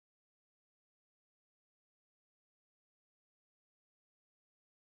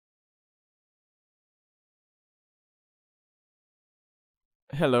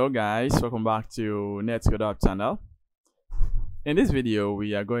Hello guys, welcome back to Netcode-Hub channel. In this video,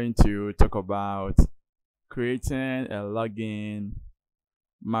 we are going to talk about creating a login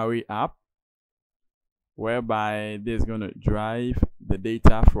MAUI app whereby this is going to drive the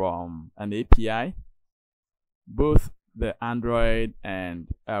data from an API, both the Android and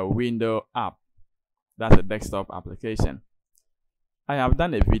a Windows app. That's a desktop application. I have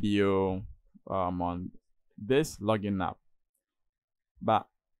done a video on this login app. But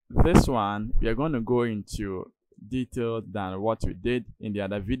this one, we are going to go into detail than what we did in the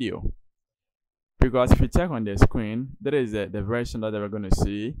other video. Because if you check on the screen, there is the version that we're going to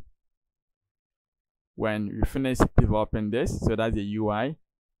see when we finish developing this. So that's the UI.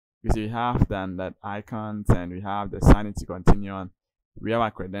 Because we have then that icons and we have the sign in to continue on. We have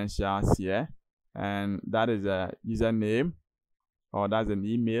our credentials here. And that is a username, or that's an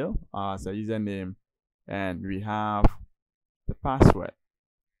email as a username. And we have the password.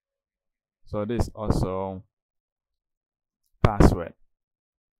 So this also password.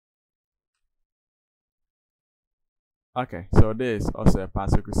 Okay, so this also a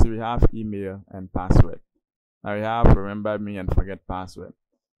password. You see we have email and password. Now we have remember me and forget password.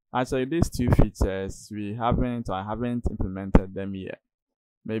 Actually, these two features I haven't implemented them yet.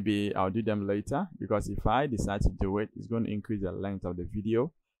 Maybe I'll do them later, because if I decide to do it, it's going to increase the length of the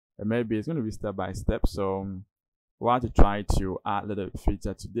video, and maybe it's going to be step by step. So we want to try to add a little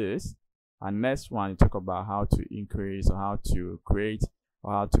feature to this, and next one you talk about how to increase or how to create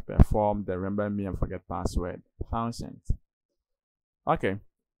or how to perform the remember me and forget password functions. Okay,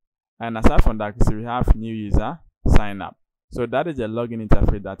 and aside from that, we have new user sign up. So that is a login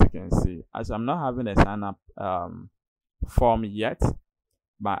interface that you can see. As I'm not having a sign up form yet,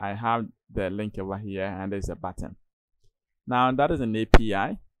 but I have the link over here and there's a button. Now that is an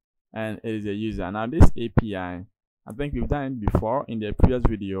API and it is a user. Now this API, I think we've done it before in the previous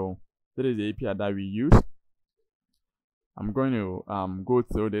video. That is the API that we use. I'm going to go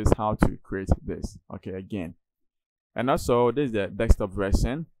through this, how to create this. Okay, again. And also, this is the desktop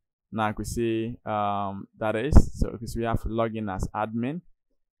version. Now you can see that is, so because we have login as admin.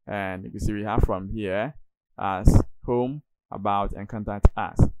 And you can see we have from here as home, about, and contact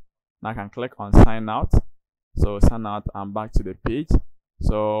us. Now I can click on sign out. So sign out, I'm back to the page.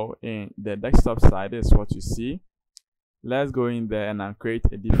 So in the desktop side, this is what you see. Let's go in there and I'll create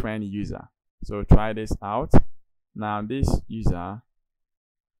a different user. So try this out. Now this user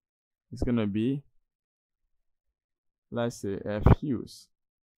is going to be, let's say, Hughes.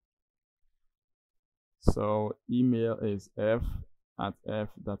 So email is f@f.com.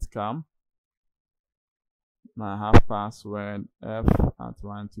 Now I have password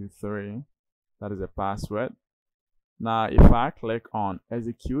f@123. That is a password. Now if I click on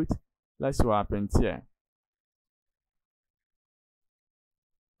execute, let's see what happens here.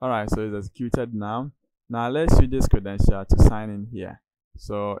 Alright, so it's executed now. Now let's use this credential to sign in here.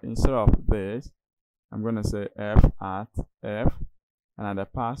 So instead of this, I'm going to say f@f, and the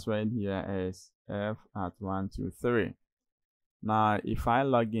password here is f@123. Now if I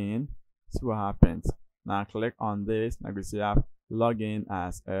log in, see what happens. Now click on this, now you see I have login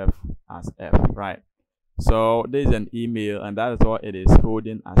as f, right? So this is an email, and that is what it is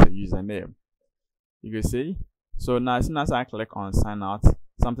holding as a username. You can see. So now as soon as I click on sign out,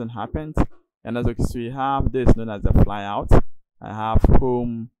 something happens, and as you can see, we have this known as the flyout. I have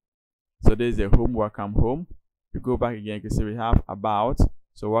home, so this is a home, welcome home. We go back again, you can see we have about,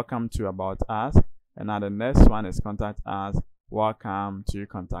 so welcome to about us, and now the next one is contact us, welcome to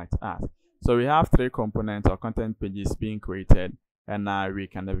contact us. So we have three components or content pages being created, and now we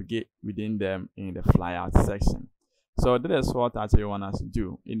can navigate within them in the flyout section. So this is what actually want us to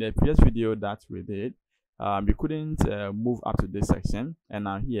do. In the previous video that we did, we couldn't move up to this section, and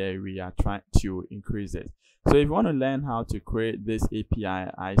now here we are trying to increase it. So if you want to learn how to create this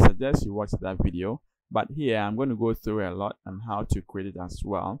API, I suggest you watch that video. But here I'm going to go through a lot on how to create it as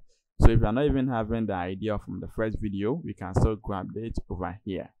well. So if you're not even having the idea from the first video, we can still grab it over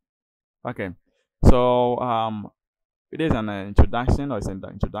here. Okay, so it is an introduction, or it's an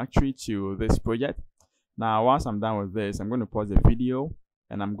introductory to this project. Now once I'm done with this, I'm going to pause the video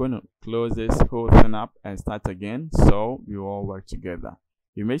and I'm going to close this whole thing up and start again, so we all work together.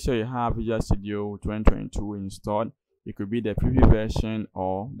 You make sure you have Visual Studio 2022 installed. It could be the preview version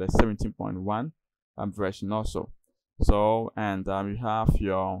or the 17.1 version also. So, and you have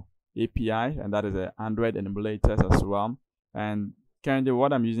your API, and that is the Android emulators as well. And currently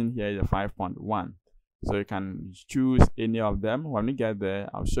what I'm using here is a 5.1. So you can choose any of them. When we get there,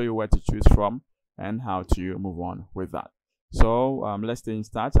 I'll show you where to choose from and how to move on with that. So let's stay in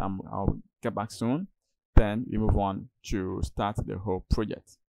touch. I'll get back soon. then we move on to start the whole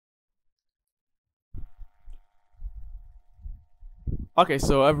project. Okay,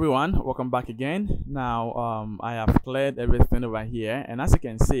 so everyone, welcome back again. Now I have cleared everything over here, and as you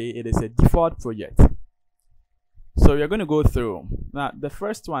can see, it is a default project. So you're going to go through. Now the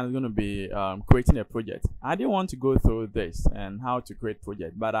first one is going to be creating a project. I didn't want to go through this and how to create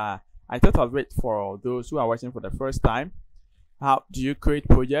project, but I thought of it for those who are watching for the first time. How do you create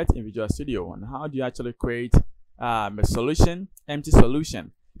project in Visual Studio, and how do you actually create a solution, empty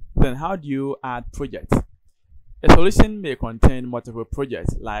solution? Then how do you add projects? A solution may contain multiple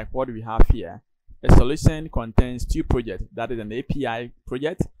projects, like what we have here. A solution contains two projects, that is an API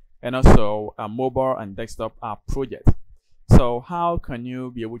project and also a mobile and desktop app project. So how can you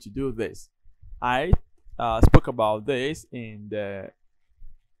be able to do this? I spoke about this in the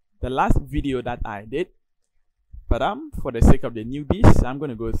last video that I did, but for the sake of the newbies, I'm going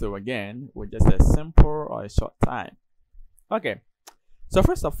to go through again with just a simple or a short time. Okay. So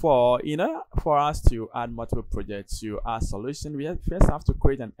first of all, for us to add multiple projects to our solution, we first have to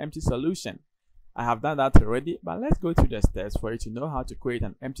create an empty solution. I have done that already, but let's go through the steps for you to know how to create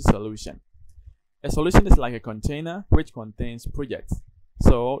an empty solution. A solution is like a container which contains projects.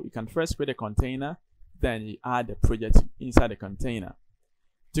 So you can first create a container, then you add a project inside the container.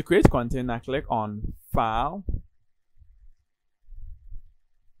 To create container, click on File.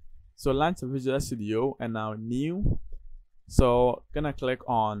 So launch Visual Studio and now New. So gonna click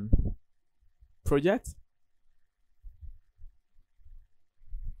on Project.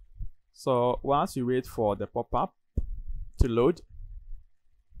 So once you wait for the pop-up to load,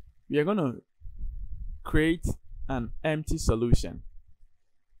 we are gonna create an empty solution.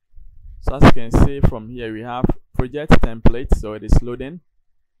 So as you can see from here, we have project template, so it is loading.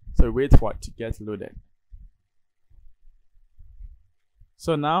 So wait for it to get loaded.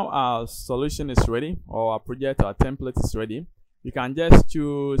 So now our solution is ready, or our project or template is ready. You can just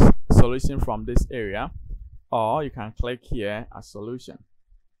choose solution from this area, or you can click here as solution.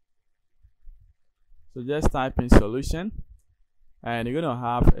 So just type in solution, and you're going to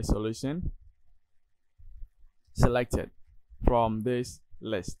have a solution selected from this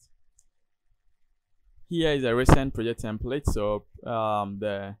list. Here is a recent project template. So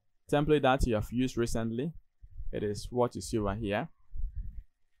the template that you have used recently, it is what you see over here.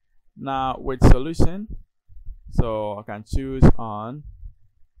 Now with solution, so I can choose on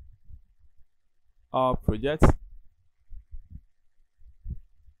all projects.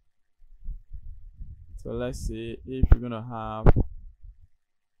 So let's see if you're gonna have,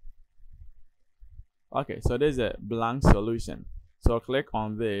 okay, so there's a blank solution. So click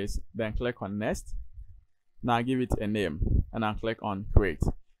on this, then click on next. Now give it a name and I'll click on create.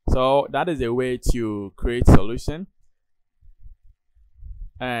 So that is a way to create solution.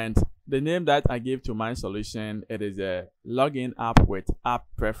 And the name that I give to my solution, it is a login app with app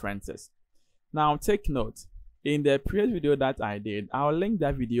preferences. Now take note, in the previous video that I did, I'll link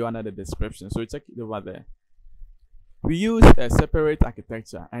that video under the description, so check it over there. We use a separate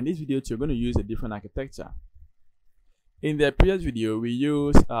architecture, and this video you're going to use a different architecture. In the previous video, we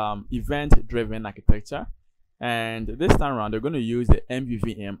use event-driven architecture, and this time around, we're going to use the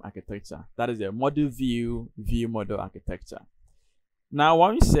MVVM architecture. That is a model view model architecture. Now,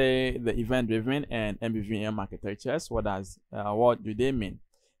 when we say the event-driven and MVVM architectures, what do they mean?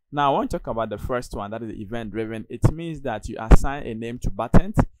 Now, when we talk about the first one, that is the event-driven, it means that you assign a name to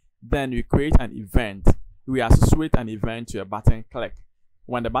buttons, then we create an event. We associate an event to a button click.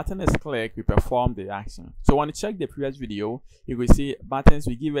 When the button is clicked, we perform the action. So when you check the previous video, you will see buttons.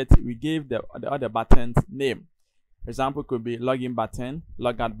 We gave the other buttons name. For example, it could be login button,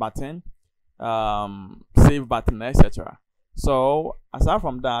 logout button, save button, etc. So aside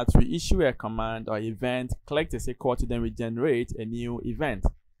from that, we issue a command or event, click is equal to, then we generate a new event.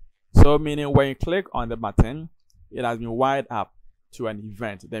 So meaning when you click on the button, it has been wired up to an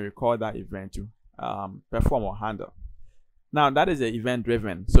event. Then we call that event to perform or handle. Now that is the event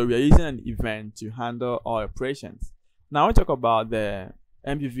driven. So we are using an event to handle all operations. Now we talk about the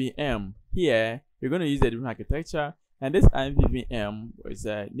MVVM. Here we're going to use a different architecture, and this MVVM is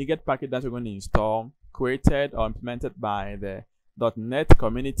a NuGet package that we're going to install, created or implemented by the .NET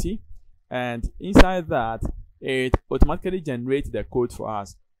community, and inside that it automatically generates the code for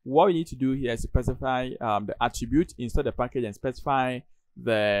us. What we need to do here is specify the attribute, install the package, and specify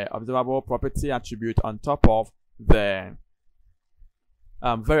the observable property attribute on top of the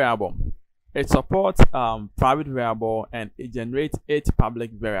variable. It supports private variable, and it generates 8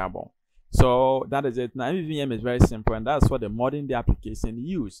 public variable. So that is it. Now MVVM is very simple, and that's what the modern day application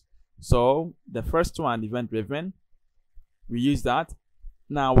use. So the first one, event driven, we use that.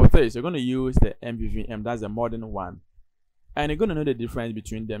 Now with this, you're going to use the MVVM, that's the modern one, and you're going to know the difference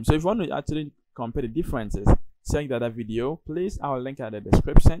between them. So if you want to actually compare the differences, check the other video. Please, I will link at the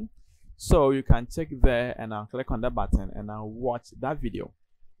description, so you can check there and I'll click on that button and I'll watch that video.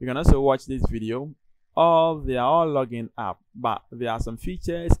 You can also watch this video. They are all login app, but there are some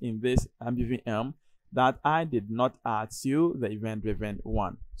features in this MVVM that I did not add to the event-driven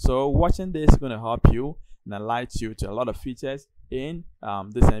one. So watching this is going to help you and enlighten you to a lot of features in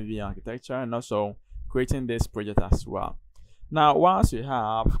this MVVM architecture, and also creating this project as well. Now, once you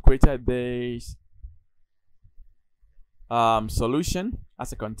have created this solution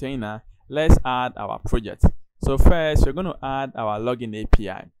as a container, let's add our project. So first, we're going to add our login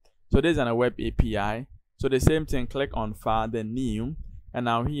API. So this is a web API. So the same thing, click on File, then New, and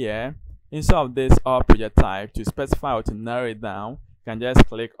now here, instead of this all project type, to specify or to narrow it down, you can just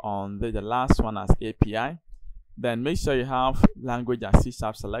click on the last one as API. Then make sure you have language as C#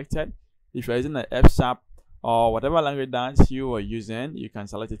 selected. If you're using an F# or whatever language that you are using, you can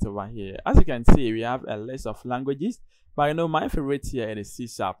select it over here. As you can see, we have a list of languages, but you know my favorite here is C#.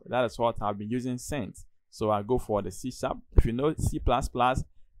 That is what I've been using since. So I go for the C#. If you know C++,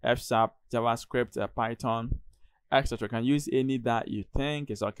 F#, JavaScript, Python, etc., you can use any that you think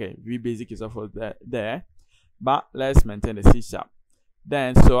is okay. VBasic is also there, but let's maintain the C#.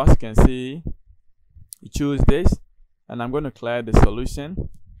 Then, so as you can see, you choose this, and I'm going to clear the solution.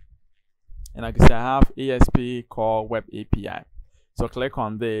 And like I said, I have EFCore Web API. So click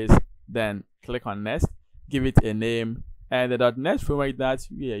on this, then click on Next, give it a name, and the .NET framework that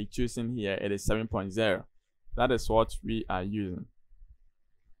we are choosing here, it is 7.0. That is what we are using.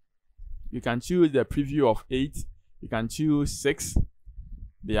 You can choose the preview of 8. You can choose 6.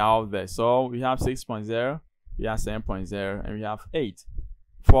 They are all there. So we have 6.0, we have 7.0, and we have 8.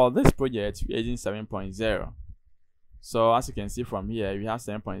 For this project, we're using 7.0. So as you can see from here, we have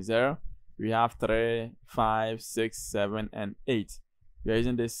 7.0, we have 3, 5, 6, 7, and 8. We are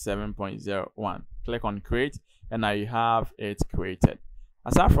using this 7.01. Click on Create, and now you have it created.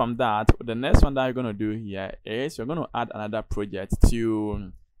 Aside from that, the next one that you're going to do here is you're going to add another project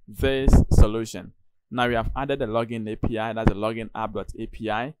to this solution. Now we have added the login API, that's the login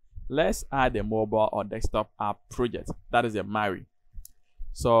app.api. Let's add a mobile or desktop app project, that is a MAUI.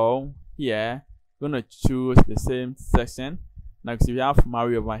 So here, we're going to choose the same section. Now we have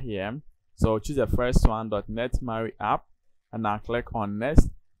MAUI over here. So choose the first one, .NET MAUI app, and now click on Next.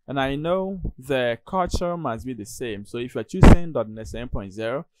 And I know the culture must be the same. So if you're choosing .NET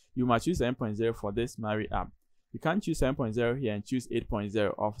 7.0, you must choose 7.0 for this MAUI app. You can't choose 7.0 here and choose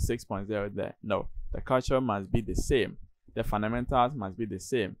 8.0 or 6.0 there. No, the culture must be the same. The fundamentals must be the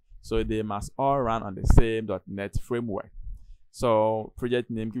same. So they must all run on the same .NET framework. So project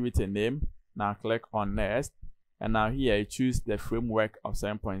name, give it a name. Now click on Next. And now here you choose the framework of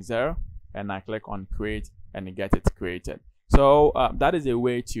 7.0. And now click on Create and you get it created. So that is a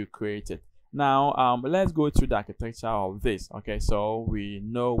way to create it. Now let's go through the architecture of this. Okay, so we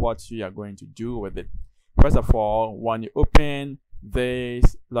know what you are going to do with it. First of all, when you open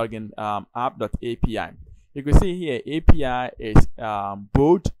this login app.api, you can see here API is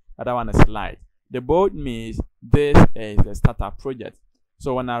bold, other one is light. The bold means this is the startup project.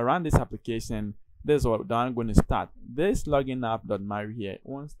 So when I run this application, this is what I'm going to start. This login app.MAUI here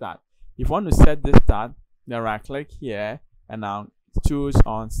won't start. If you want to set this start, then right click here and now choose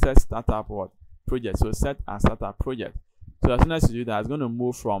on set startup project. So set a startup project. So as soon as you do that, it's going to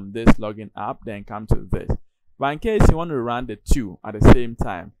move from this login app, then come to this. But in case you want to run the two at the same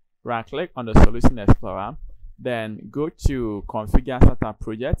time, right click on the Solution Explorer, then go to Configure Startup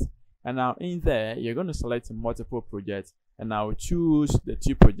Project, and now in there, you're going to select multiple projects, and now choose the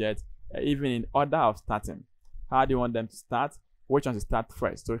two projects, even in order of starting. How do you want them to start? Which one to start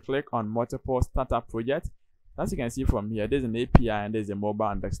first? So click on Multiple Startup Projects. As you can see from here, there's an API and there's a mobile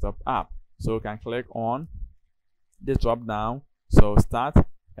and desktop app. So you can click on this drop down, so start,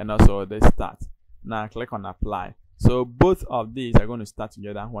 and also this start. Now click on apply. So both of these are going to start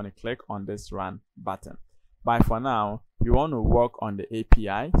together when you click on this run button. But for now, we want to work on the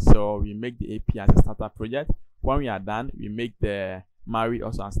API, so we make the API as a startup project. When we are done, we make the MAUI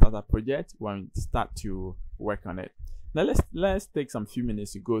also a startup project when we start to work on it. Now let's take some few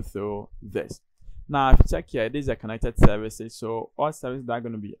minutes to go through this. Now if you check here, these are connected services, so all services that are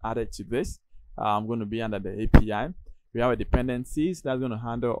going to be added to this going to be under the API. We have a dependencies that's going to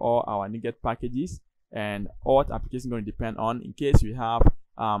handle all our NuGet packages and what application going to depend on in case we have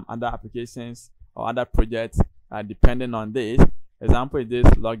other applications or other projects depending on this. Example is this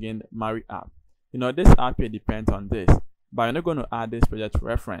login MAUI app. You know, this API depends on this, but you're not going to add this project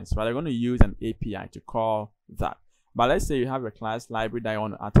reference, but you're going to use an API to call that. But let's say you have a class library that you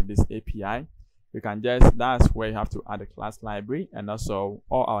want to add to this API. You can just, that's where you have to add a class library and also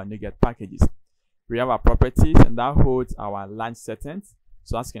all our NuGet packages. We have our properties, and that holds our launch settings.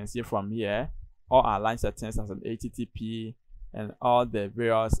 So as you can see from here, all our launch settings as an HTTP and all the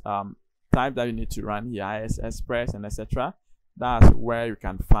various types that you need to run here, IS Express and etc. That's where you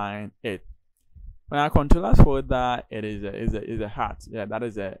can find it. When our controllers folder, it is a hat. Yeah, that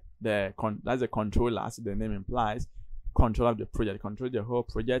is that's a controller, as the name implies. Control of the project, control the whole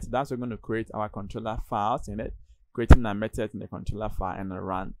project. That's where we're going to create our controller files in it, creating a method in the controller file and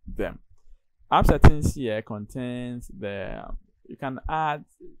run them. App settings here contains you can add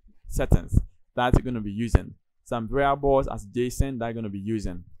settings that you're going to be using. Some variables as JSON that you're going to be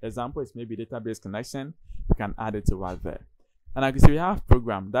using. Example is maybe database connection. You can add it over there. And like you see, we have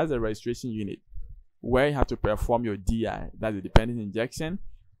program. That's a registration unit where you have to perform your DI. That's a dependency injection,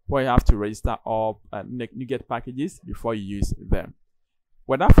 where you have to register all NuGet packages before you use them.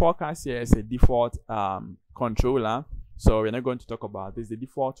 Weather forecast here is a default controller, so we're not going to talk about this. The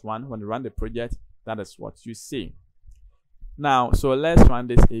default one, when you run the project, that is what you see. Now, so let's run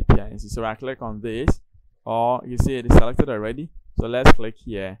this API and see. So I click on this, or you see it is selected already. So let's click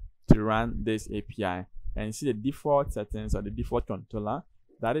here to run this API and see the default settings or the default controller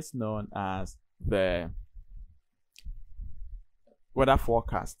that is known as the weather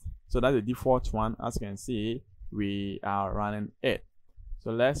forecast. So that's the default one. As you can see, we are running it.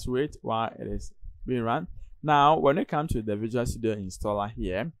 So let's wait while it is being run. Now, when it comes to the Visual Studio installer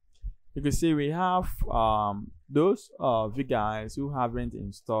here, you can see we have those of you guys who haven't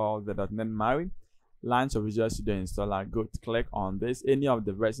installed the .NET MAUI, launch a Visual Studio installer. Go to click on this, any of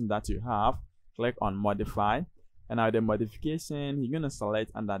the version that you have, click on modify. And now the modification, you're going to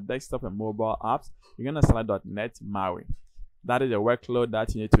select under desktop and mobile apps, you're going to select .NET MAUI. That is a workload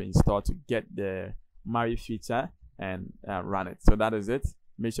that you need to install to get the MAUI feature and run it. So that is it.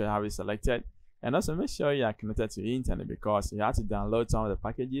 Make sure you have it selected. And also make sure you are connected to the internet, because you have to download some of the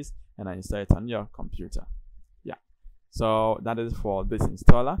packages and install it on your computer. Yeah. So that is for this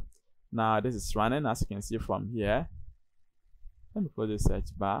installer. Now this is running, as you can see from here. Let me close the search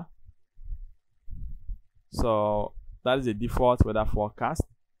bar. So that is the default weather forecast,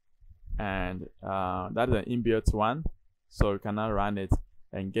 and that is an inbuilt one, so you cannot run it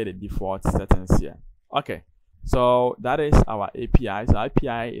and get the default settings here. Okay, so that is our API. So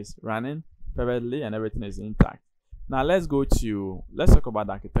API is running perfectly and everything is intact. Now let's talk about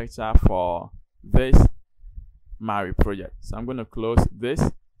the architecture for this MAUI project. So I'm going to close this.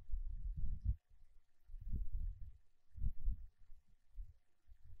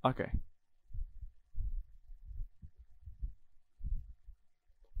 Okay.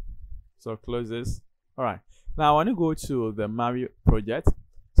 So close this. All right. Now I want to go to the MAUI project.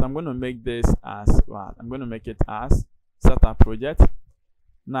 So I'm going to make this as well. I'm going to make it as startup project.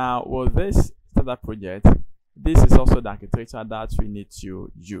 Now with this startup project, this is also the architecture that we need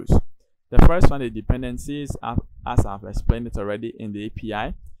to use. The first one is dependencies, as I've explained it already in the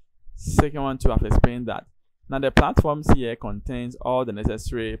API. Second one too, I've explained that. Now the platforms here contains all the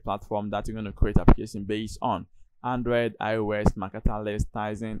necessary platform that you're going to create application based on. Android, iOS, Catalyst,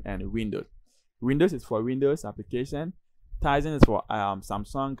 Tizen, and Windows. Windows is for Windows application. Tizen is for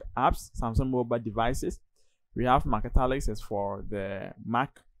Samsung apps, Samsung mobile devices. We have Catalyst is for the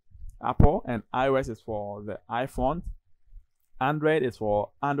Mac, Apple, and iOS is for the iPhone. Android is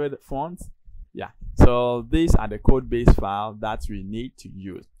for Android phones. Yeah. So these are the code base files that we need to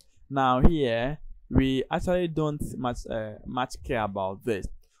use. Now here we actually don't much care about this.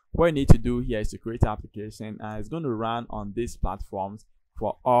 What you need to do here is to create an application, and it's going to run on these platforms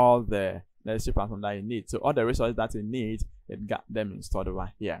for all the necessary platforms that you need. So all the resources that you need, it got them installed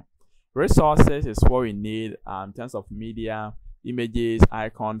over here. Resources is what we need in terms of media, images,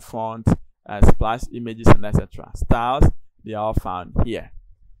 icon, font, splash images, and etc. Styles, they are all found here.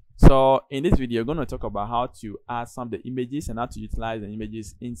 So in this video, we're going to talk about how to add some of the images and how to utilize the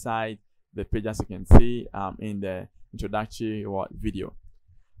images inside the page, as you can see in the introductory video.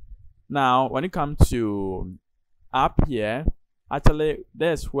 Now, when it comes to app here, actually,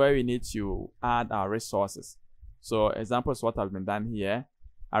 that's where we need to add our resources. So examples what have been done here.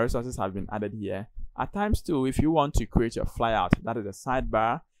 Our resources have been added here. At times too, if you want to create a flyout, that is a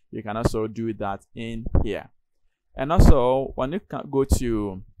sidebar, you can also do that in here. And also, when you go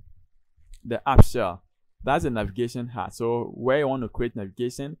to the app shell, that's a navigation hat. So where you want to create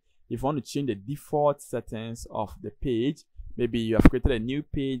navigation, if you want to change the default settings of the page, maybe you have created a new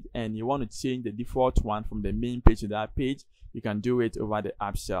page and you want to change the default one from the main page to that page, you can do it over the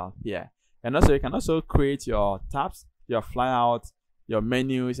app shell here. And also, you can also create your tabs, your flyout, your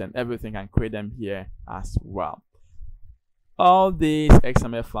menus, and everything, and create them here as well. all these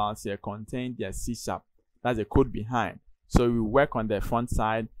XML files here contain their C#. That's the code behind. So we work on the front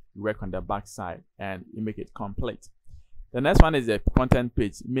side, we work on the back side, and you make it complete. The next one is the content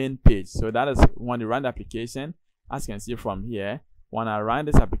page, main page. So that is when you run the application. As you can see from here, when I run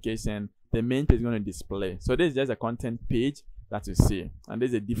this application, the main page is going to display. So this is just a content page that you see, and this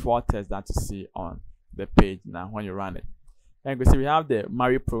is a default text that you see on the page now when you run it. And you can see we have the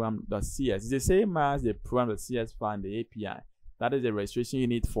MAUI program.cs. It's the same as the program.cs file in the API. That is the registration you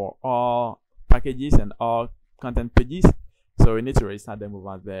need for all packages and all content pages. So you need to register them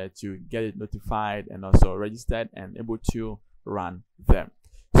over there to get it notified and also registered and able to run them.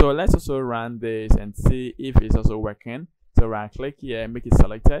 So let's also run this and see if it's also working. So right click here, make it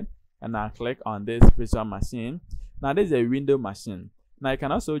selected, and I'll click on this virtual machine. Now this is a Windows machine. Now you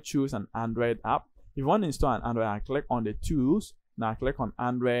can also choose an Android app. If you want to install an Android, I click on the tools. Now click on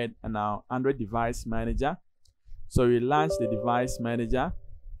Android, and now Android device manager. So you launch the device manager,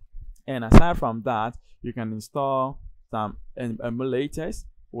 and aside from that, you can install some emulators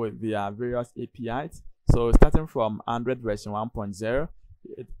with their various APIs. So starting from Android version 1.0,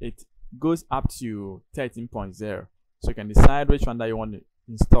 it goes up to 13.0. So you can decide which one that you want to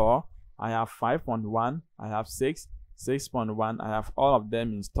install. I have 5.1, I have 6, 6.1. I have all of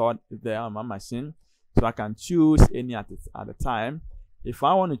them installed there on my machine. So I can choose any at a time. If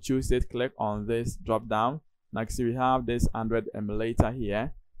I want to choose it, click on this drop down. Now you see we have this Android emulator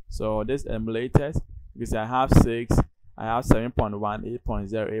here. So this emulators, you see I have 6, I have 7.1,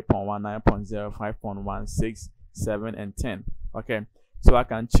 8.0, 8.1, 9.0, 5.1, 6, 7, and 10. Okay, so I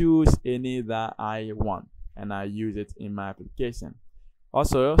can choose any that I want, and I use it in my application.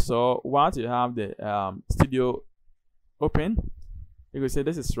 Also, so once you have the studio open, you can see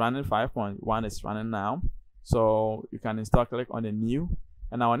this is running. 5.1 is running now. So you can install, click on the new,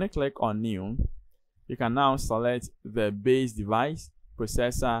 and now when you click on new, you can now select the base device,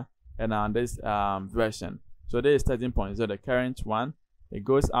 processor, and on this version. So this is 13.0, the current one. It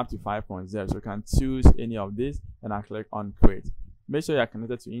goes up to 5.0. So you can choose any of these, and I click on create. Make sure you're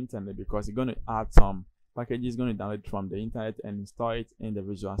connected to internet, because you're going to add some packages, going to download from the internet and install it in the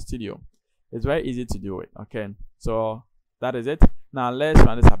Visual Studio. It's very easy to do it. Okay, so that is it. Now let's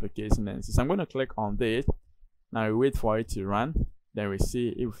run this application. And since I'm going to click on this, now we wait for it to run, then we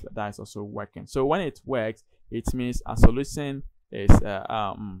see if that is also working. So when it works, it means a solution is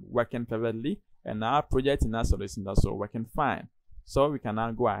working perfectly, and our project in that solution is also working fine. So we can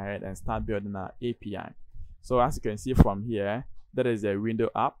now go ahead and start building our API. So as you can see from here, that is a window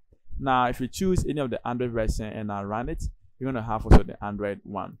app. Now if you choose any of the Android version and I run it, you're going to have also the Android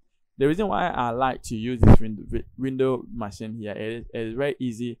one. The reason why I like to use this window machine here is it is very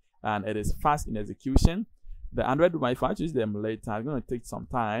easy and it is fast in execution. The Android one, if I choose the emulator, it's going to take some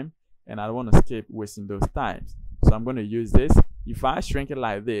time, and I don't want to skip wasting those times. So I'm going to use this. If I shrink it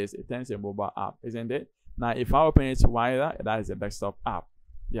like this, it turns a mobile app, isn't it? Now if I open it wider, that is a desktop app.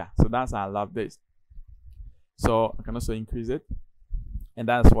 Yeah, so that's how I love this. So I can also increase it, and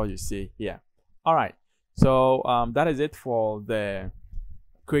that's what you see here. All right, so that is it for the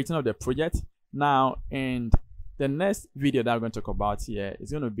creating of the project. Now in the next video that we're going to talk about here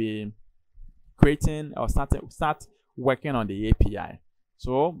is going to be creating or start working on the API.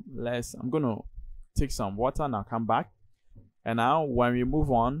 So I'm going to take some water and I'll come back. And now when we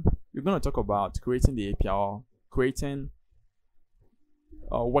move on, we're going to talk about creating the API, or creating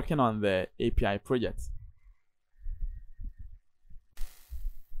or working on the API project.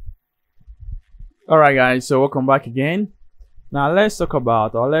 Alright guys, so welcome back again. Now let's talk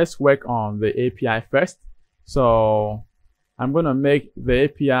about, or let's work on the API first. So I'm going to make the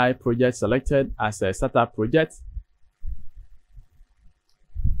API project selected as a startup project.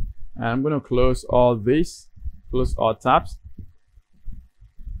 And I'm going to close all this, close all tabs.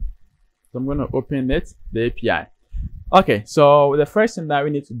 So I'm going to open it, the API. Okay, so the first thing that we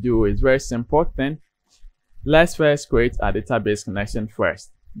need to do is very simple thing. Let's first create a database connection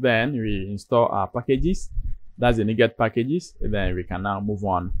first. Then we install our packages. That's the NuGet packages. And then we can now move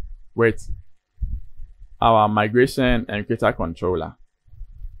on with our migration and creator controller.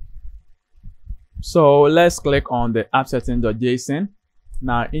 So let's click on the app setting.json.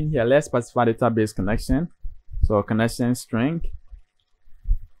 Now in here, let's specify database connection. So connection string.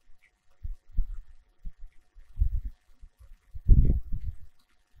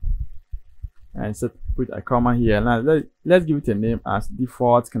 And so put a comma here. Now let's give it a name as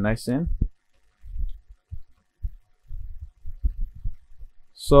default connection.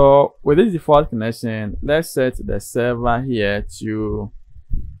 So with this default connection, let's set the server here to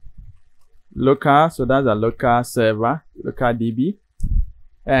local. So that's a local server, local DB.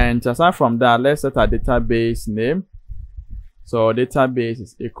 And aside from that, let's set a database name. So database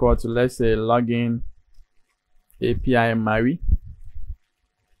is equal to, let's say, login API and MAUI,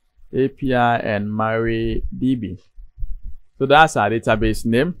 API and MAUI DB. So that's our database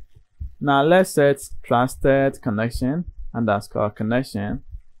name. Now let's set trusted connection underscore connection.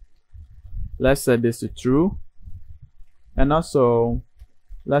 Let's set this to true. And also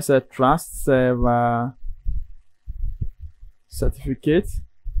let's set trust server certificate.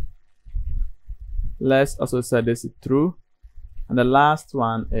 Let's also set this to true. And the last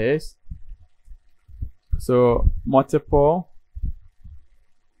one is multiple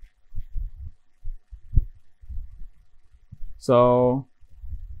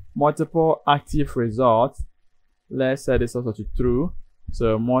active results. Let's set this also to true.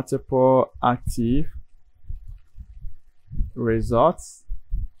 So multiple active results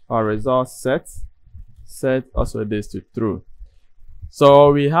or results set also this to true.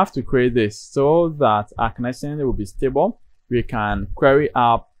 So we have to create this so that our connection will be stable. We can query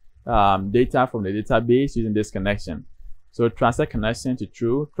up data from the database using this connection. So trusted connection to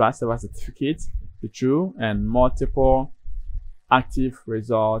true, trust server certificate to true, and multiple active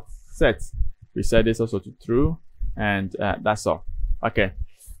results set. We set this also to true, and that's all. Okay,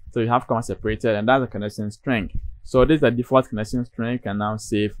 so you have comma separated, and that's the connection string. So this is the default connection string. You can now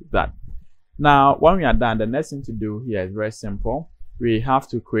save that. Now when we are done, the next thing to do here is very simple. We have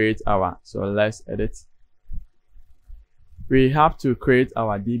to create our, so let's edit. We have to create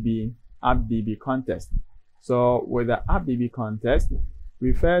our app.db contest. So with the app.db contest,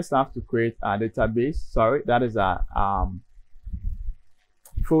 we first have to create our database. Sorry, that is our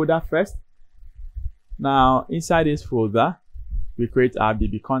folder first. Now inside this folder, we create our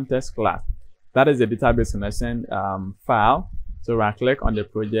app.db contest class. That is the database connection file. So right click on the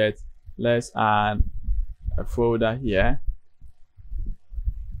project. Let's add a folder here.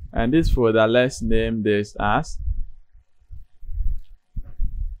 And this folder, let's name this as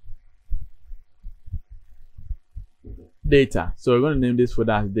data. So we're going to name this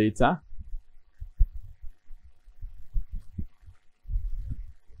folder as data.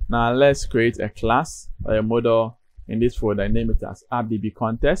 Now let's create a class or a model in this folder. Name it as app.db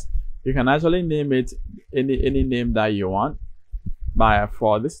contest. You can actually name it any name that you want. But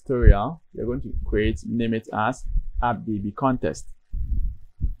for this tutorial, we're going to name it as app.db contest.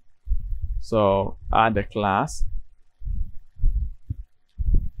 So add the class.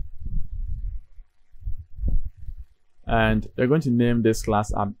 And we're going to name this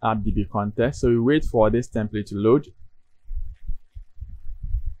class app.db contest. So we wait for this template to load.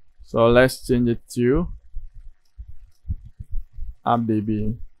 So let's change it to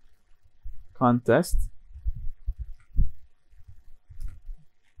app.db contest.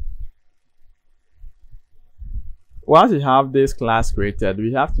 Once you have this class created,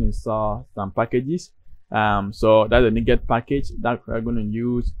 we have to install some packages. So that's a NuGet package that we're going to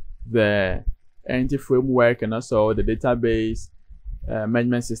use, the entity framework, and also the database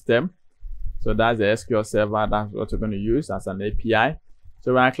management system. So that's the SQL server that's what we're going to use as an API.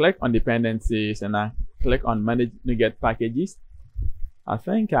 So when I click on dependencies and I click on manage NuGet packages, I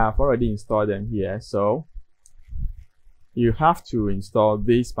think I've already installed them here. So you have to install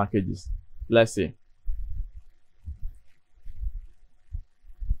these packages. Let's see.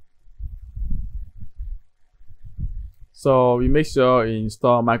 So we make sure you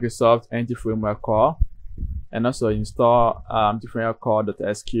install Microsoft Entity Framework Core, and also install Entity Framework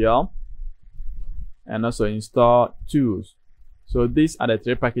Core.SQL, and also install tools. So these are the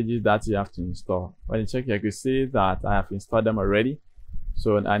three packages that you have to install. When you check here, you can see that I have installed them already,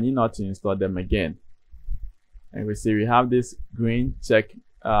 so I need not to install them again. And we see we have this green check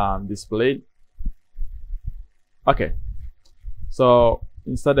displayed. Okay, so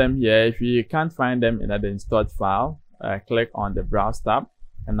install them here. If you can't find them in the installed file, click on the browse tab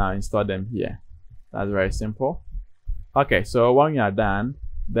and now install them here. That's very simple. Okay, so when you are done,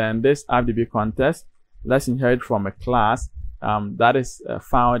 then this app.db contest, let's inherit from a class that is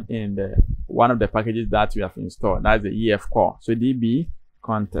found in one of the packages that we have installed. That's the EFCore. So db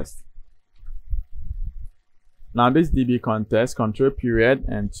contest. Now this db contest, control period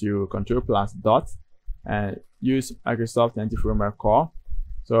and to control plus dot, and use Microsoft Entity Framework Core.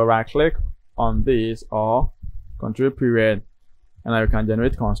 So right click on this or control period, and now you can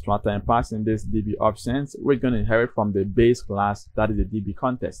generate constructor and pass in this db options. We're going to inherit from the base class that is the db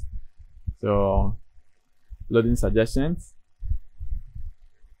contest. So loading suggestions.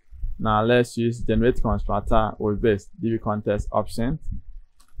 Now let's use generate constructor with this db contest option.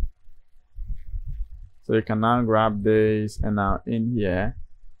 So you can now grab this, and now in here,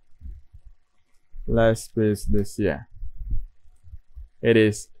 let's paste this here. It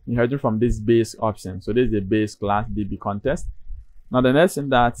is inherited from this base option. So this is the base class db contest. Now the next thing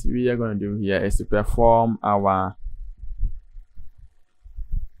that we are going to do here is to perform our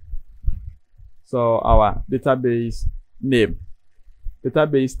database name,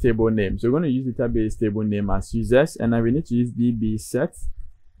 database table name. So we're going to use database table name as users, and then we need to use db set,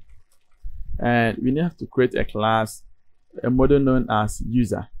 and we need to create a class, a model known as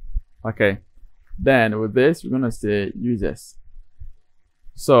user. Okay, then with this we're going to say users.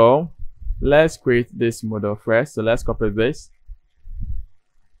 So let's create this model first. So let's copy this.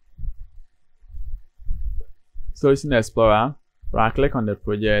 So using Explorer, right click on the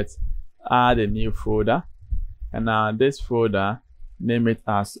project, add a new folder, and now this folder, name it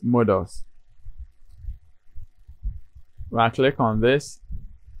as models. Right click on this,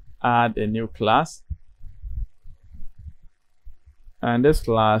 add a new class, and this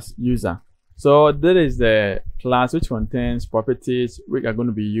class user. So this is the class which contains properties which are going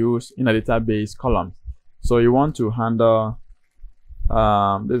to be used in a database column. So you want to handle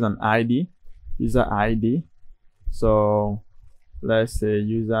there's an ID, user ID. So let's say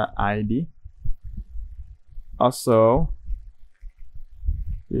user ID. Also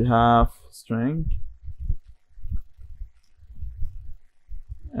we have string,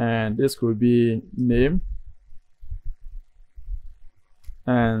 and this could be name,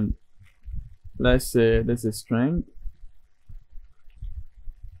 and let's say this is string,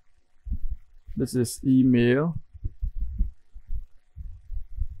 this is email,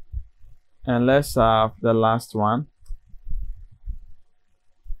 and let's have the last one,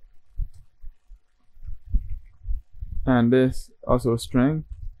 and this also string,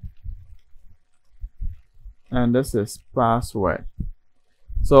 and this is password.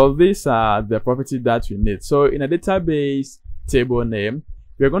 So these are the properties that we need. So in a database table name,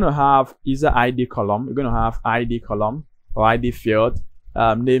 we're going to have user ID column, we're going to have ID column or ID field,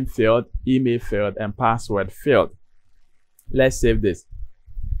 name field, email field, and password field. Let's save this.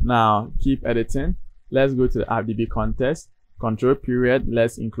 Now keep editing. Let's go to the AppDB context, control period.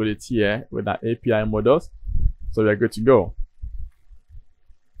 Let's include it here with our API models. So we're good to go.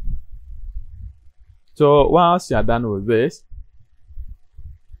 So once you are done with this,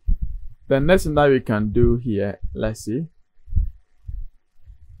 the next thing that we can do here, let's see.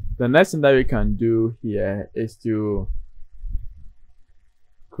 The next thing that we can do here is to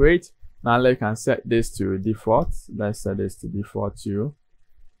create. Now we can set this to default. Let's set this to default too.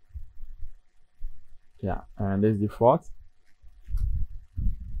 Yeah, and this default.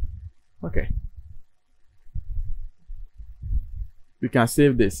 Okay. We can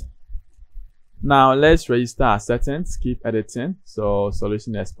save this. Now let's register our settings. Keep editing. So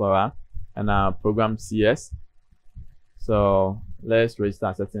Solution Explorer and our program CS. So let's register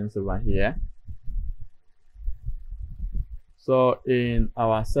our settings over here. So in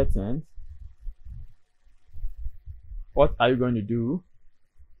our settings, what are you going to do?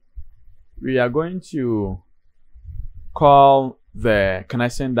 We are going to call the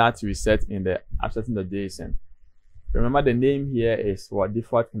connection that we set in the app.setting.json. Remember the name here is what?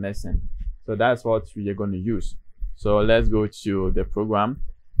 Default connection. So that's what we are going to use. So let's go to the program.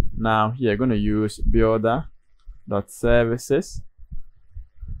 Now here, going to use builder.services.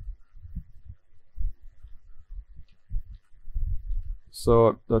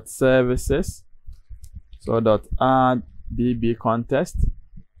 So .services. So .add DB context.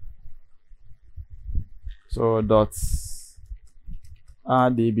 So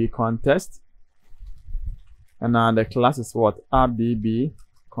 .add DB context. And now the class is what? AppDB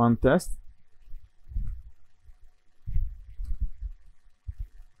context.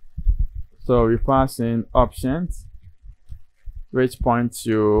 So we pass in options, which point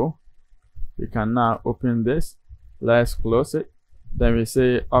to, we can now open this. Let's close it. Then we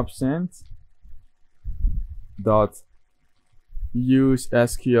say options dot use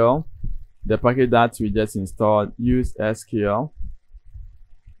SQL, the package that we just installed, use SQL.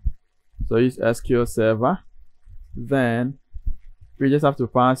 So use SQL server. Then we just have to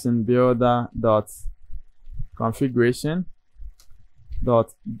pass in builder.configuration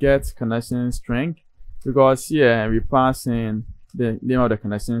dot get connection string, because here we pass in the name of the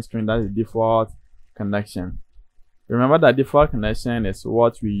connection string, that is default connection. Remember that default connection is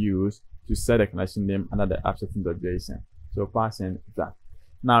what we use to set the connection name under the app.setting.json. So pass in that.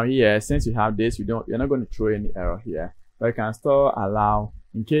 Now here, since you have this, you're not going to throw any error here, but you can still allow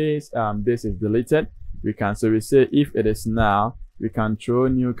in case this is deleted. We can, so we say if it is null, we can throw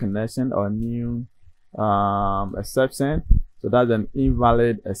new connection or new exception. So that's an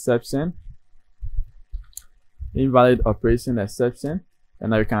invalid exception, invalid operation exception. And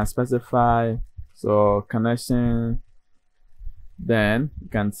now we can specify, so connection, then you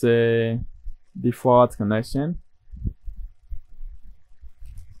can say default connection,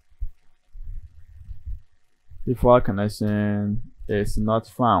 default connection is not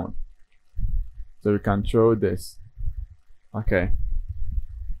found. So we can throw this. Okay.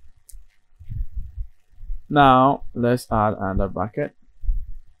 Now let's add another bucket.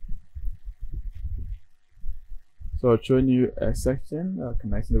 So throw new section,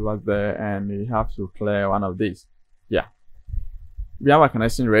 connection was there, and we have to clear one of these. Yeah. We have our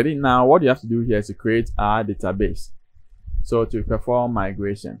connection ready. Now what you have to do here is to create our database. So to perform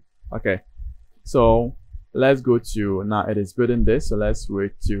migration. Okay. So let's go to, now it is building this, so let's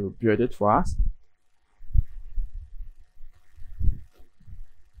wait to build it for us.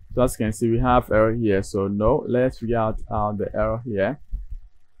 So as you can see, we have error here, so no, let's figure out the error here.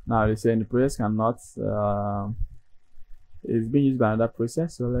 Now they say the process cannot, it's being used by another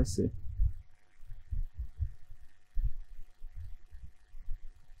process, so let's see.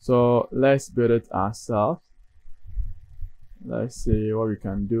 So let's build it ourselves. Let's see what we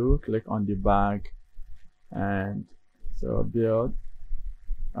can do. Click on debug and so build.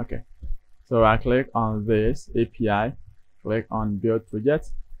 Okay, so I click on this API, click on build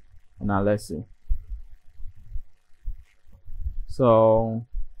project, and now let's see. So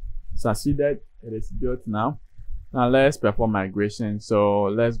succeeded, it is built now. Now let's perform migration. So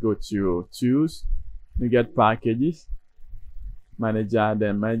let's go to tools, NuGet packages, manager,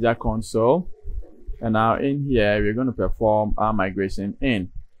 then manager console. And now in here, we're going to perform our migration in.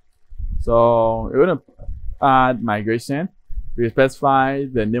 So we're going to add migration. We specify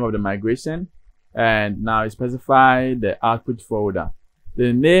the name of the migration, and now we specify the output folder.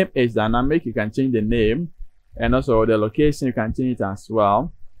 The name is dynamic. You can change the name, and also the location, you can change it as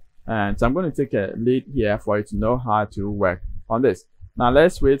well. And so I'm going to take a lead here for you to know how to work on this. Now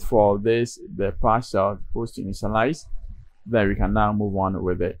let's wait for this, the partial post to initialize. Then we can now move on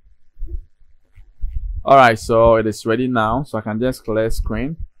with it. All right, so it is ready now. So I can just clear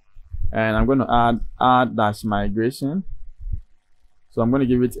screen, and I'm going to add dash migration. So I'm going to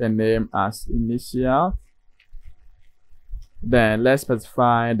give it a name as initial. Then let's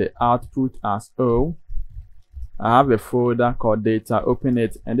specify the output as O. I have a folder called data, open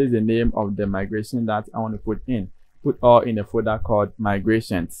it, and this is the name of the migration that I want to put in. Put all in a folder called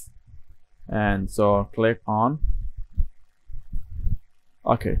migrations. And so click on.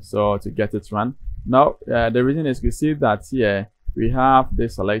 Okay, so to get it run. Now, the reason is you see that here we have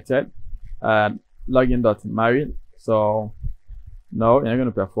this selected, login.MAUI. So no, you're not going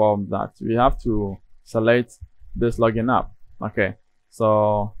to perform that. We have to select this login app. Okay,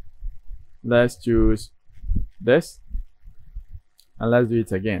 so let's choose this, and let's do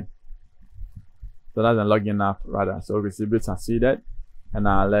it again. So that's a login app rather. So we see bit succeeded, and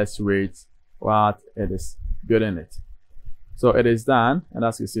now let's wait while it is building it. So it is done, and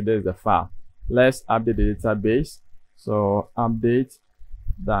as you see, there is the file. Let's update the database. So update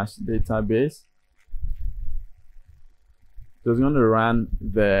dash database. So it's going to run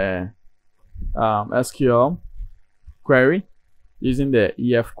the SQL query using the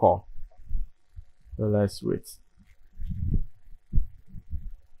EFCore. So let's wait.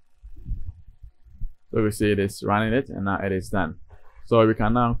 So we see it is running it, and now it is done. So we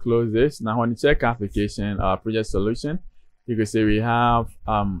can now close this. Now when you check application or project solution, you can see we have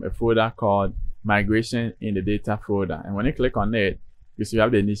a folder called migration in the data folder. And when you click on it, you see we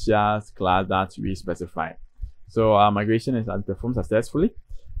have the initials class that we specified. So our migration is performed successfully.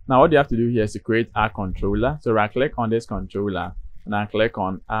 Now what you have to do here is to create our controller. So right click on this controller, and I click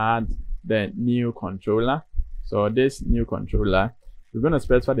on add the new controller. So this new controller, we're going to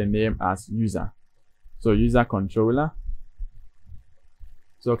specify the name as user. So user controller.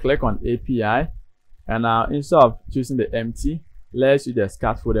 So click on API, and now instead of choosing the empty, let's use the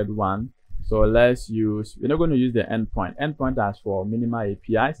scaffolded one. So let's use, we're not going to use the endpoint. Endpoint as for minimal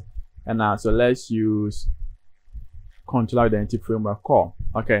APIs. And now so let's use controller identity framework core.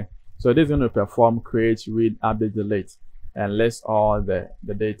 Okay, so this is going to perform create, read, update, delete, and list all the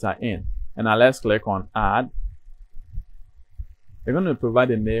data in. And now let's click on add. We're going to provide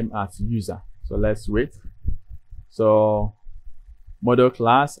the name as user. So let's wait. So model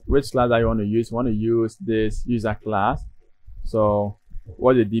class, which class that you want to use? You want to use this user class. So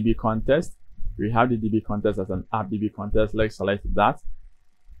what is the DB context? We have the DB context as an app DB context. Let's select that.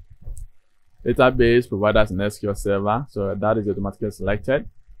 Database providers in SQL Server. So that is automatically selected.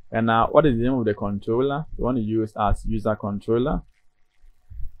 And now what is the name of the controller? We want to use as user controller.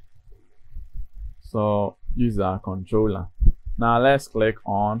 So user controller. Now let's click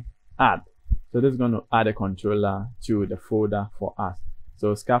on add. So this is going to add a controller to the folder for us.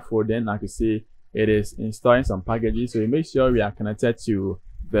 So scaffolding, like you see, it is installing some packages. So you make sure we are connected to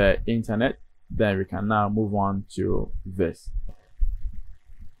the internet. Then we can now move on to this.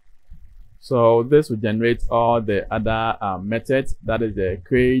 So this will generate all the other methods, that is the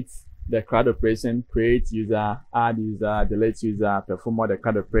create, the CRUD operation, create user, add user, delete user, perform all the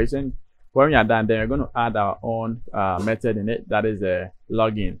CRUD operation. When we are done, then we're going to add our own method in it, that is the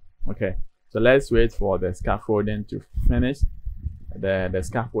login. Okay, so let's wait for the scaffolding to finish, the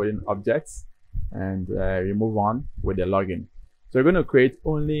scaffolding objects, and we move on with the login. So we're going to create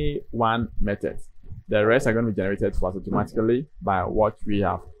only one method. The rest are going to be generated for us automatically by what we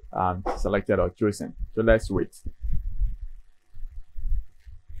have selected or chosen. So let's wait.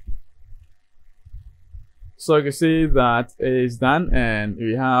 So you can see that it is done and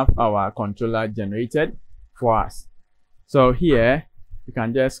we have our controller generated for us. So here you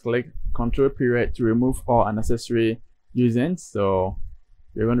can just click Control period to remove all unnecessary usings. So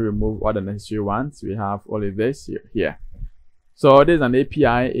we're going to remove all the necessary ones. We have only this here. So this is an API,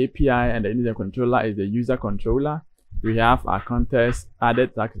 and the user controller is the user controller. We have our context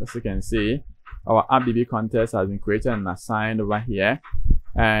added, as you can see. Our AppDB context has been created and assigned over here.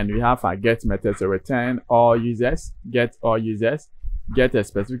 And we have our get method to return all users, get all users, get a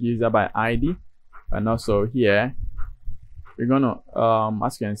specific user by ID. And also here, we're gonna,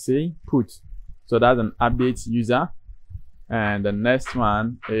 as you can see, put. So that's an update user. And the next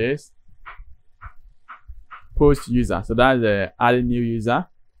one is post user. So that's the add new user.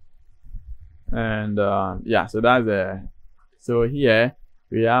 And yeah, so that's the, so here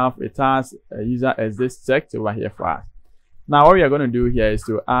we have it has a user exists checked over here for us. Now what we are going to do here is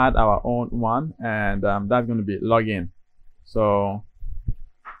to add our own one, and that's going to be login. So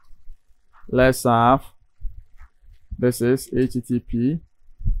let's have, this is HTTP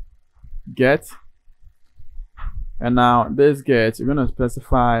get, and now this get, you're going to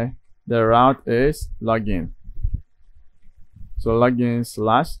specify the route is login. So login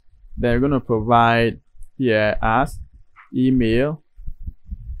slash, then you're going to provide here as email,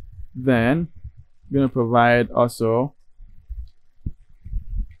 then you're going to provide also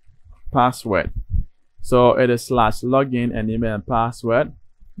password. So it is slash login and email and password.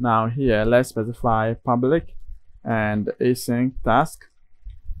 Now here let's specify public and async task.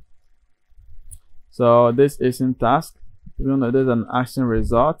 So this async task, you're gonna, there's an action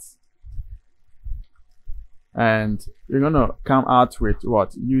result, and you're gonna come out with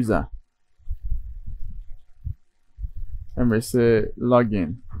what? User, and we say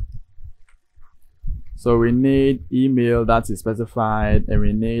login. So we need email that is specified, and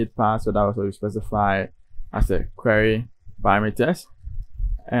we need password that also is specified as a query parameters.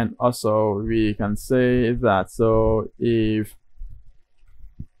 And also we can say that, so if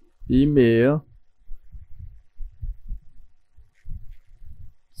email,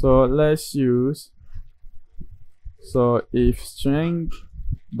 so let's use, so if string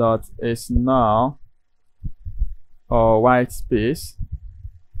dot is null or white space,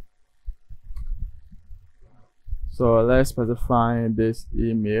 so let's specify this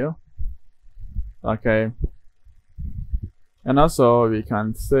email. Okay, and also we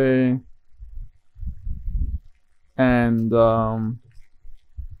can say, and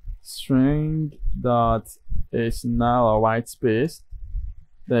string dot is null or white space,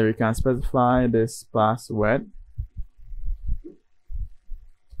 then we can specify this password.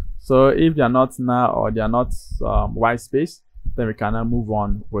 So if they are not null or they are not white space, then we cannot move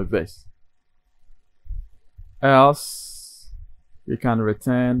on with this. Else we can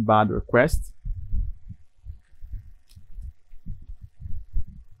return bad request.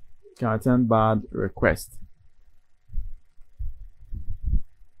 Can return bad request.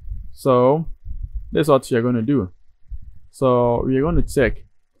 So this is what you're going to do. So we're going to check.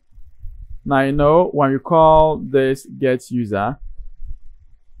 Now you know when you call this get user,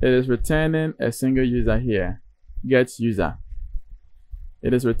 it is returning a single user here. Get user.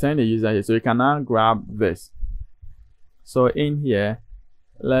 It is returning a user here. So you can now grab this. So in here,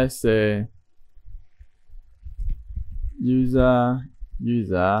 let's say user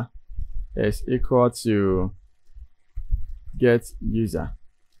is equal to get user.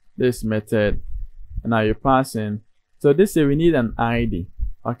 This method, and now you pass in. So this is we need an ID.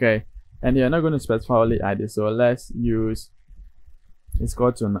 Okay, and you're not going to specify only ID. So let's use, it's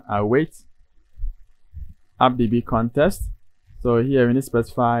called to await AppDB context. So here we need to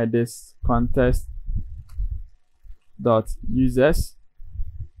specify this context dot users,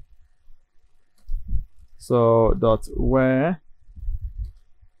 so dot where,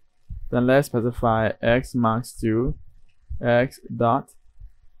 then let's specify x marks to x dot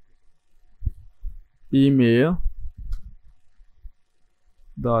email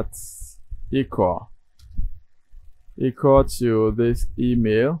dot equal to this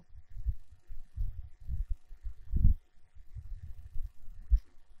email,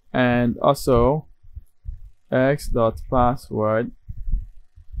 and also x.password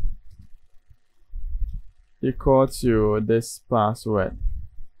equal to this password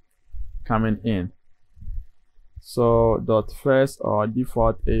coming in. So dot first or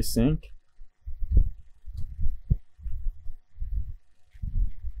default async.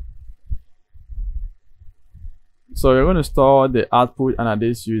 So we're going to store the output under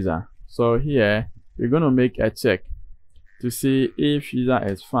this user. So here we're going to make a check to see if user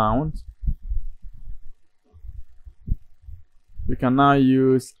is found. We can now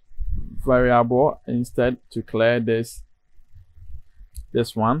use variable instead to clear this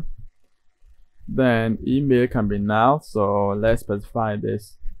one. Then email can be null, so let's specify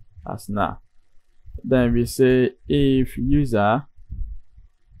this as null. Then we say if user,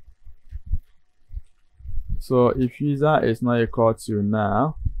 so if user is not equal to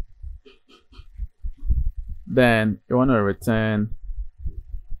null, then you want to return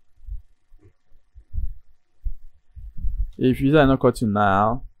if user is not equal to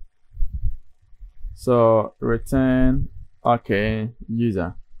null, so return okay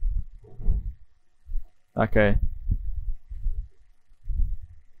user. Okay.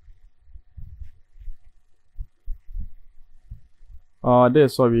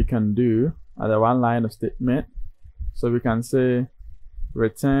 This is what we can do at the one line of statement. So we can say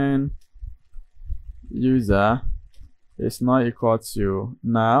return user is not equal to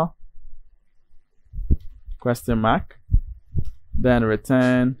null question mark, then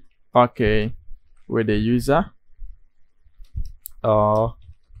return okay with the user, or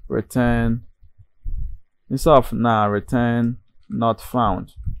return instead of null, return not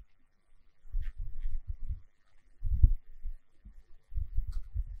found.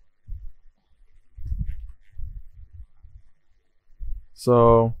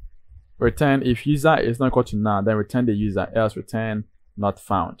 So return if user is not equal to null, then return the user, else return not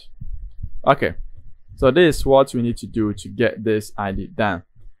found. Okay, so this is what we need to do to get this ID done.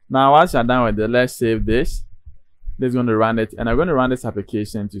 Now once you're done with it, let's save this. This is going to run it, and I'm going to run this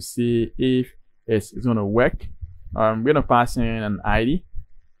application to see if it's going to work. I'm going to pass in an ID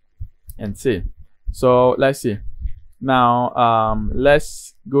and see. So let's see. Now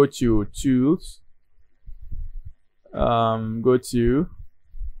let's go to tools. Go to,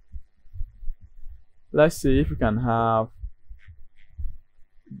 let's see if we can have,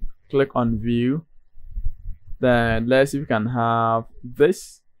 click on view, then let's see if we can have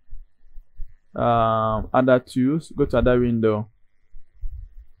this other tools. Go to other window,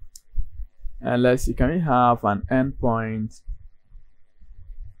 and let's see, can we have an endpoint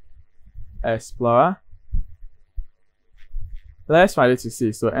explorer? Let's try it to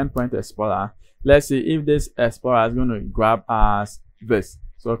see. So endpoint explorer, let's see if this explorer is going to grab us this.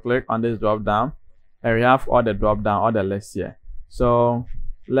 So click on this drop down, and we have all the drop down, all the lists here. So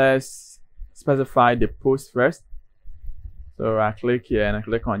let's specify the post first. So I click here and I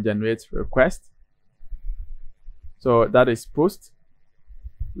click on generate request. So that is post.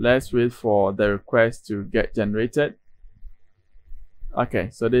 Let's wait for the request to get generated. Okay,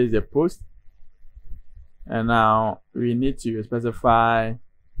 so this is the post, and now we need to specify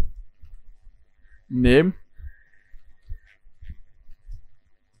name.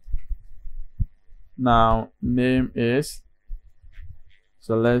 Now name is,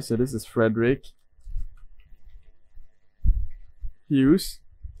 so let's say this is Frederick Hughes.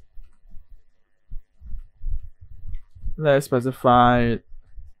 Let's specify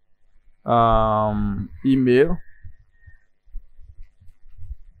email,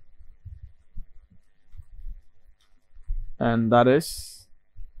 and that is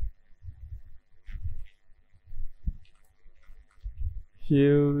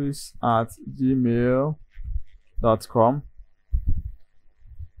hughes@gmail.com.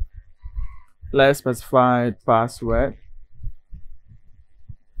 Let's specify password,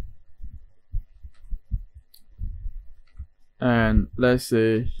 and let's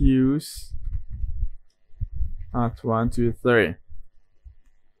say Hughes@123.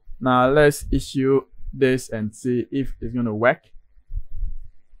 Now let's issue this and see if it's going to work.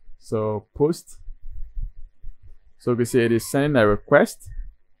 So post. So we can see it is sending a request,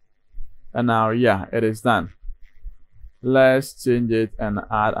 and now yeah, it is done. Let's change it and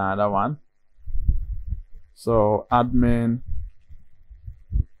add another one. So admin,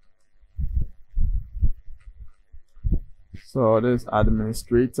 so this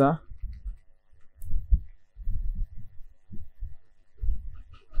administrator,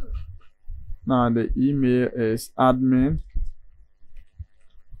 now the email is admin,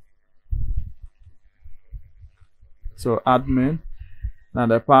 so admin, now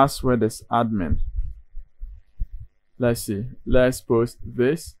the password is admin. Let's see, let's post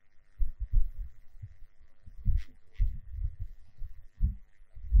this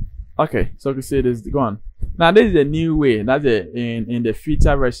Okay, so you can see this is gone. Now this is a new way. That's in the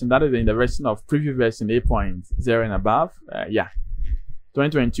feature version. That is in the version of preview version 8.0 and above.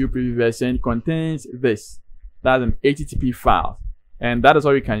 2022 preview version contains this. That's an HTTP file, and that is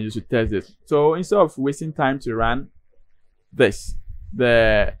all you can use to test this. So instead of wasting time to run this,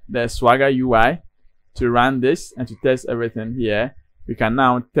 the Swagger UI, to run this and to test everything here, we can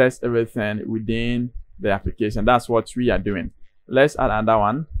now test everything within the application. That's what we are doing. Let's add another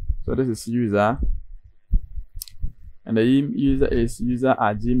one. So this is user, and the user is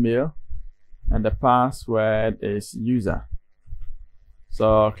user@gmail, and the password is user.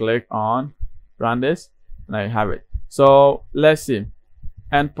 So click on run this, and I have it. So let's see,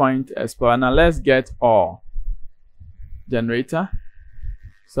 Endpoint Explorer. Now let's get all generator.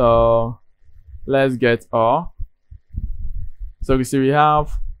 So let's get all. So you see we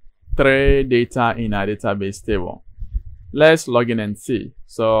have 3 data in our database table. Let's log in and see.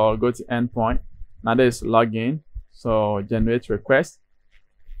 So go to Endpoint. Now this login. So generate request.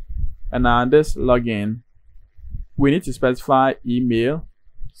 And now this login, we need to specify email.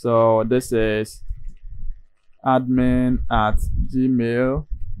 So this is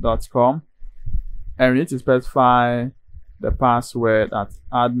admin@gmail.com, and we need to specify the password at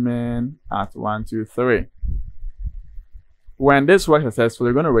admin@123. When this works successfully,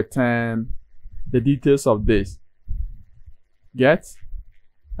 we're going to return the details of this get,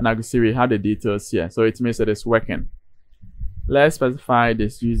 and I can see we have the details here, so it means that it's working. Let's specify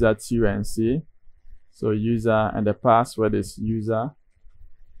this user TNC. So user, and the password is user.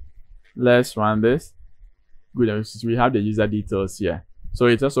 Let's run this. Good, we have the user details here, so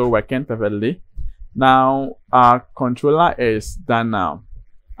it's also working perfectly. Now our controller is done. Now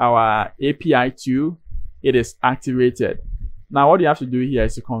our API 2, it is activated. Now what you have to do here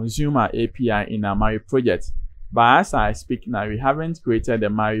is to consume our API in our MAUI project. But as I speak now, we haven't created the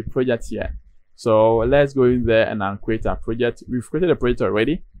MAUI project yet. So let's go in there and create a project. We've created a project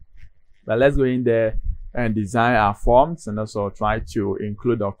already, but let's go in there and design our forms, and also try to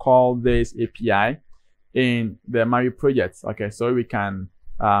include or call this API in the MAUI project. Okay, so we can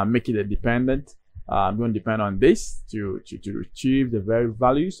make it a dependent. I'm going to depend on this to retrieve the very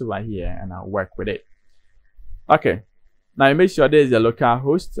values over here, and I'll work with it. Okay, now you make sure there is a local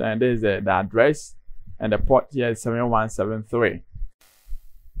host, and there is the address, and the port here is 7173.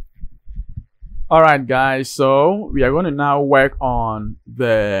 All right, guys, so we are going to now work on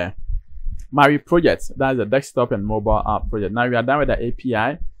the MAUI project. That's the desktop and mobile app project. Now we are done with the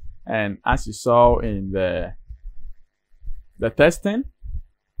API, and as you saw in the testing,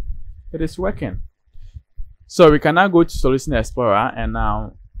 it is working. So we can now go to Solution Explorer, and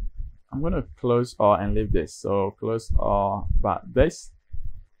now I'm going to close all and leave this. So close all but this.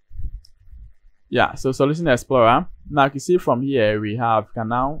 Yeah, so Solution Explorer. Now you can see from here we can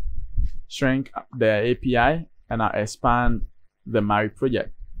now shrink the API and now expand the MAUI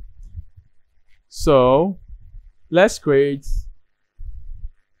project. So let's create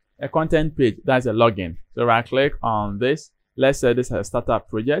a content page. That's a login. So right click on this. Let's set this as a startup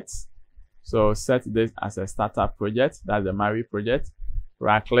project. So set this as a startup project. That's the MAUI project.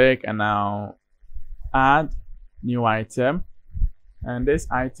 Right click and now add new item. And this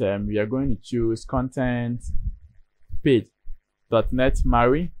item, we are going to choose content page.net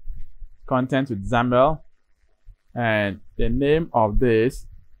MAUI, content with XAML, and the name of this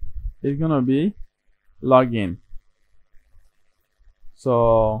is going to be login.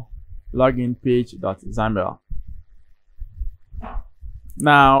 So login page.xaml.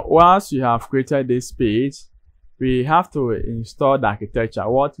 Now, once you have created this page, we have to install the architecture.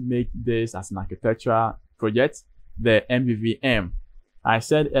 What makes this as an architecture project? The MVVM. I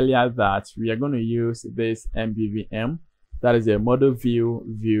said earlier that we are going to use this MVVM. That is a model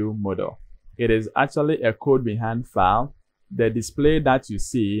view model. It is actually a code behind file. The display that you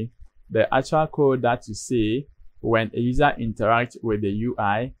see, the actual code that you see when a user interacts with the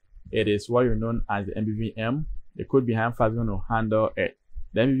UI, it is what you know as the MVVM. The code behind file is going to handle it.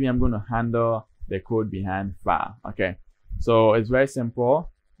 The MVVM is going to handle the code behind file. Okay, so it's very simple,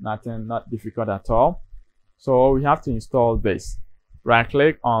 not difficult at all. So we have to install this. Right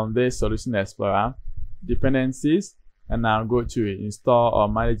click on this Solution Explorer, dependencies, and now go to install or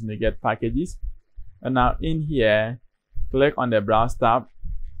manage NuGet packages. And now in here, click on the browse tab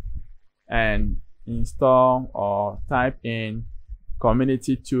and install or type in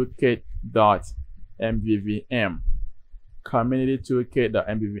Community.Toolkit.MVVM.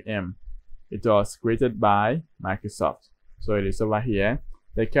 Community.Toolkit.MVVM. It was created by Microsoft, so it is over here.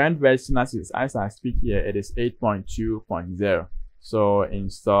 The current version as I speak here, it is 8.2.0. So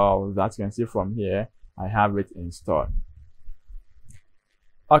install, that you can see from here, I have it installed.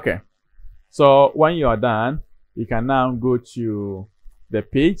 Okay, So when you're done, you can now go to the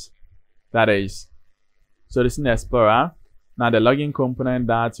page that is Solution Explorer. Now the login component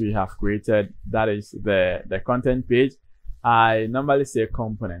that we have created, that is the content page. I normally say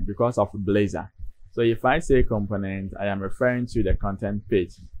component because of Blazor. So if I say component, I am referring to the content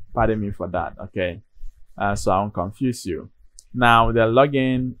page. Pardon me for that, okay? So I won't confuse you. Now the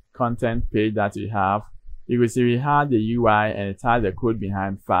login content page that we have, you will see we have the UI and it has the code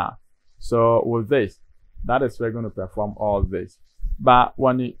behind file. So with this, that is where we're going to perform all this. But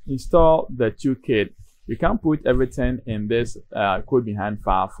when you install the toolkit, you can put everything in this code behind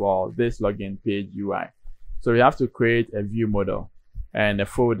file for this login page UI. So we have to create a view model and a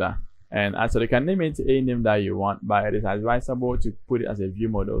folder. And actually you can name it any name that you want, but it is advisable to put it as a view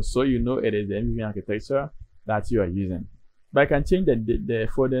model so you know it is the MVVM architecture that you are using. But I can change the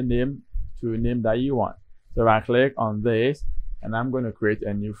folder name to a name that you want. So I click on this and I'm going to create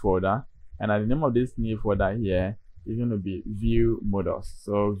a new folder. And the name of this new folder here is going to be view models.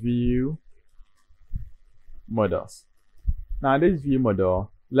 So view models. Now this view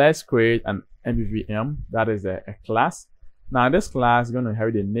model, let's create an MVVM, that is a class. Now this class is going to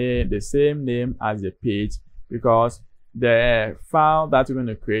have the same name as the page, because the file that we're going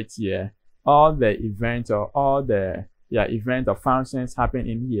to create here, all the events or all the event or functions happen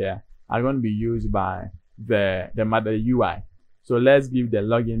in here are going to be used by the UI. So let's give the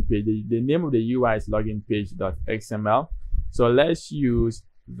login page, the name of the UI is login page.xml. So let's use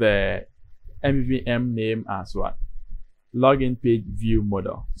the MVVM name as what? Login page view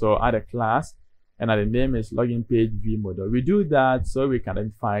model. So add a class and the name is login page view model. We do that so we can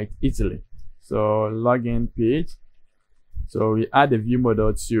identify it easily. So login page. So we add the view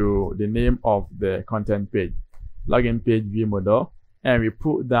model to the name of the content page, login page view model, and we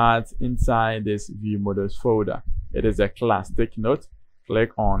put that inside this view models folder. It is a class. Take note.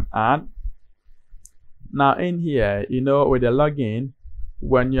 Click on add. Now in here, you know, with the login,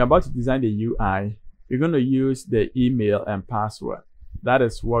 when you're about to design the UI, you're going to use the email and password. That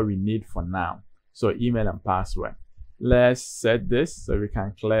is what we need for now. So email and password. Let's set this so we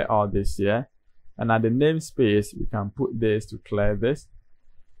can clear all this here. And at the namespace, we can put this to clear this.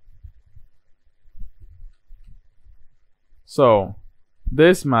 So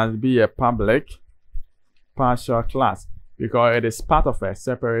this must be a public partial class because it is part of a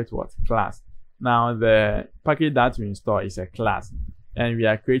separate class. Now the package that we install is a class and we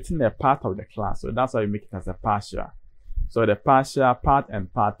are creating a part of the class. So that's why we make it as a partial. So the partial part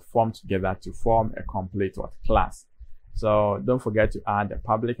and part form together to form a complete class. So don't forget to add the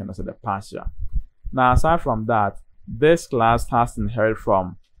public and also the partial. Now aside from that, this class has inherited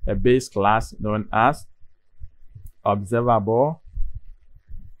from a base class known as observable.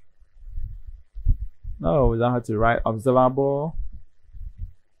 No, we don't have to write observable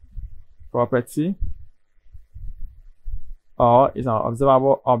property, or it's an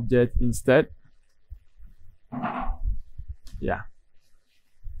observable object instead. Yeah.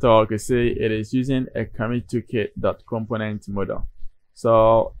 So you can see it is using a Community.Toolkit.Component model.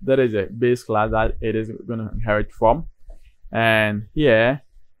 So that is a base class that it is going to inherit from. And here,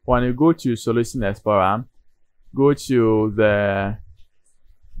 when you go to Solution Explorer, go to the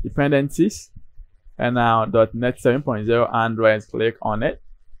dependencies, and now .NET 7.0 Android, click on it.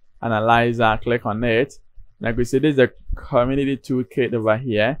 Analyzer, click on it. Like we see, this is a Community Toolkit over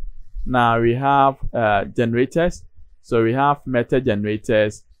here. Now we have generators. So we have method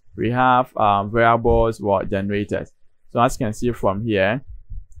generators. We have variables generators. So as you can see from here,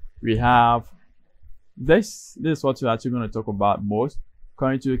 we have this. This is what we're actually going to talk about most.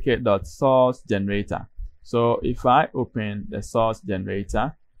 Community Toolkit.Source generator. So if I open the source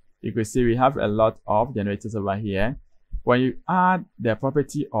generator, you can see we have a lot of generators over here. When you add the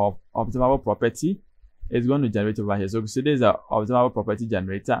property of observable property, it's going to generate over here. So you can see this is an observable property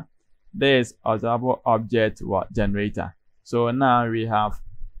generator. There is observable object generator. So now we have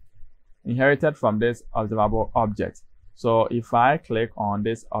inherited from this observable object. So if I click on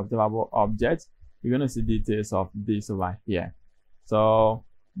this observable object, you're going to see details of this over here. So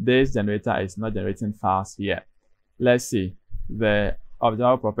this generator is not generating files here. Let's see the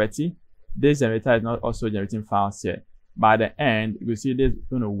observable property. This generator is not also generating files here. By the end, you will see this is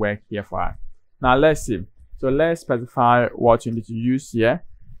going to work here for us. Now let's see. So let's specify what you need to use here.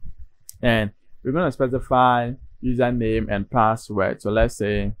 And we're going to specify username and password. So let's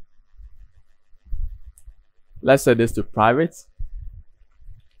say this to private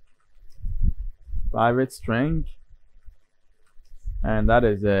string, and that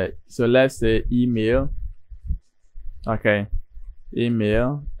is it. So let's say email. Okay,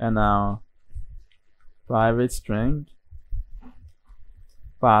 email, and now private string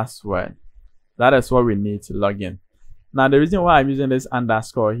password. That is what we need to log in. Now, the reason why I'm using this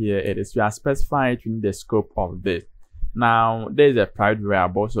underscore here, it is we are specifying it within the scope of this. Now, there is a private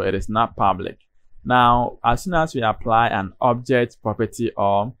variable, so it is not public. Now, as soon as we apply an object property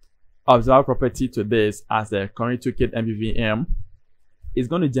or observer property to this as the Community.Toolkit.MVVM, it's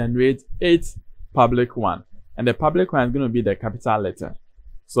going to generate 8 public one, and the public one is going to be the capital letter.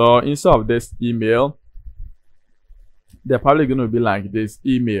 So instead of this email, the public is going to be like this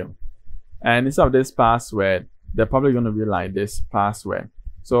email, and instead of this password, the public is going to be like this password.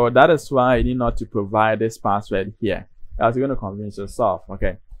 So that is why you need not to provide this password here, else you're going to confuse yourself.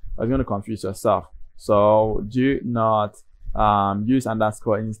 Okay, you're going to confuse yourself. So do not use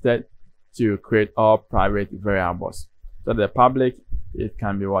underscore instead to create all private variables. So the public, it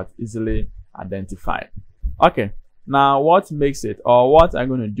can be easily identified. Okay, now what makes it, or what I'm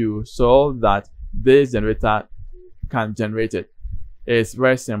going to do so that this generator can generate it, is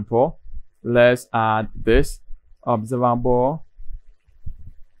very simple. Let's add this observable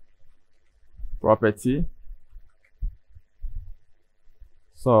property.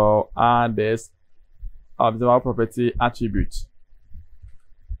 So add this observable property attribute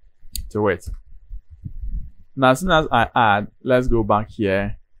to it. Now, as soon as I add, let's go back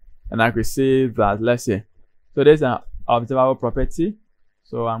here, and I could see that, let's see, so there's an observable property.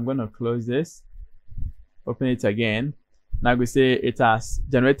 So I'm going to close this, open it again. Now I could see it has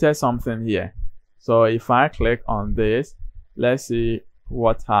generated something here. So if I click on this, let's see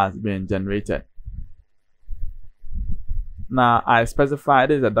what has been generated. Now I specify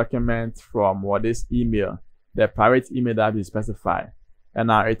this is a document from this email, the private email that we specified, and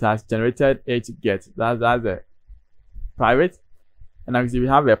now it has generated get. That's the private, and now we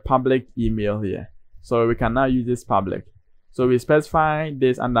have a public email here, so we can now use this public. So we specify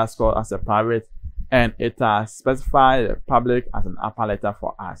this underscore as a private, and it has specified the public as an upper letter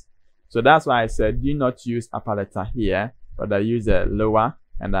for us. So that's why I said do not use upper letter here, but I use a lower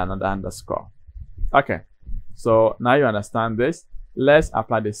and another underscore. Okay, so now you understand this. Let's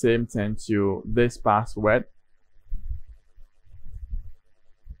apply the same thing to this password.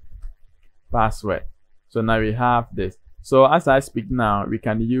 So now we have this. So as I speak now, we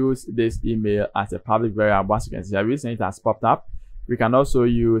can use this email as a public variable. As you can see, the reason it has popped up. We can also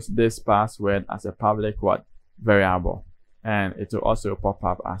use this password as a public variable, and it will also pop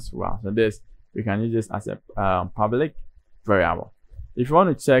up as well. So this, we can use this as a public variable. If you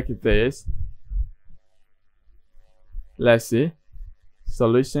want to check this, let's see,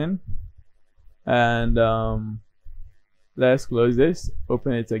 solution, and let's close this,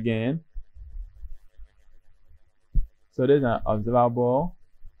 open it again. So there's an observable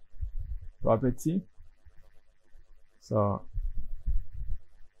property. So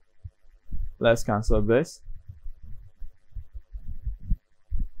let's cancel this.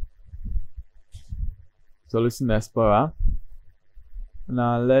 Solution Explorer.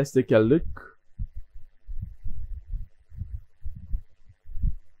 Now let's take a look.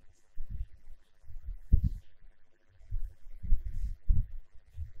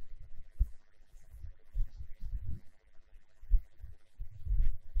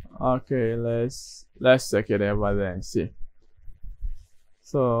 Okay, let's check it over there and see.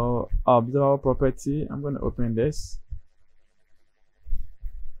 So observable property, I'm going to open this.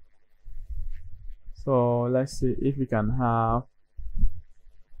 So let's see if we can have,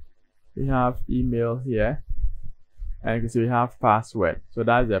 we have email here, and you can see we have password. So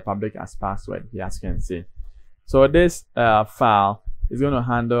that's the public as password here, as you can see. So this file is going to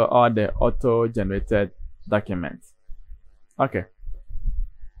handle all the auto generated documents. Okay,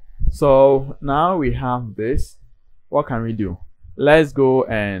 so now we have this. What can we do? Let's go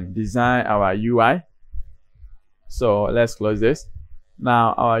and design our UI. So let's close this.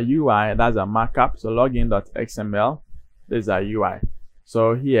 Now our UI, that's a markup. So login.xml, this is our UI.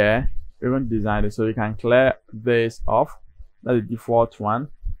 So here we're going to design it. So you can clear this off. That's the default one.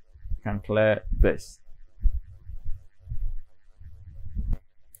 You can clear this.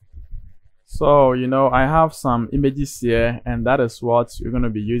 So I have some images here, and that is what we're going to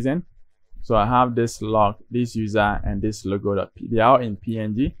be using. So I have this log, this user, and this logo.p. They are all in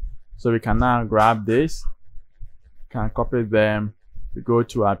PNG. So we can now grab this, can copy them, we go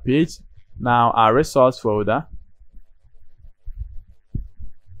to our page. Now our resource folder.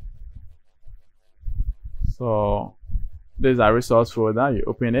 So this is our resource folder. You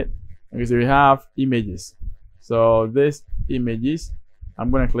open it, and so we have images. So this images,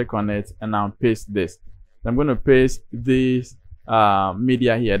 I'm going to click on it and now paste this. I'm going to paste this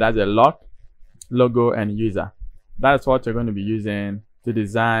media here. That's a log, logo, and user. That's what you're going to be using to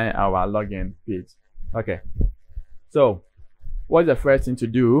design our login page. Okay, so what's the first thing to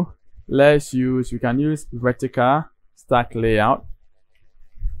do? we can use vertical stack layout.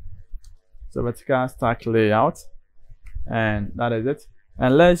 So vertical stack layout, and that is it.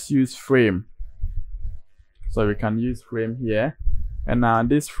 And let's use frame. So we can use frame here. And now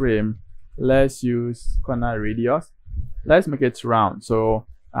this frame, let's use corner radius. Let's make it round. So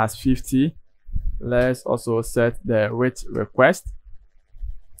as 50, let's also set the width request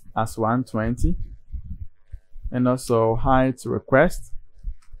as 120. And also height request,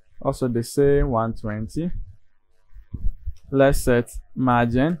 also the same 120. Let's set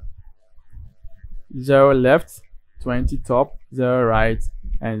margin 0 left, 20 top, 0 right,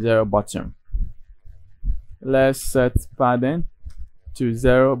 and 0 bottom. Let's set padding to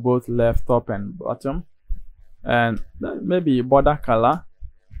 0 both left, top, and bottom. And maybe border color,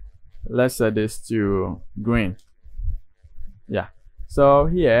 let's set this to green. Yeah, so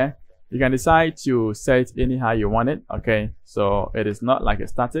here you can decide to set anyhow you want it. Okay, so it is not like a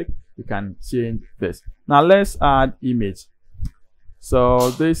static, you can change this. Now let's add image. So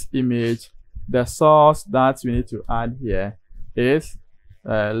this image, the source that we need to add here is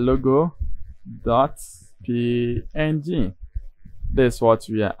logo.png. This is what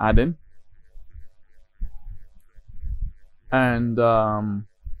we are adding. And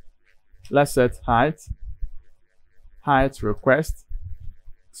let's set height request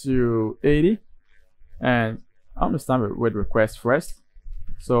to 80. And I'm going to start with request first.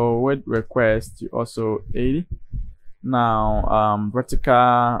 So with request to also 80. Now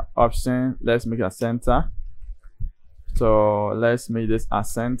vertical option, let's make it a center. So let's make this a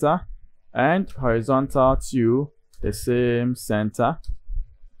center, and horizontal to the same center.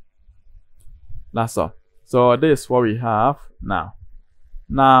 That's all. So this is what we have now.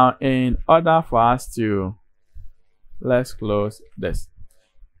 Now in order for us to, let's close this.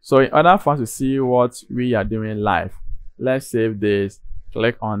 So in order for us to see what we are doing live, let's save this,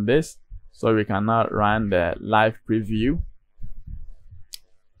 click on this, so we can now run the live preview.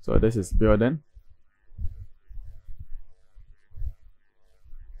 So this is building.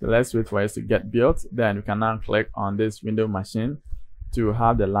 So let's wait for it to get built. Then we can now click on this window machine to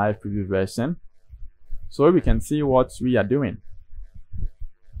have the live preview version, so we can see what we are doing.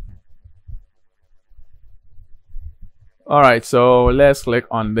 All right, so let's click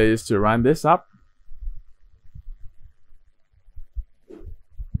on this to run this up.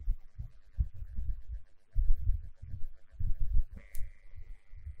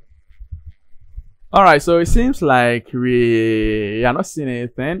 All right, so it seems like we are not seeing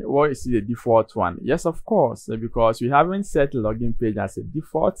anything. What is the default one? Yes, of course, because we haven't set login page as a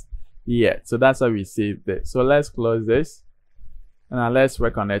default yet. So that's why we saved it. So let's close this, and let's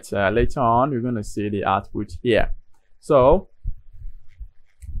work on it later on. We're going to see the output here. So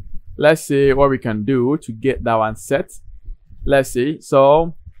let's see what we can do to get that one set. Let's see.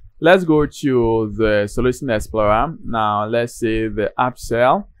 So let's go to the Solution Explorer. Now let's see the app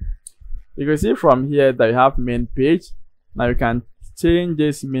cell. You can see from here that you have main page. Now you can change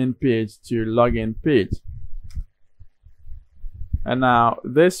this main page to login page. And now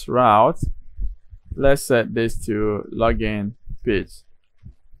this route, let's set this to login page.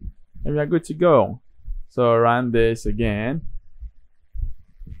 And we are good to go. So run this again.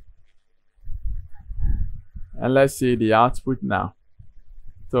 And let's see the output now.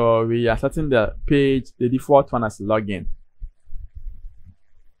 So we are setting the page, the default one as login.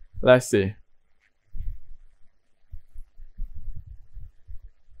 Let's see.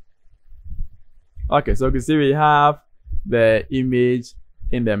 Okay, so you can see we have the image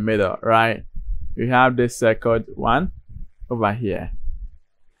in the middle, right? We have this circled one over here.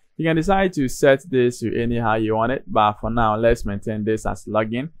 You can decide to set this to anyhow you want it, but for now, let's maintain this as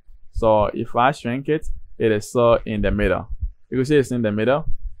login. So if I shrink it, it is so in the middle. You can see it's in the middle.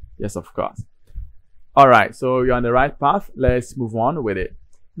 Yes, of course. All right, so you're on the right path. Let's move on with it.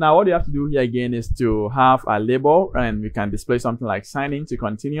 Now, what you have to do here again is to have a label, and we can display something like sign in to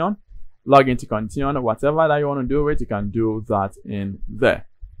continue on, log in to continue on, whatever that you want to do with, you can do that in there.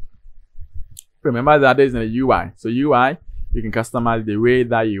 Remember that is in the UI. So UI, you can customize the way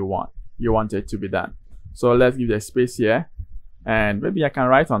that you want it to be done. So let's give the space here, and maybe I can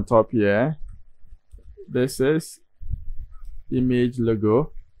write on top here, this is image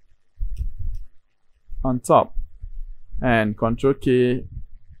logo on top, and Control K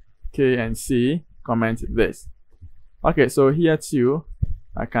and C, comment this. Okay, so here too,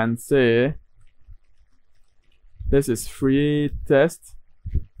 I can say this is free test.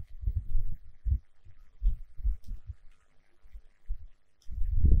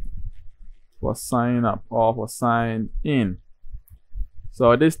 For sign up or for sign in.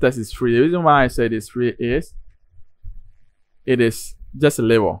 So this test is free. The reason why I said it's free is it is just a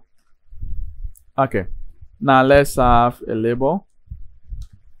label. Okay, now let's have a label,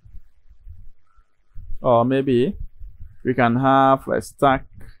 or maybe we can have a stack.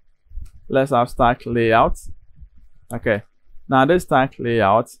 Let's have stack layout. Okay, now this stack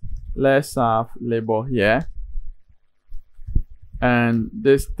layout, let's have label here, and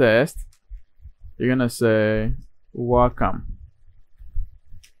this test, you're gonna say welcome.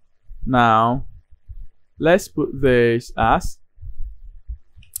 Now let's put this as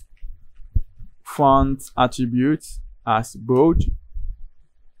font attribute as bold,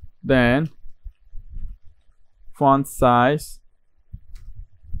 then font size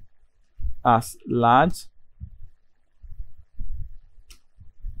as large,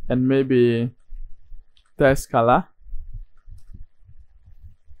 and maybe text color,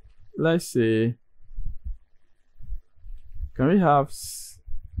 let's see, can we have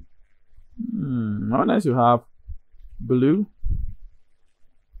how nice you have blue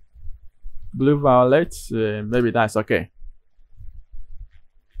violet, maybe that's okay.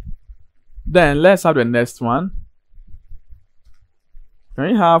 Then let's have the next one.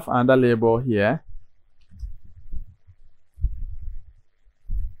 Can we have another label here?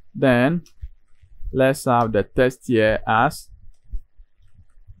 Then let's have the text here as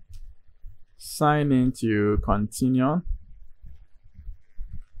sign in to continue.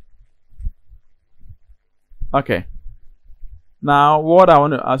 Okay, now what I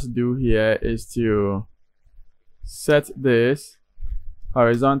want us to do here is to set this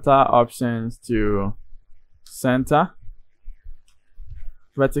horizontal options to center,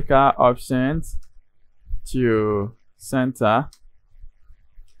 vertical options to center,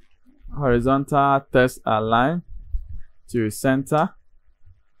 horizontal text align to center.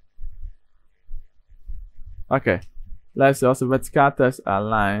 Okay, let's also vertical text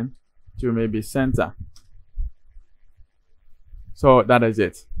align to maybe center. So that is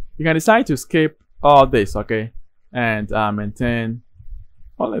it. You can decide to skip all this, okay, and maintain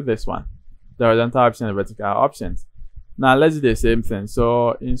only this one, the horizontal option and vertical options. Now let's do the same thing.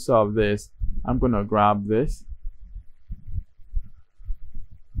 So instead of this, I'm gonna grab this.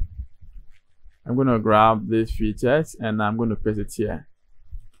 I'm gonna grab these features and I'm gonna paste it here.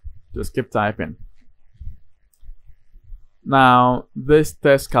 Just keep typing. Now this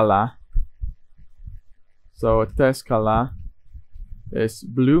text color. So text color is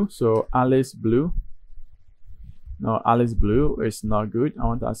blue. So Alice blue. No, Alice blue is not good. I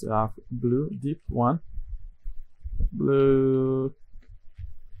want us to have blue, deep one. Blue.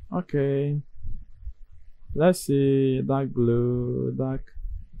 Okay. Let's see, dark blue, dark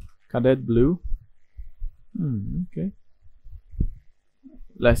cadet blue. Okay.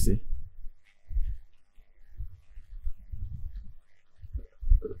 Let's see.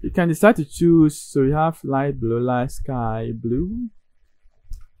 You can decide to choose. So you have light blue, light sky blue.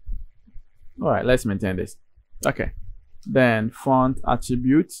 All right, let's maintain this. Okay. Then font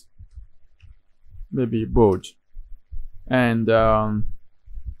attributes, maybe bold, and yeah,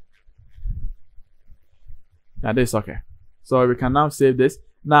 this okay. So we can now save this.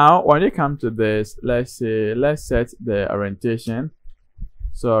 Now when you come to this, let's say let's set the orientation.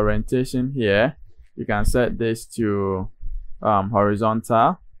 So orientation here, you can set this to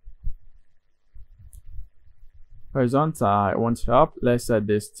horizontal. Horizontal, it won't help. Let's set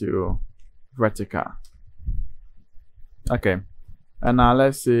this to vertical. Okay, and now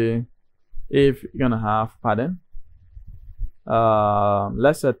let's see if you're gonna have padding.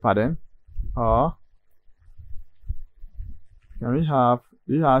 Let's set padding, or can we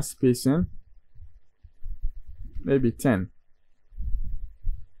have spacing, maybe 10.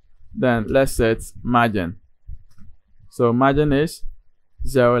 Then let's set margin. So margin is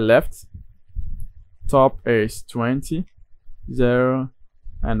 0 left, top is 20, 0,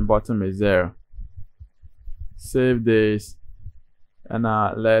 and bottom is 0. Save this, and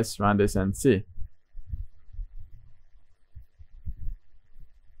now let's run this and see.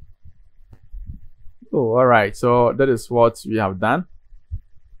 Oh, all right. So that is what we have done.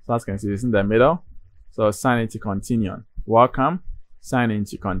 So as you can see, it's in the middle. So sign in to continue. Welcome. Sign in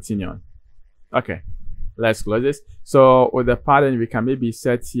to continue. Okay, let's close this. So with the pattern, we can maybe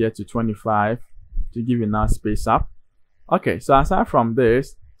set here to 25 to give enough space up. Okay, so aside from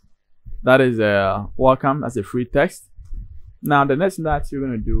this, that is welcome as a free text. Now the next thing that we're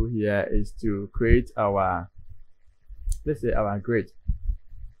going to do here is to create our, let's say, our grid.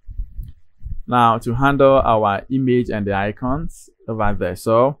 Now to handle our image and the icons over there.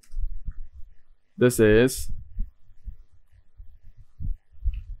 So this is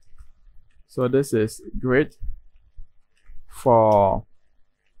grid for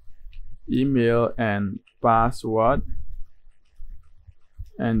email and password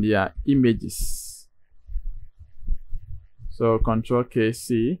and images. So Control K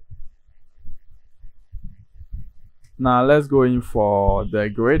C. Now let's go in for the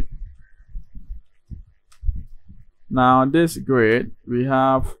grid. Now this grid, we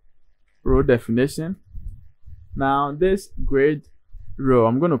have row definition. Now this grid row,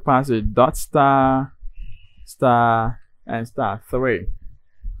 I'm going to pass it dot star, star, and star 3.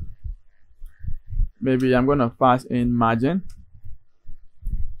 Maybe I'm going to pass in margin.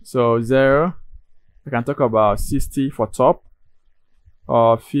 So 0, I can talk about 60 for top,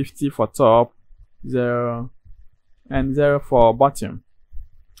 or 50 for top, 0, and 0 for bottom.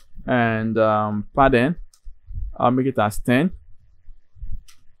 And padding, I'll make it as 10.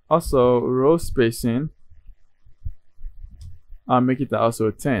 Also row spacing, I'll make it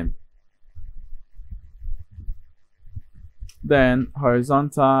also 10. Then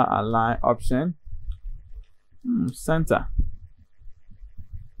horizontal align option, center.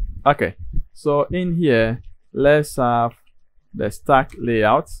 Okay, so in here, let's have the stack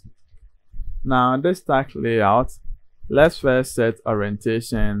layout. Now this stack layout, let's first set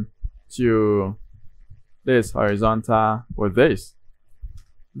orientation to this horizontal with this.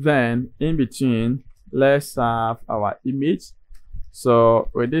 Then in between, let's have our image. So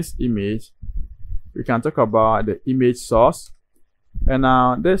with this image, we can talk about the image source. And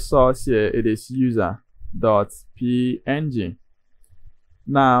now this source here, it is user.png.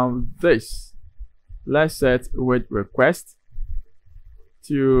 Now this, let's set width request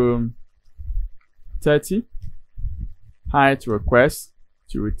to 30, height request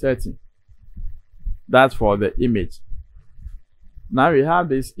to 30. That's for the image. Now we have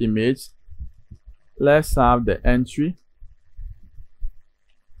this image. Let's have the entry.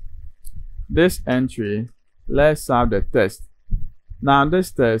 This entry, let's have the text. Now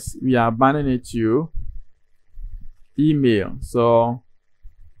this text, we are binding it to email. So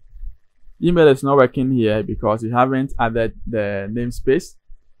email is not working here because we haven't added the namespace.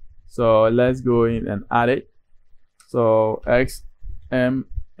 So let's go in and add it. So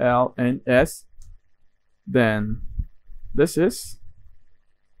XMLNS. Then this is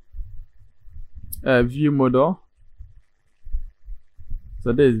a view model.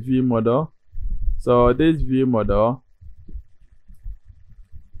 So this is view model. So this view model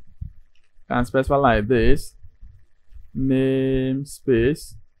can specify like this: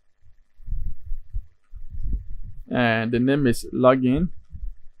 namespace, and the name is login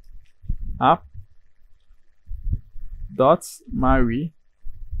app dot MAUI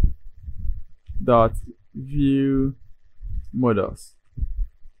dot view models.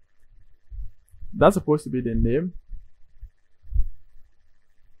 That's supposed to be the name.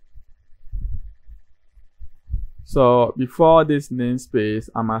 So before this namespace,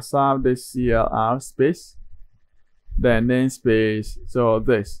 I must have this CLR space, then namespace. So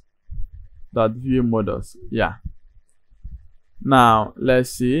this dot view models. Yeah. Now let's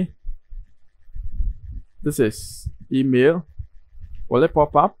see. This is email. Will it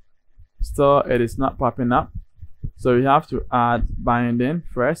pop up? Still, it is not popping up. So we have to add binding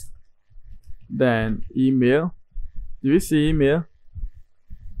first, then email. Do we see email?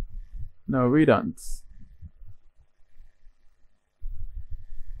 No, we don't.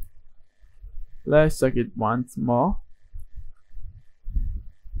 Let's check it once more.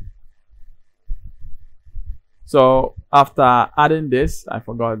 So after adding this, I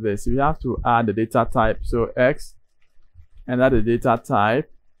forgot this. We have to add the data type. So X, and add the data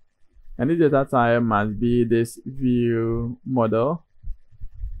type. And this data type must be this view model.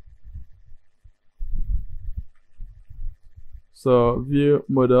 So view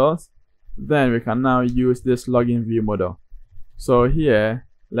models. Then we can now use this login view model. So here,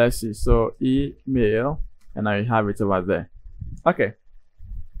 let's see. So email, and I have it over there. Okay.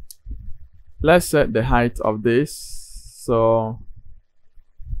 Let's set the height of this. So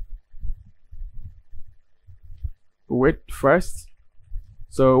width first.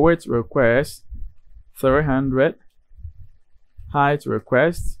 So width request 300, height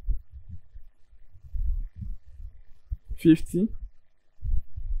request 50,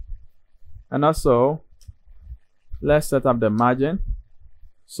 and also let's set up the margin.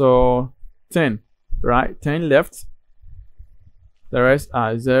 So 10, right? 10 left. The rest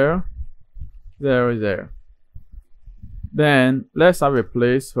are 0, 0, 0. Then let's have a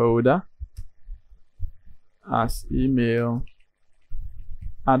placeholder as email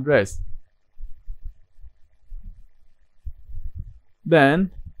address. Then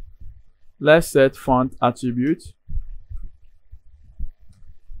let's set font attribute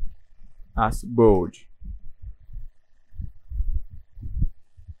as bold.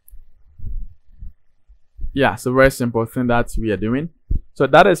 Yeah, so very simple thing that we are doing. So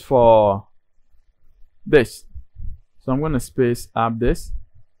that is for this. So I'm going to space up this,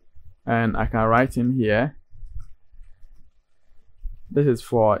 and I can write in here. This is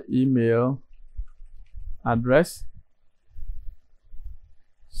for email address.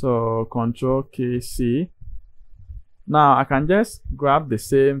 So Control K C. Now I can just grab the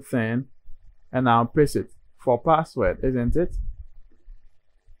same thing and I'll paste it for password, isn't it?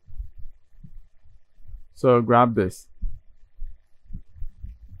 So grab this.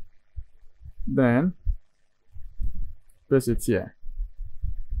 Then paste it here.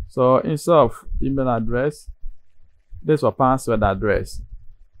 So instead of email address, this for password address.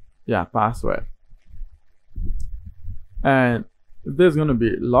 Yeah, password. And this is going to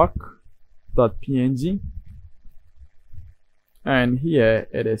be lock.png. And here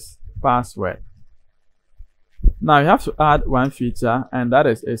it is password. Now you have to add one feature, and that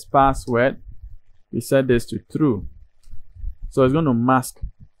is password. We set this to true. So it's going to mask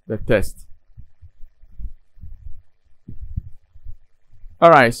the test.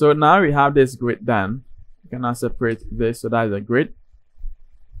 Alright, so now we have this grid done. You can now separate this, so that is a grid.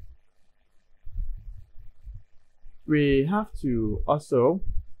 We have to also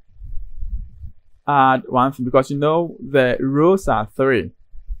add one thing, because you know the rows are 3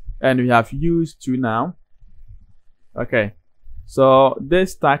 and we have used 2 now. Okay, so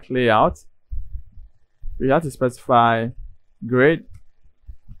this stack layout, we have to specify grid.row.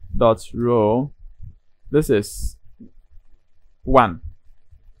 This is 1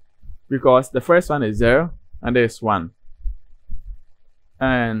 because the first one is 0 and this is 1.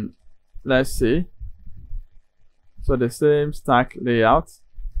 And let's see. So the same stack layout,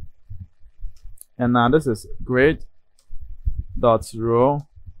 and now this is grid.row,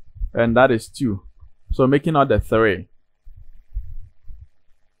 and that is 2. So making out the 3.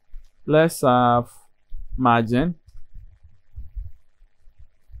 Let's have margin.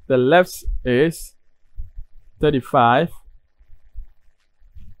 The left is 35,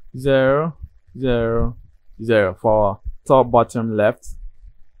 0, 0, 0 for top, bottom, left.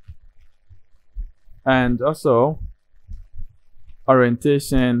 And also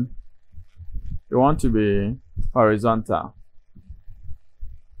orientation, we want to be horizontal.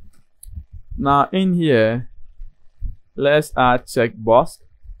 Now in here, let's add checkbox,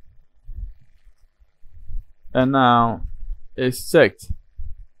 and now it's checked.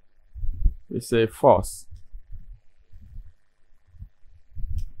 We say false.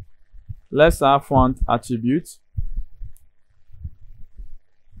 Let's have font attribute.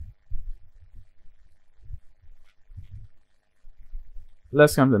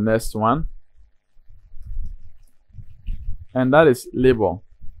 Let's come to the next one, and that is label.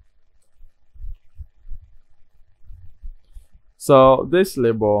 So this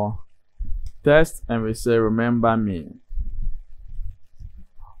label, test, and we say remember me.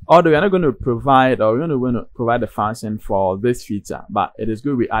 Although we are not going to provide, or we're going to provide a function for this feature, but it is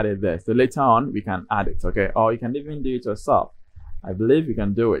good we added this. So later on we can add it, okay? Or you can even do it yourself. I believe you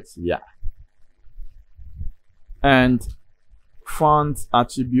can do it, yeah. And font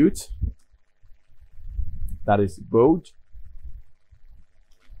attribute, that is bold.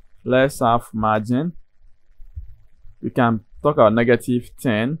 Let's have margin. We can talk about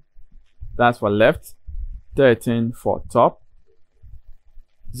 -10, that's for left, 13 for top,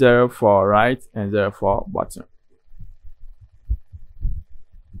 0 for right, and 0 for bottom.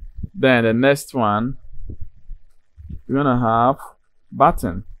 Then the next one, we're gonna have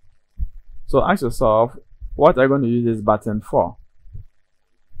button. So ask yourself, what are you going to use this button for?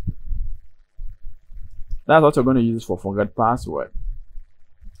 That's what you're going to use for forget password.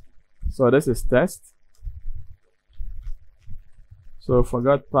 So this is test. So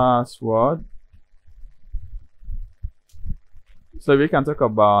forgot password. So we can talk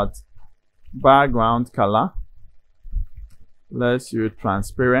about background color. Let's use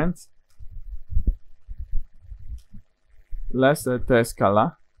transparent. Let's set test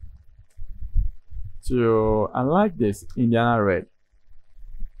color to, I like this, Indiana red.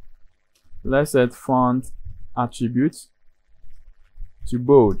 Let's set font attributes to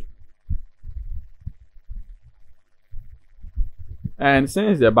bold. And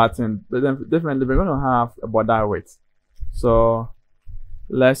since the button, definitely we're going to have a border width. So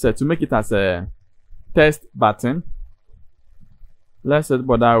let's set, to make it as a test button, let's set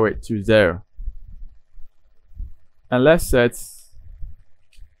border width to 0. And let's set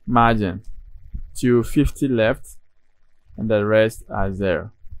margin to 50 left and the rest are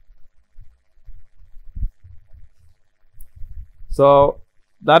 0. So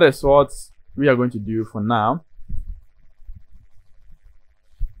that is what we are going to do for now.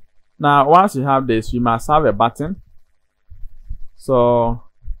 Now once you have this, we must have a button. So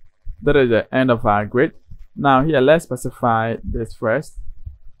that is the end of our grid. Now here, let's specify this first.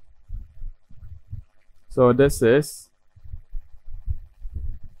 So this is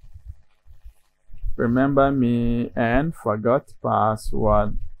remember me and forgot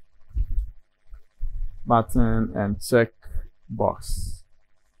password button and check box.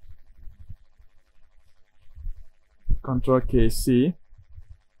 Control KC.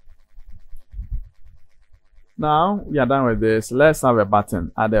 Now we are done with this. Let's have a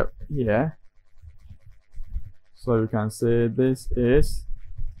button added here. So you can say this is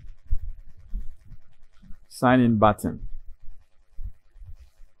sign in button.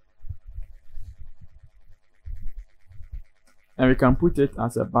 And we can put it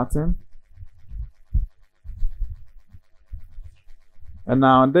as a button. And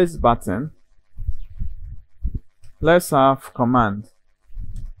now this button, let's have command.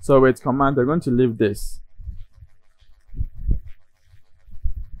 So with command, we're going to leave this.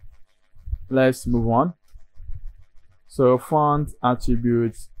 Let's move on. So font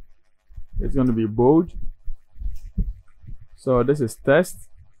attributes is going to be bold. So this is test.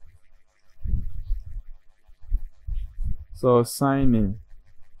 So sign in.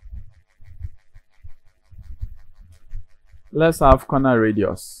 Let's have corner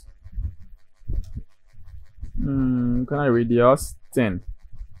radius. Corner radius 10.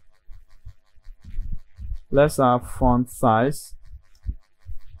 Let's have font size.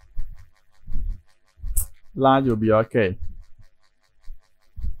 Large will be okay.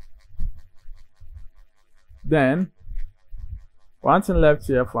 Then one thing left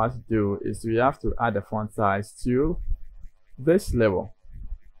here for us to do is we have to add the font size to this level.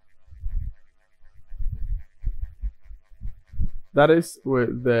 That is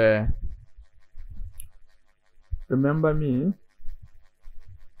with the remember me.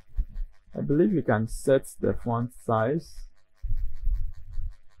 I believe you can set the font size.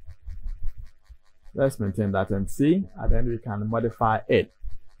 Let's maintain that and see, and then we can modify it.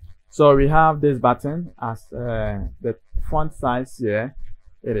 So we have this button as the font size here,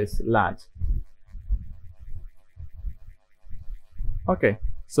 it is large. Okay,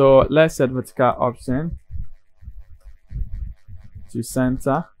 so let's set vertical option to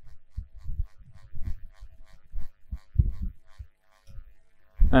center.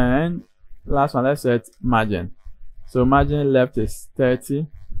 And last one, let's set margin. So margin left is 30,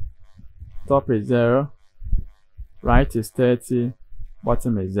 top is 0, right is 30,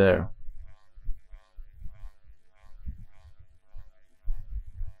 bottom is 0.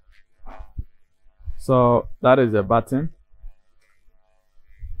 So that is the button.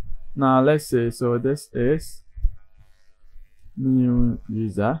 Now let's say, so this is new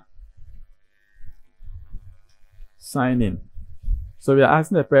user, sign in. So we are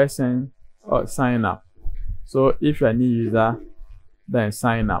asking the person or sign up. So if you're a new user, then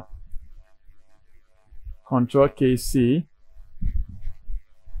sign up. Control KC.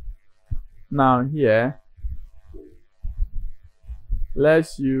 Now here,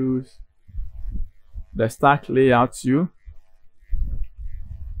 let's use the stack layout view.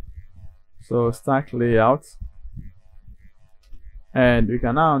 So stack layout, and we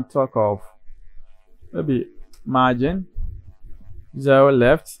can now talk of maybe margin 0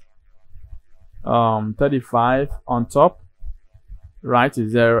 left, 35 on top, right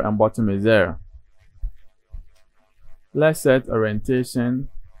is 0 and bottom is 0. Let's set orientation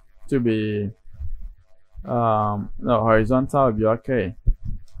to be no, horizontal will be okay.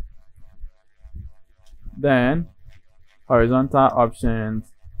 Then horizontal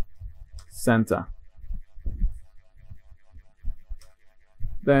options, center.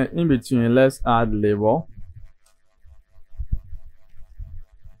 Then in between, let's add label.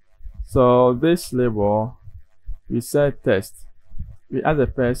 So this label, we set test. We add a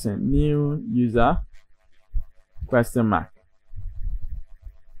person, new user, question mark.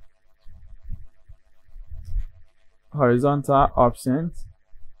 Horizontal options,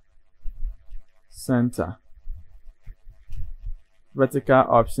 center. Vertical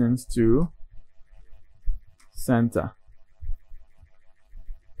options to center.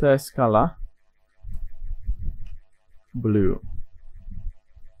 Text color, blue.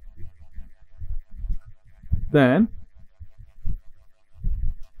 Then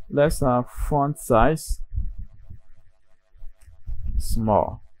let's have font size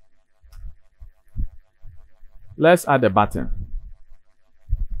small. Let's add a button.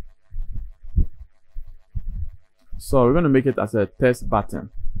 So we're going to make it as a test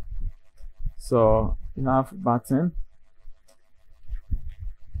button. So you have button.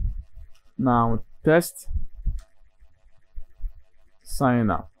 Now test,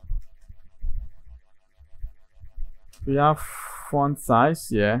 sign up. We have font size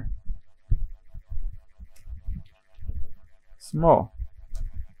here, small.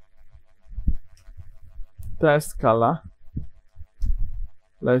 Text color,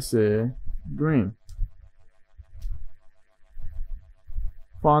 let's say green.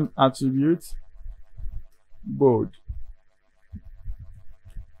 Font attribute, bold.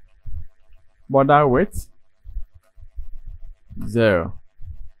 Border width, 0.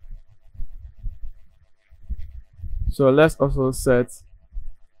 So let's also set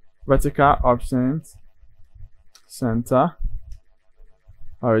vertical options, center,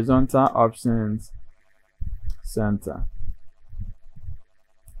 horizontal options, center.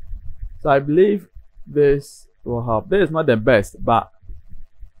 So I believe this will help. This is not the best, but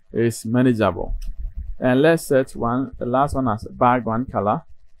it's manageable. And let's set the last one as background color.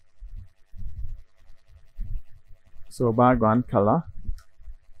 So background color,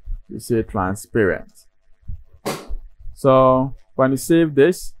 you say transparent. So when you save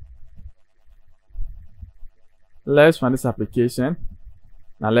this, let's run this application.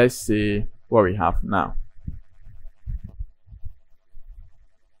 Now let's see what we have now.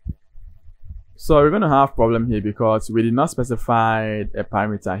 So we're going to have a problem here because we did not specify a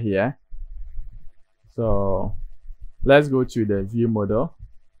parameter here. So let's go to the view model.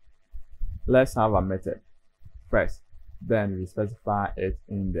 Let's have a method first, then we specify it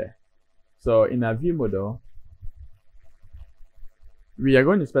in there. So in our view model, we are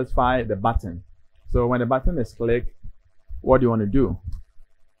going to specify the button. So when the button is clicked, what do you want to do?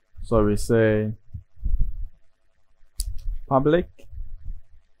 So we say public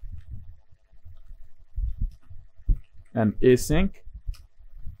and async.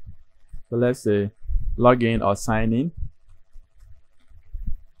 So let's say login or sign in.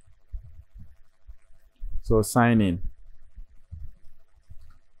 So sign in.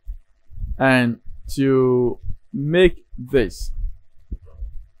 And to make this,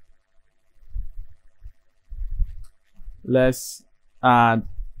 let's add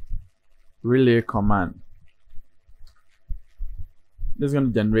relay command. This is going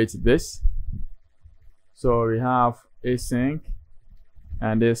to generate this. So we have async,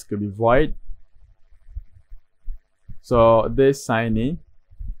 and this could be void. So this sign in,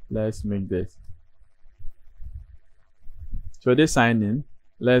 let's make this. So this sign in,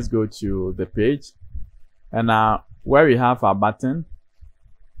 let's go to the page, and now where we have our button,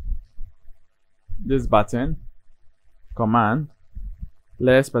 this button command,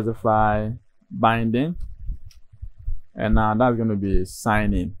 let's specify binding, and now that's going to be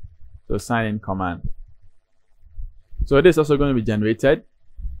sign in. So sign in command. So this is also going to be generated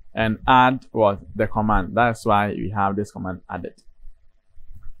and add what? The command. That's why we have this command added.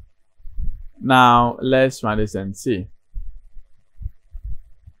 Now let's run this and see.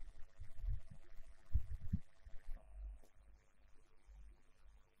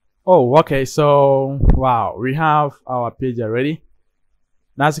 Oh, okay. So wow, we have our page already.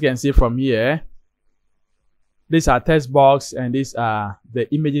 Now, as you can see from here, these are text box, and these are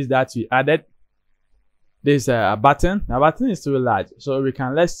the images that we added. This a button. Now button is too large, so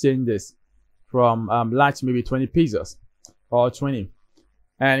let's change this from large to maybe 20 pixels or 20.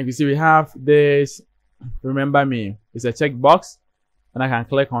 And you can see we have this. Remember me, it's a checkbox, and I can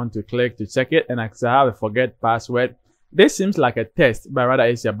click on to check it, and I can have a forget password. This seems like a test, but rather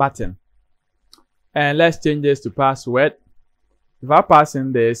it's a button. And let's change this to password. If I pass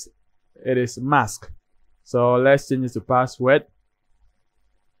in this, it is mask. So let's change this to password.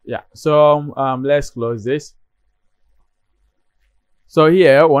 Yeah, so let's close this. So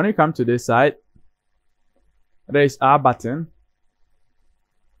here, when you come to this side, there is our button.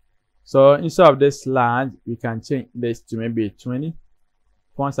 So instead of this large, we can change this to maybe 20.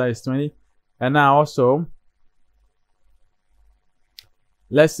 Font size 20. And now also,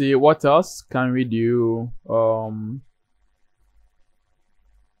 let's see what else can we do.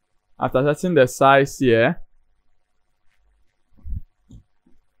 After setting the size here,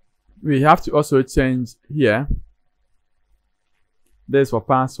 we have to also change here. This for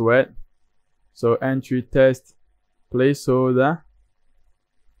password. So entry text placeholder.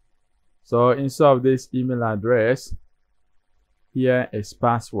 So instead of this email address, here is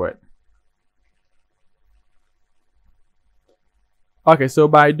password. Okay, so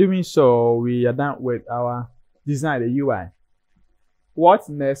by doing so, we are done with our design, the UI. What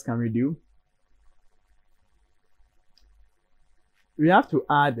next can we do? We have to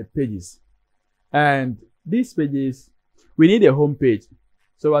add the pages, and these pages, we need a home page.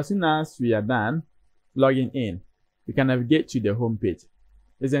 So as soon as we are done logging in, we can navigate to the home page,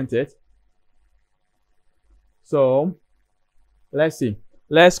 isn't it? So let's see.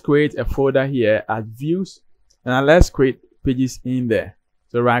 Let's create a folder here at views, and let's create pages in there.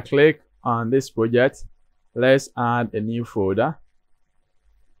 So right click on this project, let's add a new folder.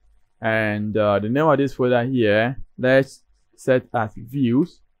 And the name of this folder here, let's set as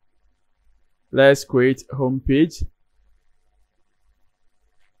views. Let's create home page.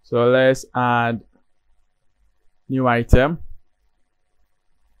 So let's add new item.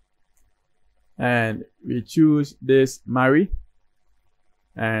 And we choose this MAUI.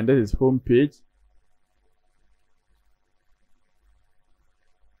 And this is home page.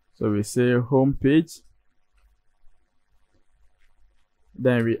 So we say home page.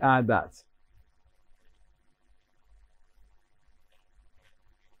 Then we add that.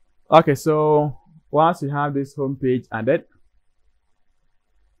 Okay, so once we have this home page added,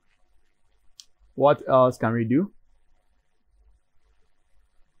 what else can we do?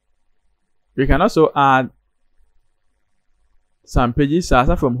 We can also add some pages. So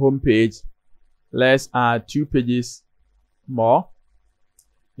aside from home page, let's add 2 pages more.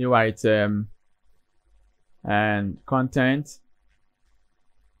 New item and content.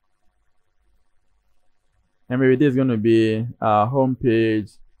 And maybe this is going to be a home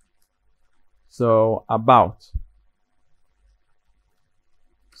page. So about.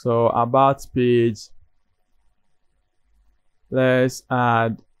 So about page. Let's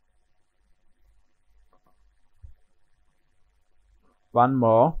add one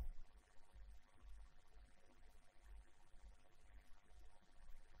more.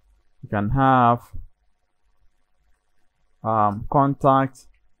 You can have contact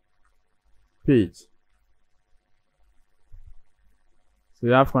page. So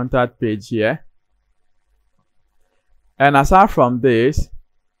you have contact page here. And aside from this,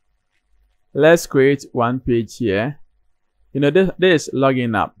 let's create one page here. You know, this is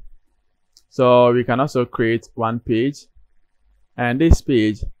login up. So we can also create one page. And this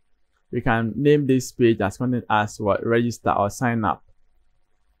page, we can name this page as content as what? Register or sign up.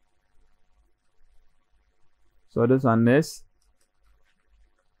 So this one is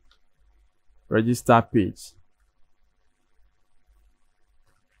register page.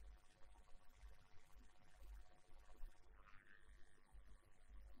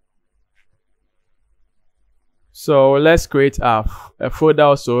 So let's create a folder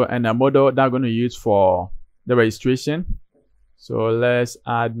also and a model that I'm going to use for the registration. So let's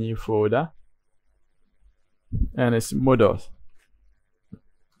add new folder and it's models.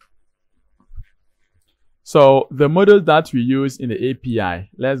 So the model that we use in the API,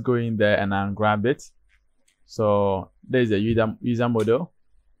 let's go in there and then grab it. So there's a user model.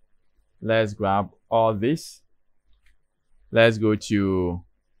 Let's grab all this. Let's go to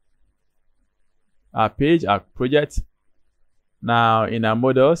our page, our project. Now in our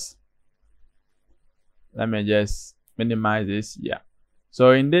models, let me just minimize this. Yeah.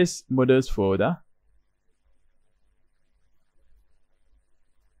 So in this models folder,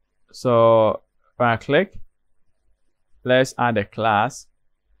 so right click, let's add a class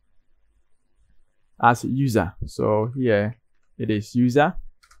as user. So here it is user.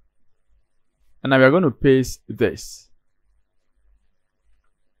 And now we're going to paste this.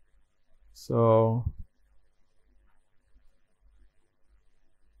 So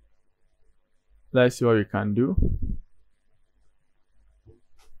let's see what we can do.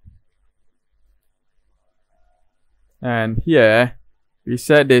 And here we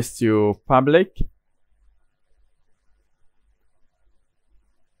set this to public.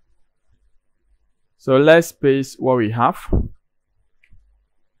 So let's paste what we have.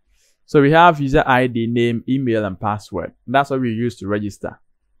 So we have user ID, name, email, and password. That's what we use to register.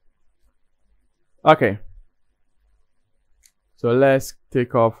 Okay. So let's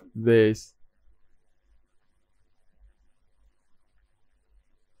take off this.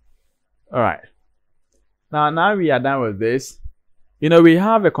 All right. Now we are done with this. You know, we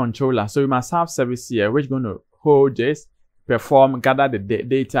have a controller, so we must have service here, which is going to hold this, perform, gather the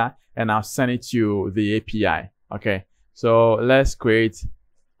data, and I'll send it to the API. Okay. So let's create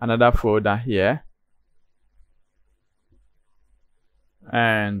another folder here.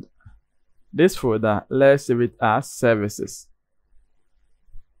 And this folder, let's save it as services.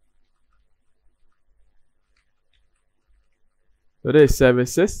 So this is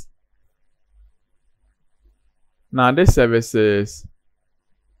services. Now this services,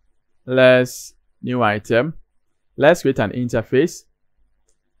 let's new item. Let's create an interface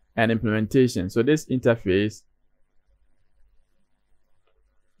and implementation. So this interface,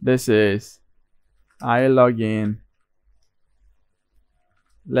 this is I login.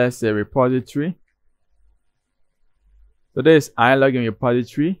 Let's say repository. So this is I login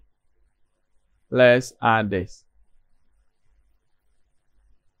repository. Let's add this.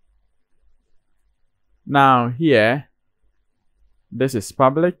 Now here, this is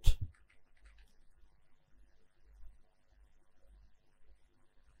public.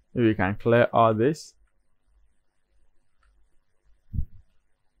 Maybe we can clear all this.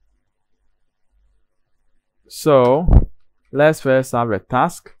 So let's first have a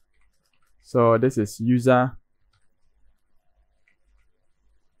task. So this is user,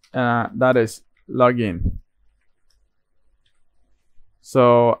 that is login.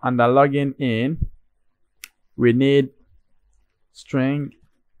 So under login in, we need string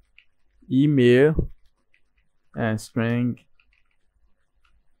email and string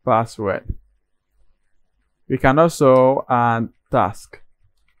password. We can also add task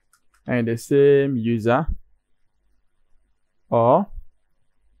and the same user, or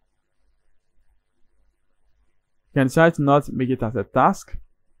you can try to not make it as a task.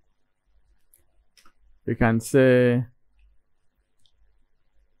 We can say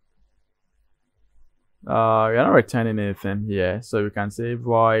we are not returning anything here, so we can say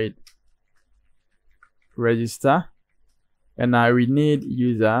void register, and now we need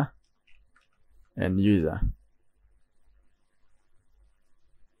user and user.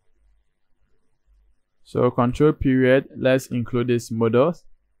 So control period, let's include this models.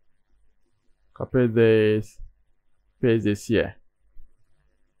 Copy this, paste this here.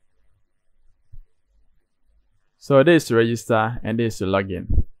 So this is to register and this is to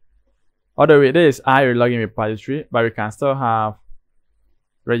login. Other way, this is our login repository, but we can still have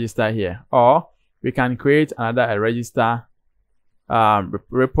register here, or we can create another register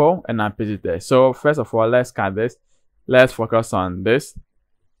repo and then paste it there. So first of all, let's cut this. Let's focus on this,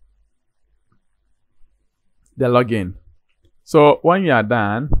 the login. So when you are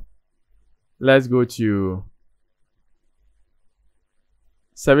done, let's go to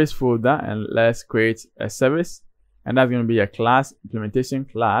service folder and let's create a service, and that's going to be a class, implementation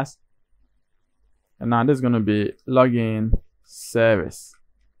class. And now this is going to be login service.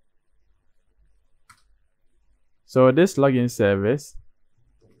 So this login service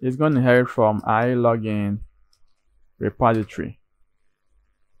is going to inherit from iLogin repository.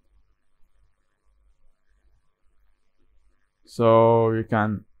 So we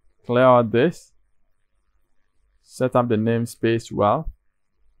can clear all this, set up the namespace well,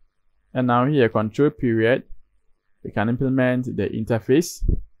 and now here control period, we can implement the interface.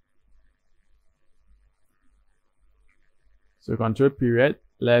 So control period,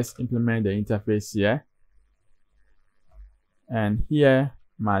 let's implement the interface here, and here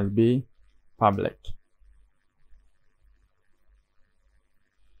must be public.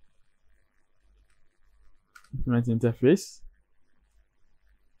 Implement interface.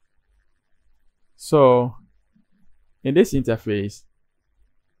 So in this interface,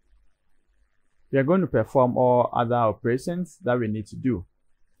 we are going to perform all other operations that we need to do.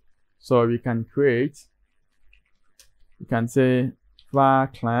 So we can create, we can say var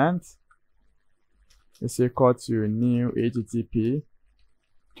client is equal to new HTTP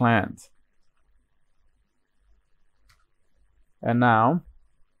client. And now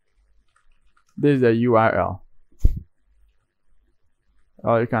this is the URL.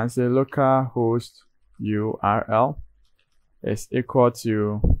 Or you can say localhost URL is equal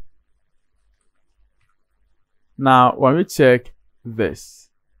to. Now when we check this,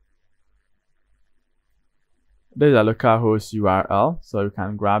 there's a localhost URL, so we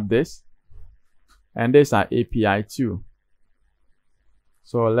can grab this, and there's an API too.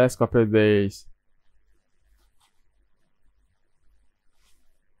 So let's copy this,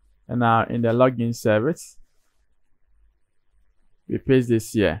 and now in the login service, we paste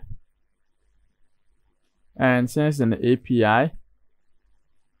this here. And since in the API,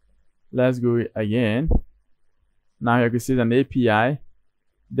 let's go again. Now you can see an API,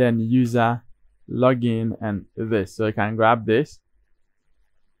 then user, login, and this. So you can grab this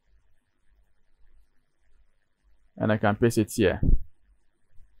and I can paste it here.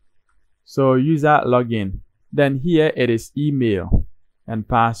 So user login, then here it is email and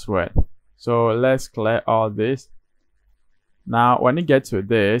password. So let's clear all this. Now when you get to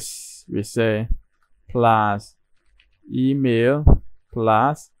this, we say plus email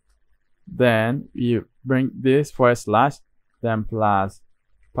plus, then you bring this /, then plus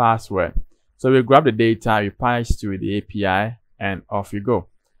password. So we grab the data, we pass to the API, and off you go.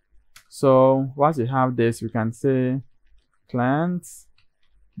 So once you have this, we can say client.base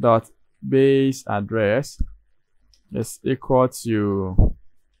address is equal to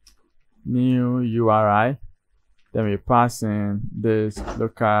new URI, then we pass in this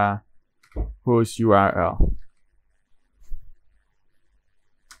local host URL.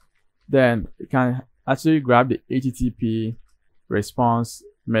 Then you can actually grab the HTTP response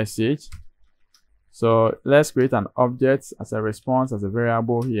message. So let's create an object as a response as a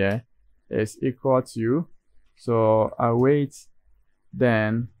variable here is equal to, so await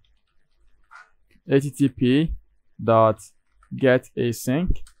then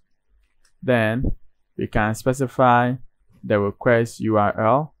http.getAsync. Then we can specify the request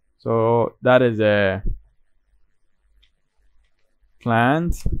URL. So that is a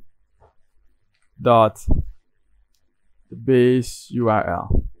client dot base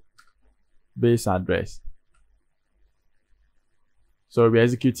URL, base address. So we're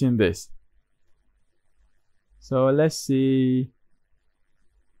executing this. So let's see.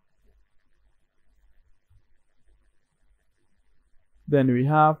 Then we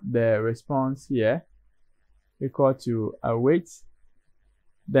have the response here equal to await.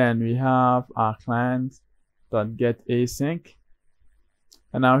 Then we have our client.getAsync.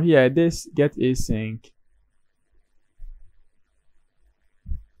 And now here, this getAsync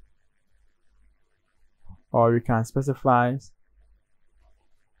or we can specify.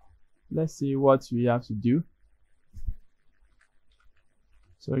 Let's see what we have to do.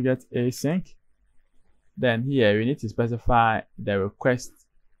 So get async. Then here we need to specify the request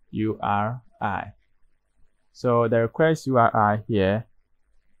URI. So the request URI here,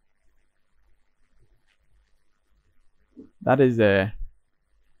 that is a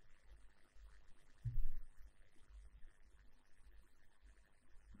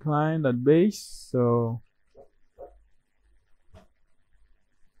client.base. So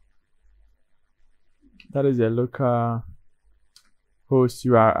that is a local host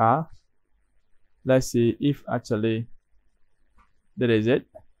URL. Let's see if actually that is it.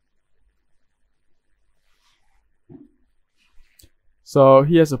 So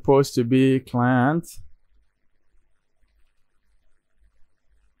here is supposed to be client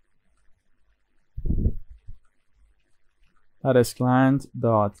that is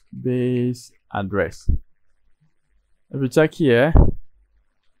client.base address. If we check here,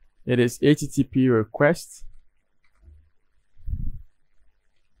 it is HTTP request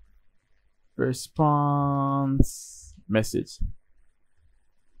response message.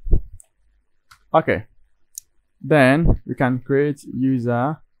 Okay, then we can create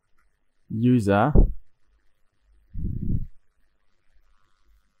user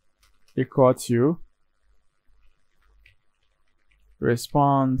equal to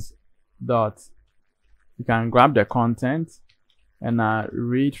response dot, you can grab the content and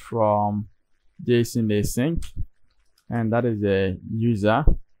read from JSON async, and that is a user.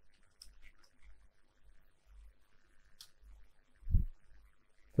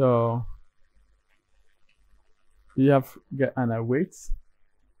 So you have get an await.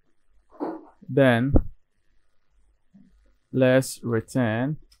 Then let's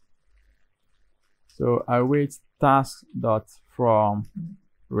return. So await task dot from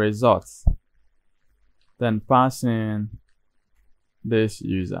results. Then pass in this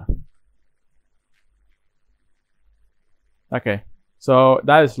user. Okay, so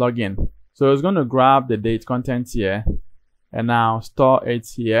that is login. So it's going to grab the date content here and now store it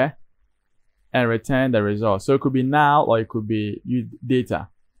here and return the result. So it could be null or it could be data.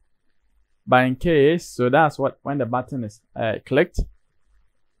 But in case, so that's what, when the button is clicked,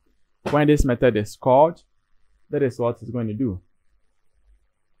 when this method is called, that is what it's going to do.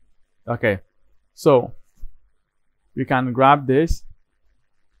 Okay, so we can grab this.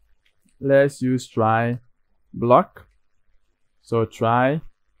 Let's use try block. So try,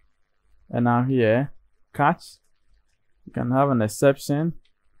 and now here catch. You can have an exception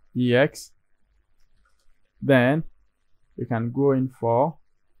ex. Then you can go in for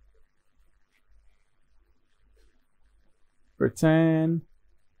return.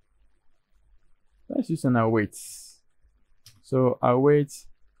 Let's use an await. So await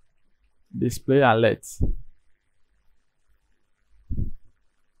display alert.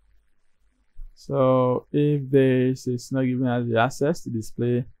 So if this is not giving us the access to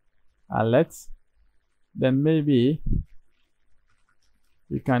display alert, then maybe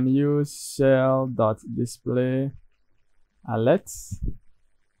we can use shell.display alerts.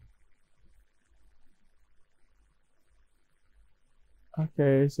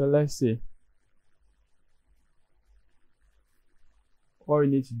 Okay, so let's see what we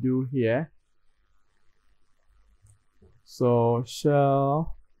need to do here. So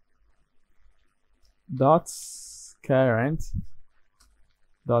shell dot current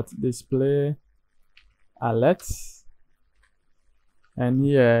dot display alerts, and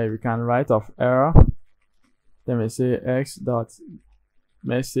here we can write off error. Then we say x dot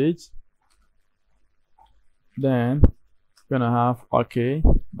message. Then we're gonna have OK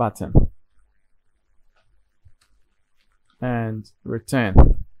button and return.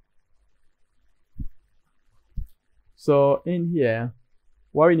 So in here,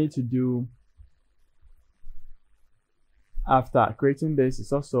 what we need to do after creating this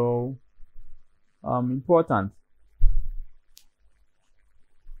is also important.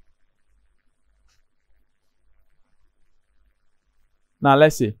 Now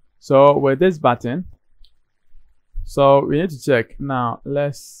let's see. So with this button, so we need to check. Now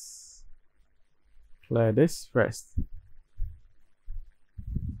let's clear this first.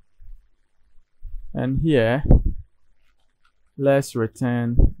 And here, let's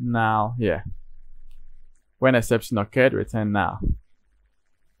return now here. When exception occurred, return now.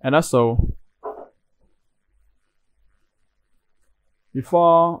 And also,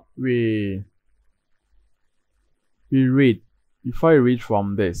 before we read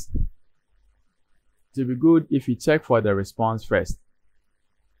from this, it will be good if you check for the response first.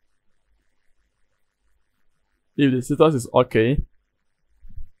 If the status is okay,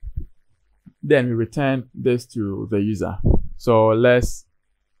 then we return this to the user. So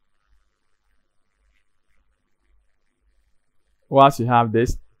once you have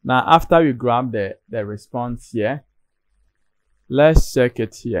this, now after we grab the response here, let's check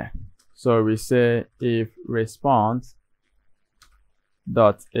it here. So we say if response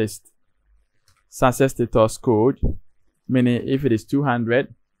dot is success status code, meaning if it is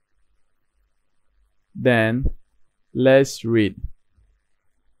 200, then let's read.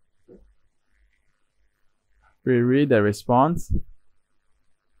 We read the response,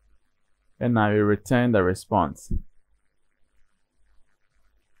 and now we return the response.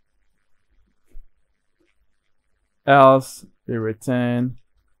 Else we return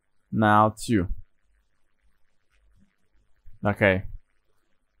now 2. Okay.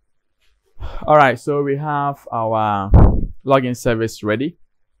 All right, so we have our login service ready.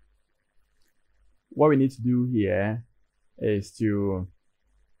 What we need to do here is to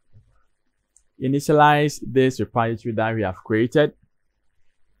initialize this repository that we have created,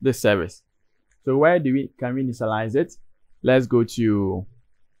 this service. So where can we initialize it? Let's go to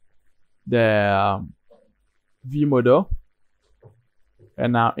the view model,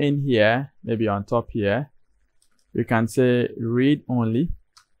 and now in here, maybe on top here, we can say read only.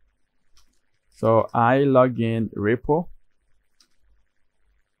 So I login repo.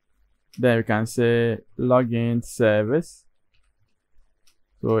 Then we can say login service.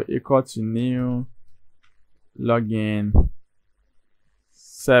 So equal to new login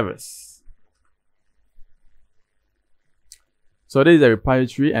service. So this is a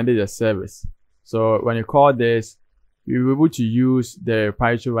repository and this is a service. So when you call this, you'll be able to use the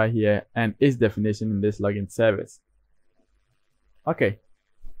repository right here and its definition in this login service. Okay.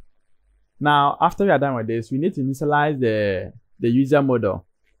 Now, after we are done with this, we need to initialize the user model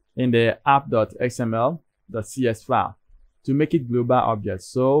in the app.xml.cs file to make it global object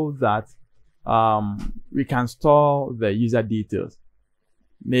so that we can store the user details,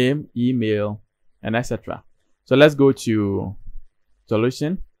 name, email, and etc. So let's go to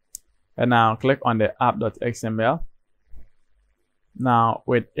solution and now click on the app.xml. Now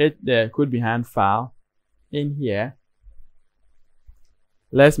with it, the code behind file in here,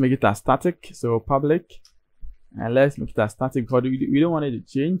 let's make it a static, so public, and let's make it a static because we don't want it to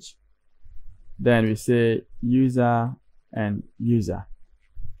change. Then we say user and user.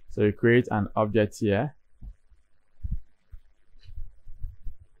 So we create an object here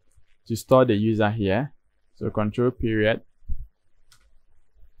to store the user here. So control period.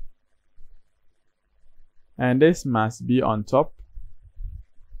 And this must be on top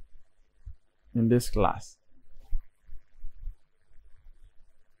in this class.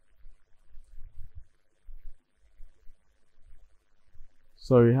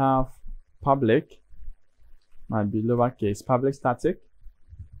 So we have public, might be lowercase, public static.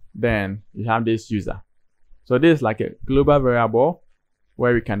 Then you have this user. So this is like a global variable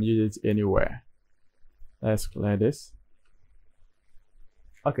where we can use it anywhere. Let's clear this.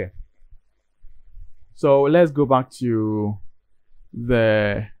 Okay. So let's go back to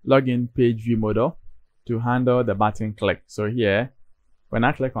the login page view model to handle the button click. So here, when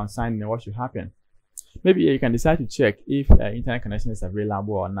I click on sign in, what should happen? Maybe you can decide to check if internet connection is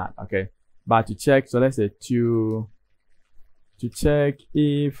available or not. Okay, but to check, so let's say to check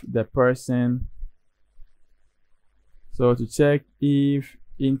if the person, so to check if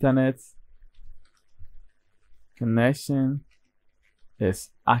internet connection is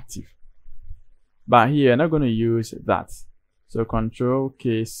active. But here I'm not going to use that. So control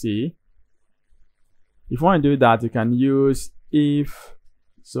KC. If you want to do that, you can use if,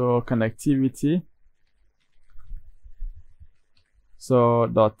 so connectivity, so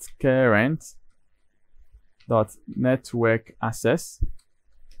dot current dot network access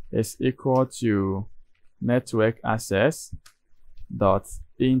is equal to network access dot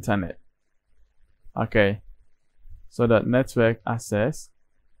internet. Okay, so that network access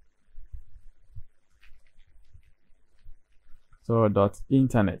So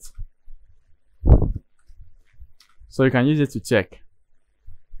 .internet. So you can use it to check.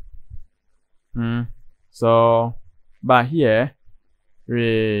 So, but here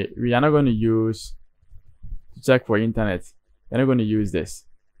we are not going to use to check for internet. We're not going to use this.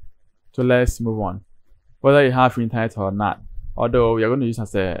 So let's move on. Whether you have internet or not, although we are going to use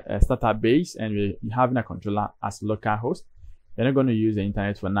as a startup base and we having a controller as local host, we're not going to use the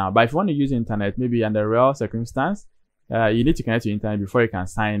internet for now. But if you want to use the internet, maybe under real circumstance, you need to connect to the internet before you can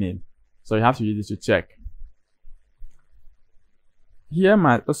sign in. So you have to use this to check. Here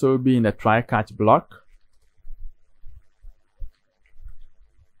might also be in the try catch block,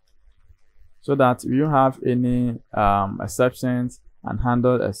 so that you have any exceptions and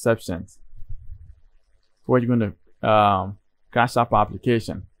handle exceptions where you're going to crash up our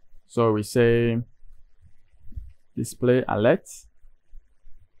application. So we say display alert,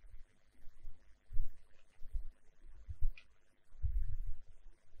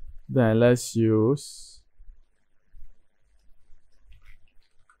 then let's use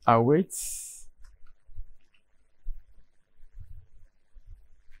await.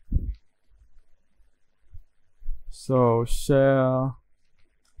 So shell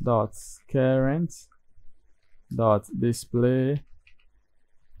dot current dot display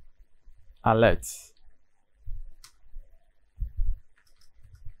alert. So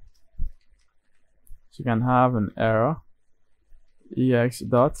you can have an error ex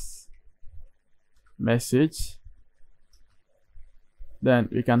dot message. Then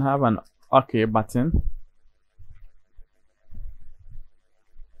we can have an OK button.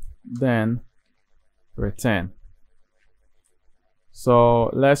 Then return.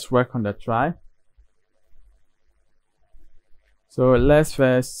 So let's work on the try. So let's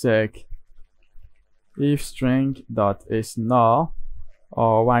first check if string dot is null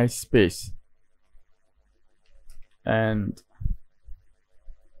or white space, and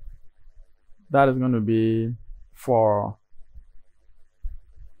that is going to be for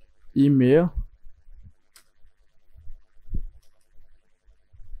email,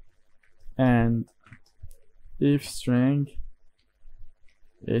 and if string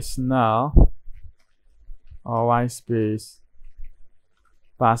is null or white space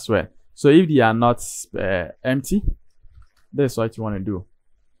password. So if they are not empty, that's what you want to do.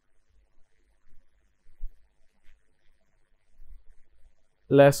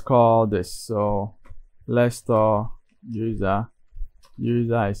 Let's call this. So let's store user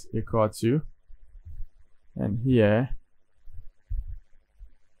is equal to, and here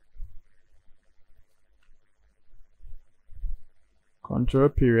control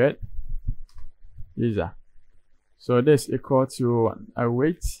period user. So this equal to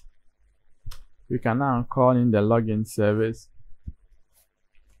await. We can now call in the login service.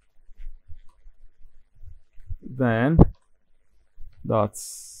 Then dot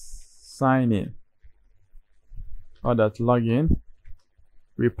sign in or dot login.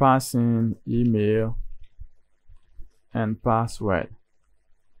 We pass in email and password.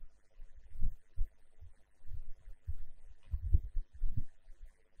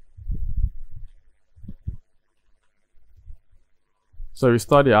 So we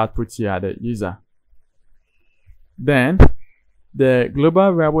store the output here, the user. Then the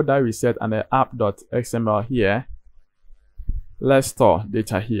global variable that we set and the app.xml here, let's store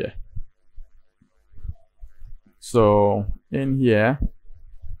data here. So in here,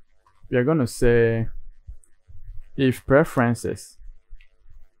 we are going to say if preferences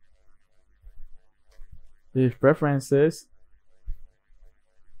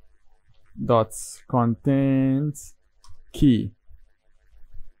dot contains key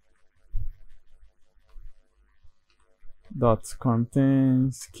dot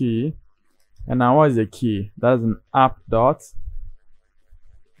contains key, and now what is the key? That's an app dot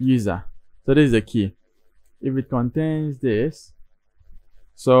user. So this is the key. If it contains this,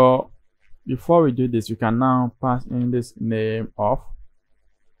 so before we do this, we can now pass in this name of,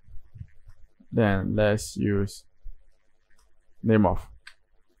 then let's use name of.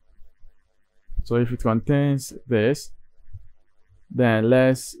 So if it contains this, then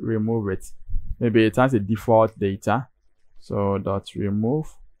let's remove it. Maybe it has a default data. So dot remove.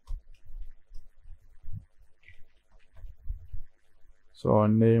 So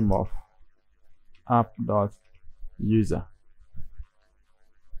name of app dot user.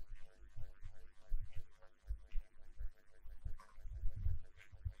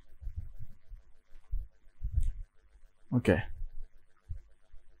 Okay.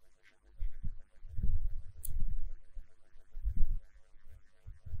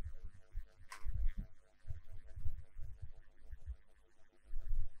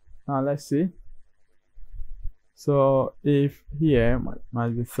 Now let's see. So if here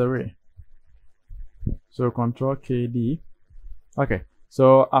must be 3. So Control KD. Okay,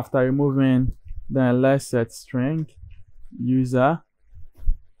 so after removing, then let's set string user.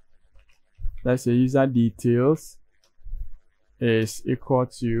 Let's say user details is equal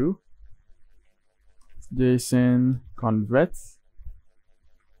to JSON convert.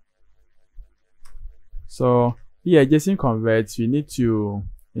 So here JSON converts, we need to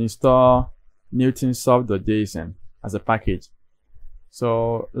install Newtonsoft.json as a package.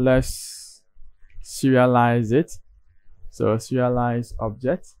 So let's serialize it. So serialize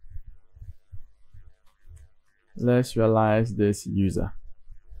object. Let's serialize this user.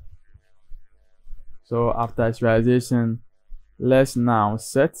 So after serialization, let's now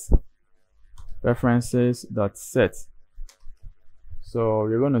set references.set. So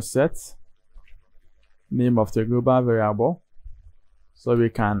we're going to set name of the global variable so we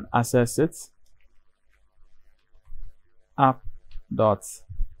can access it.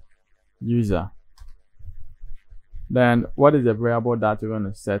 App.user. Then what is the variable that we're going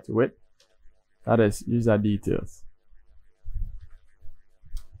to set with? That is user details.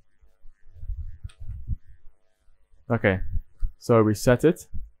 Okay, so we set it.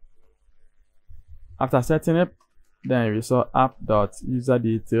 After setting it, then we saw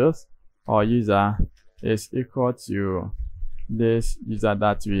app.user_details or user is equal to this user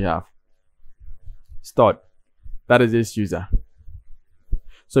that we have stored. That is this user.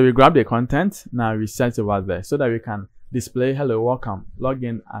 So we grab the content, now we set it over there so that we can display hello, welcome, log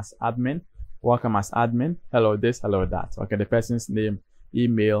in as admin, welcome as admin, hello this, hello that. Okay, the person's name,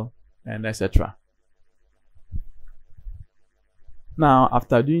 email, and etc. Now,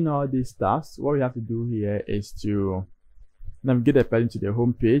 after doing all these stuff, what we have to do here is to navigate the person to the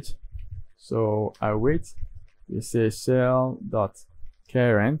home page. So I wait, we say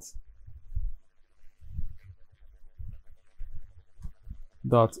shell.current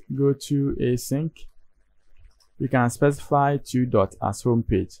go to async. We can specify 2 dot as home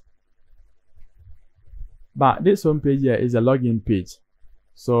page, but this home page here is a login page,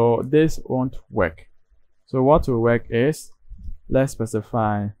 so this won't work. So what will work is, let's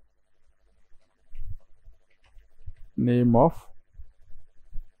specify name of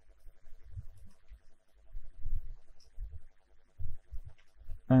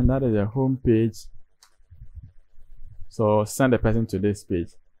and that is a home page. So send the person to this page.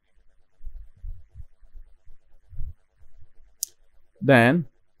 Then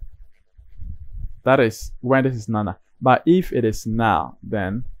that is when this is none. But if it is null,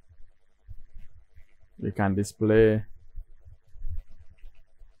 then we can display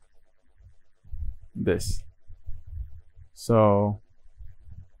this. So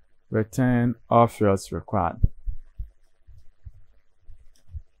return all fields required.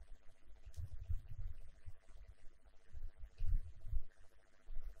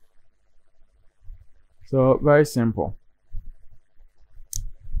 So very simple.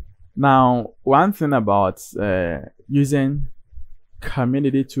 Now, one thing about using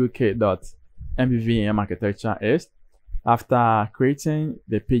Community.Toolkit.MVVM architecture is, after creating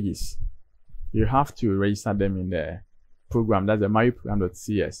the pages, you have to register them in the program. That's the MAUI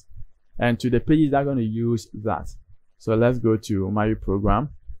program.cs. And to the pages that are going to use that. So let's go to MAUI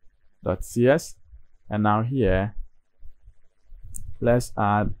program.cs. And now here, let's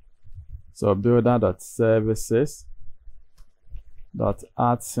add, so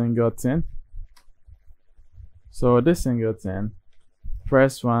builder.services.add singleton. So this singleton,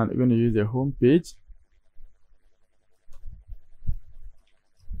 first one, we're going to use the home page.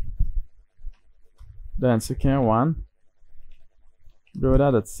 Then second one,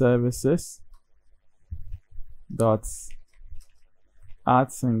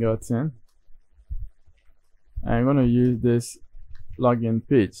 builder.services.add singleton. And I'm going to use this login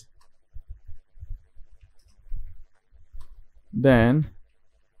page. Then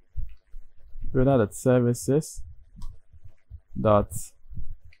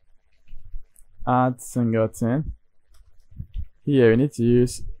builder.services.add singleton. Here we need to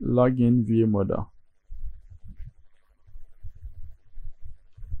use login view model.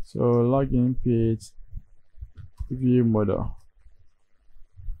 So login page view model.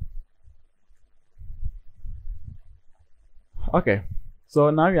 Okay, so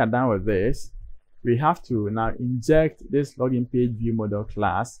now we are done with this. We have to now inject this login page view model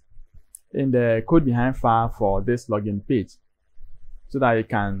class in the code behind file for this login page so that you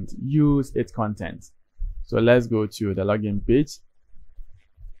can use its content. So let's go to the login page.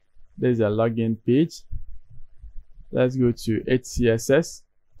 There's a login page. Let's go to CSS.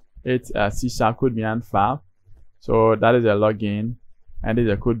 It's a C# code behind file. So that is a login and there's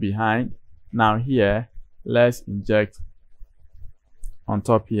a code behind. Now here let's inject on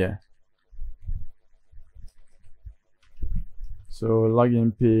top here. So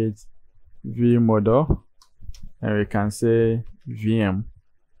login page view model, and we can say VM.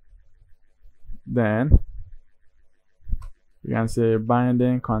 Then we can say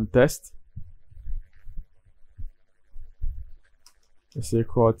binding context is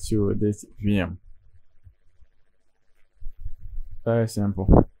equal to this VM. Very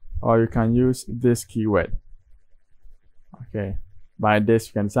simple. Or you can use this keyword. Okay, by this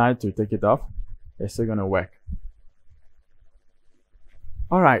you can decide to take it off. It's still gonna work.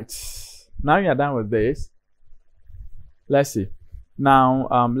 All right, now you are done with this. Let's see. Now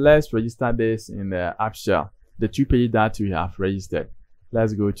let's register this in the app shell, the 2 pages that we have registered.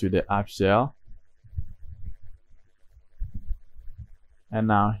 Let's go to the app shell, and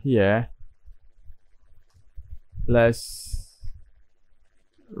now here let's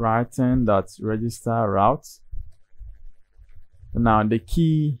write in .register route. Now the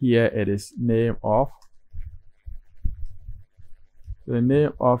key here, it is name of. The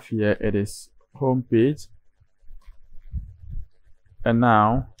name of here, it is home page. And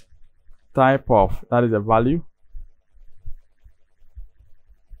now type of, that is a value.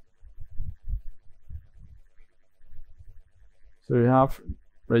 So you have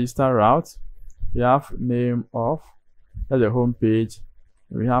register route, you have name of, that's the home page.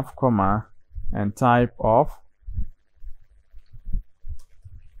 We have comma and type of,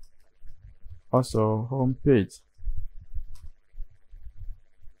 also home page.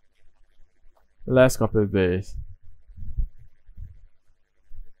 Let's copy this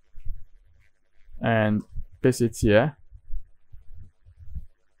and paste it here.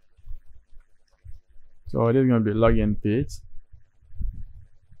 So this is going to be login page.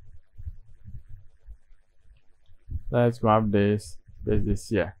 Let's grab this, paste this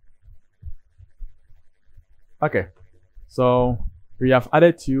here. Okay, so we have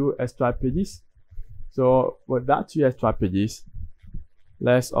added 2 extra pages. So with that 2 extra pages,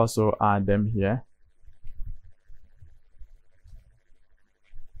 let's also add them here.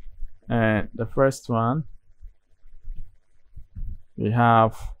 And the first one, we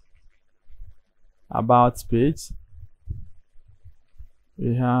have about page,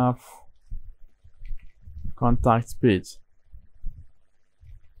 we have contact page.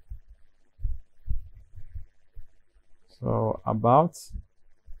 So about,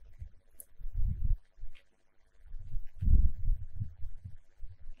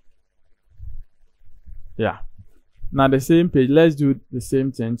 yeah. Now the same page, let's do the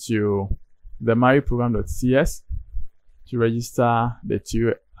same thing to the MAUI program.cs to register the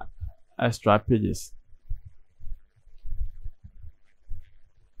 2 extra pages.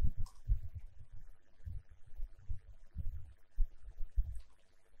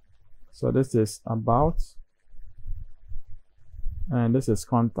 So this is about, and this is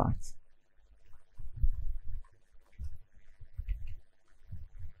contact.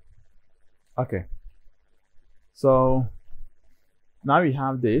 Okay, so now we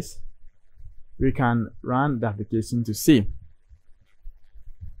have this. We can run the application to see.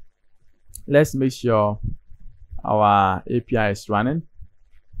 Let's make sure our API is running.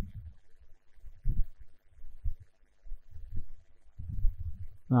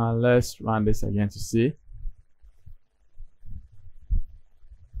 Now let's run this again to see.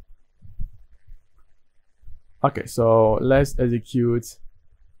 Okay, so let's execute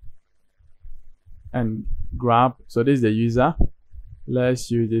and grab. So this is the user. Let's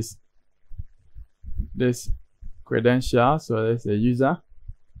use this credential. So that's the user.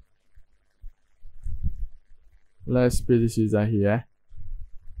 Let's paste this user here,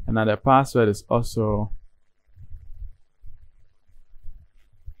 and now the password is also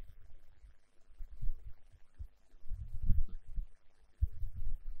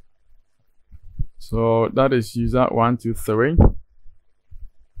so that is user 123.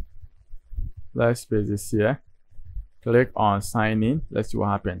 Let's paste this here. Click on sign in. Let's see what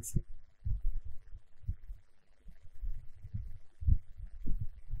happens.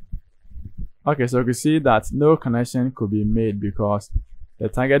 Okay, so you can see that no connection could be made because the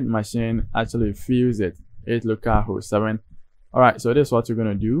target machine actually fills it 8 localhost 7. All right, so this is what we're going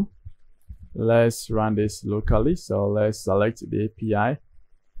to do. Let's run this locally. So let's select the API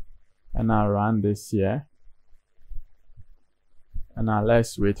and now run this here. And now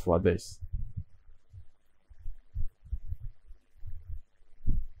let's wait for this.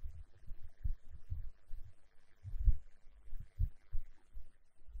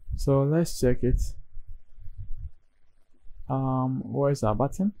 So let's check it. Where is our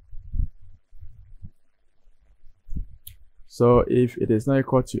button? So if it is not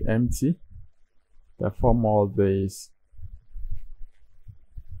equal to empty, perform all this,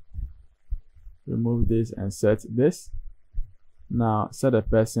 remove this and set this. Now set a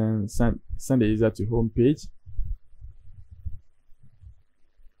person, send the user to home page.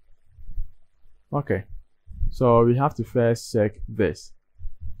 Okay, so we have to first check this.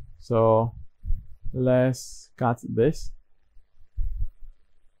 So let's cut this.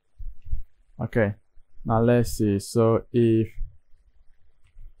 Okay, now let's see. So if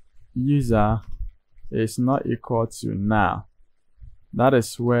user is not equal to now, that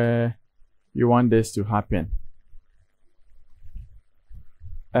is where you want this to happen.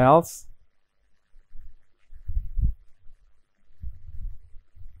 Else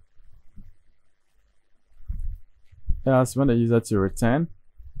you want the user to return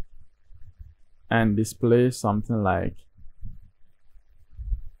and display something like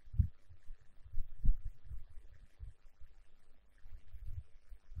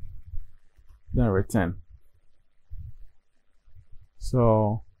then return.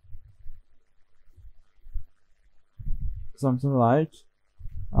 So something like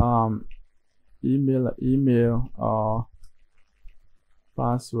email or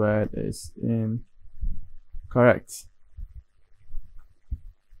password is incorrect.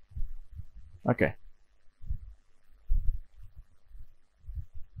 Okay.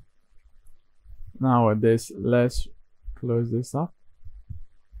 Now with this, let's close this up.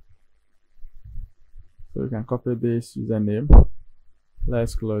 So we can copy this username.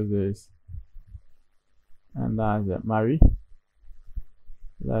 Let's close this. And that's it, Mary.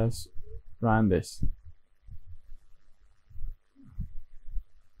 Let's run this.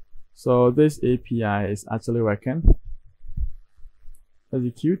 So this API is actually working.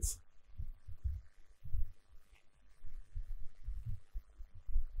 Execute.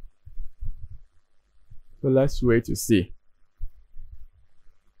 So let's wait to see.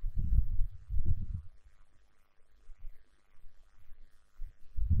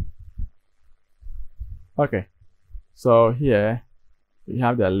 Okay, so here we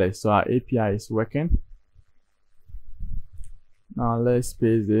have the list. So our API is working. Now let's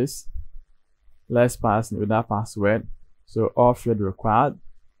paste this. Let's pass with that password. So all field required.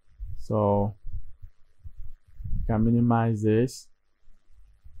 So you can minimize this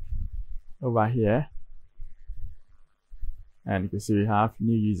over here. And you can see we have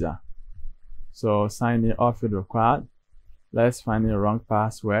new user. So sign in, all field required. Let's find the wrong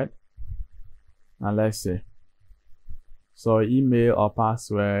password. And let's see. So email or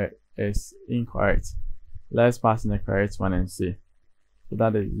password is incorrect. Let's pass in the correct one and see. So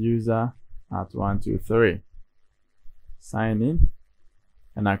that is user at 123. Sign in.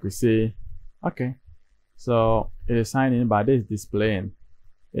 And I could see, okay. So it is signing, but it is displaying.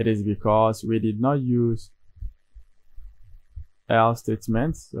 It is because we did not use else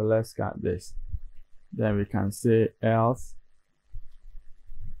statement. So let's cut this. Then we can say else.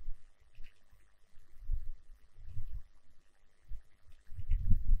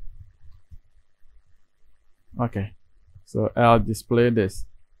 Okay, so I'll display this.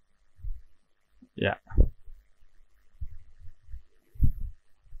 Yeah.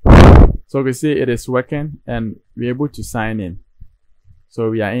 So we see it is working and we're able to sign in.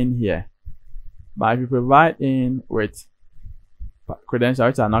 So we are in here. But if you provide in with credentials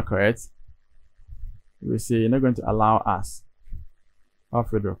which are not correct, we see you're not going to allow us. All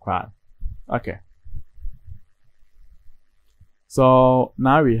field required. Okay. So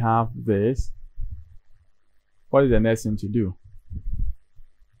now we have this. What is the next thing to do?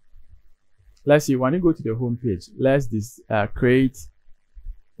 Let's see, when you go to the home page, let's create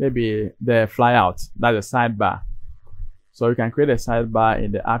maybe the flyout, that's a sidebar. So you can create a sidebar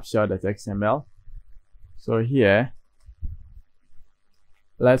in the app shell.xml. So here,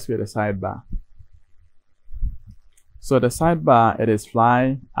 let's create a sidebar. So the sidebar, it is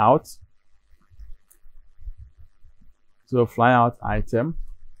fly out. So fly out item.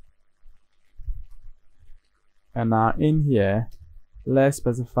 And now in here, let's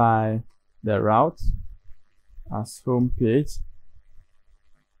specify the route as home page.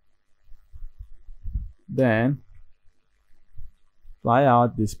 Then fly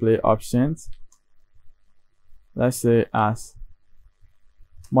out display options. Let's say as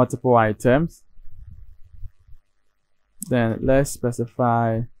multiple items. Then let's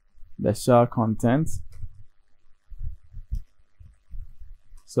specify the shell content.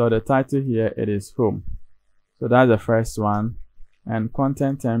 So the title here, it is home. So that's the first one. And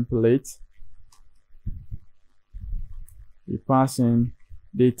content template, we pass in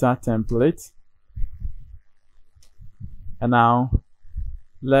data template. And now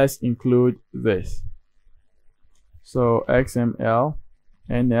let's include this. So XML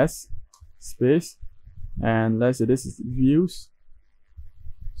NS space and let's say this is views.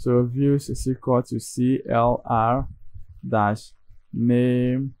 So views is equal to CLR dash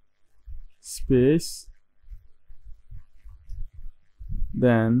name space,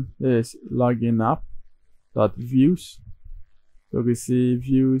 then this login app dot views. So we see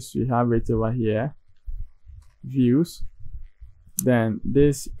views, we have it over here, views. Then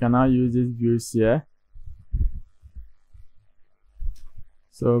this can now use these views here.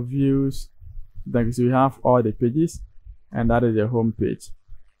 So views, then we have all the pages, and that is the home page.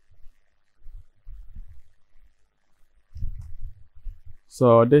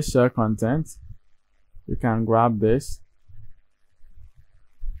 So this share content, you can grab this,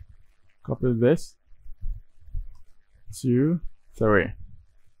 copy this, 2, 3.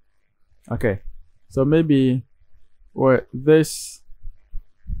 Okay, so maybe with this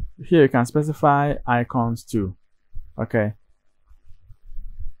here you can specify icons too. Okay,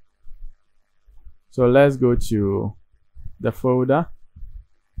 so let's go to the folder.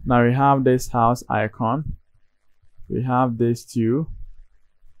 Now we have this house icon, we have this too,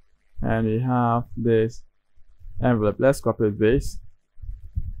 and we have this envelope. Let's copy this.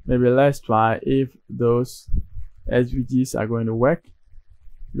 Maybe let's try if those SVGs are going to work.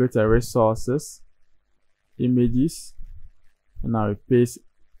 Go to resources, images, and now we paste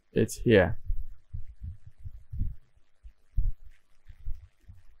it here.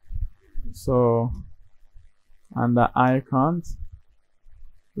 So under icons,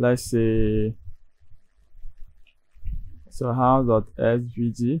 let's say, so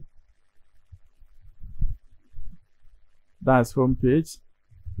house.svg, that's home page.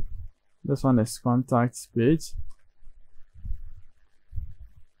 This one is contacts page.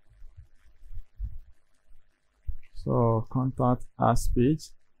 So contact us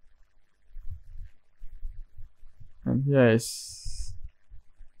page, and here is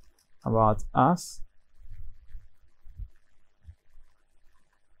about us.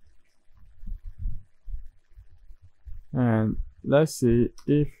 And let's see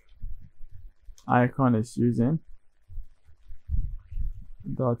if icon is using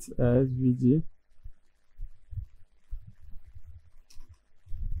 .svg,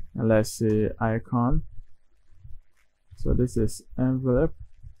 and let's say icon. So this is envelope.svg.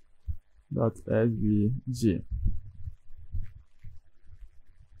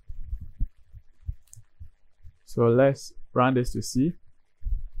 So let's run this to see.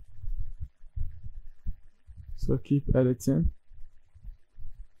 So keep editing.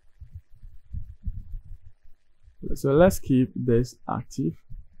 So let's keep this active.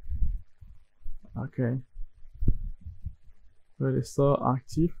 Okay, so it's still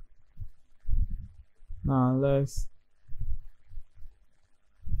active. Now let's,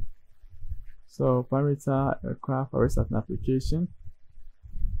 so parameter aircraft or restart an application.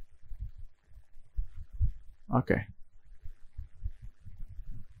 Okay,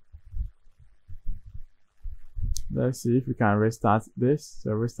 let's see if we can restart this.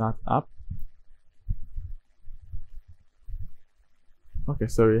 So restart app. Okay,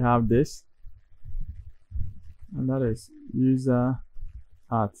 so we have this, and that is user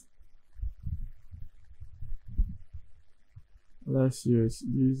at, let's use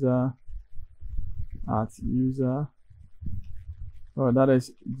user at user, oh, that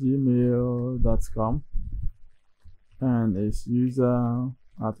is gmail.com, and it's user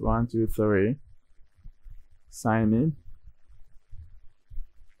at 123, sign in.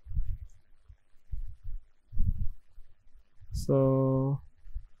 So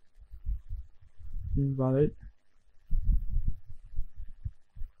invalid.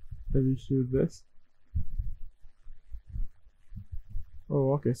 Let me shoot this.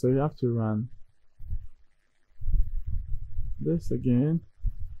 Oh, okay, so you have to run this again.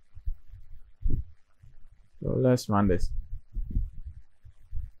 So let's run this.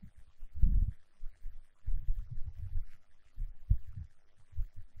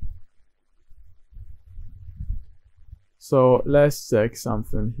 So let's check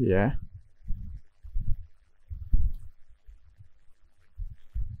something here.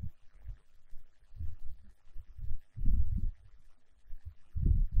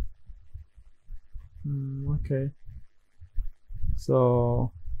 Okay,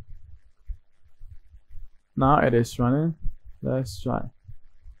 so now it is running. Let's try.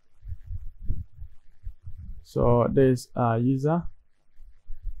 So there's a user,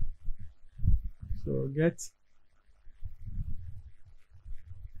 so get,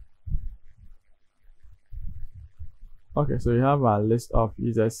 okay, so you have a list of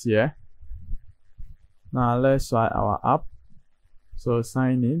users here. Now let's try our app. So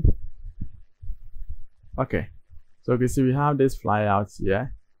sign in. Okay, so you can see we have this flyout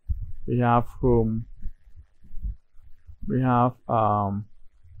here. We have home we have home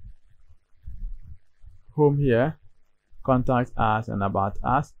here, contact us, and about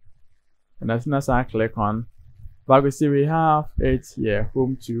us. And as soon as I click on, but we see we have it here,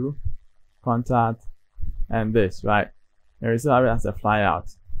 home to, contact, and this, right? And we still have it as a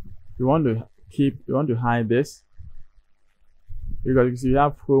flyout. You want to hide this, because you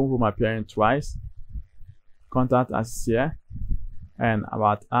have home appearing twice, contact us here, and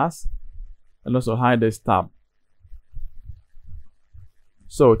about us, and also hide this tab.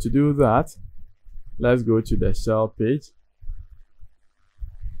 So to do that, let's go to the shell page.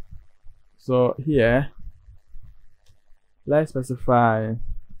 So here, let's specify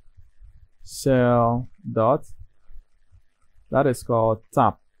shell dot, that is called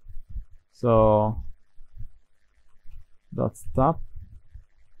tab. So dot tab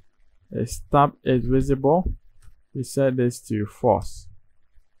is tab is visible. We set this to false,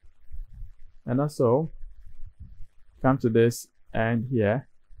 and also come to this end here,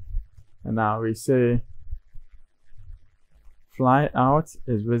 and now we say fly out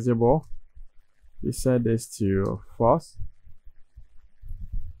is visible. We set this to false,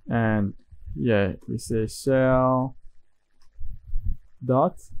 and yeah, we say shell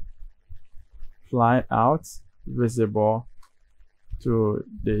dot fly out visible to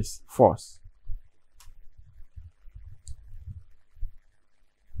this false.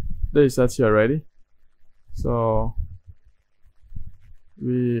 This is set here already. So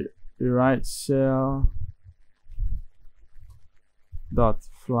we write shell dot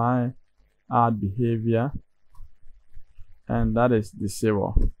fly out behavior, and that is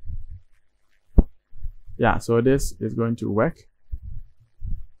disable. Yeah, so this is going to work.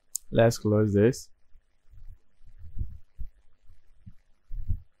 Let's close this.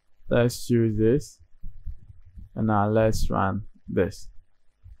 Let's choose this, and now let's run this.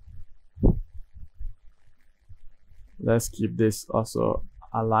 Let's keep this also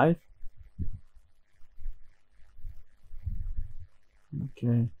alive.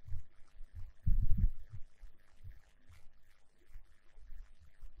 Okay.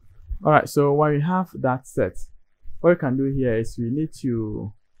 All right, so when we have that set, what we can do here is we need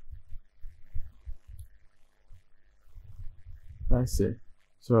to, let's see,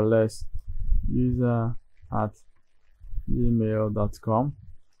 so let's user@gmail.com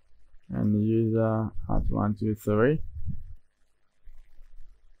and user@123.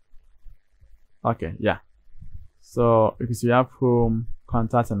 Okay, yeah. So because we have home,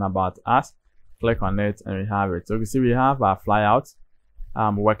 contact, and about us, click on it, and we have it. So you can see we have our flyout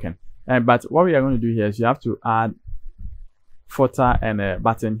working. But what we are going to do here is you have to add footer and a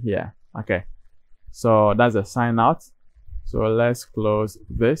button here. Okay, so that's a sign out. So let's close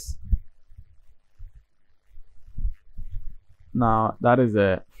this. Now that is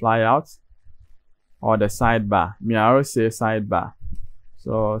a flyout or the sidebar. I always say sidebar.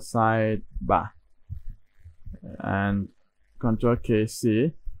 So sidebar and Control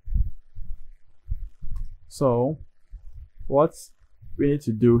KC. So what we need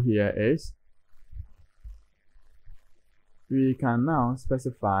to do here is we can now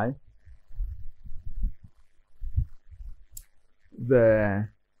specify the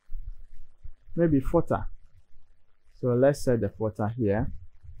maybe footer. So let's set the footer here.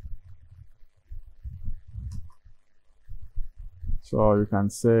 So you can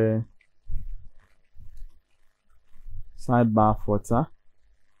say sidebar footer.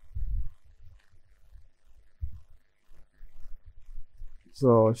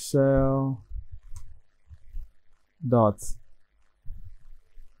 So shell dot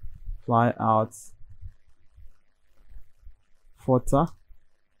fly out footer.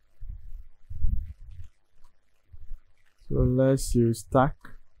 So let's use stack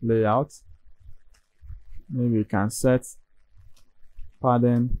layout. Maybe we can set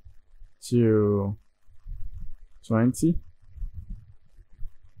padding to 20.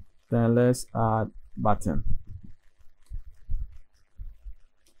 Then let's add button.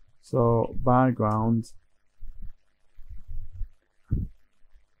 So background.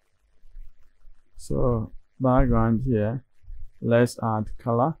 So background here, let's add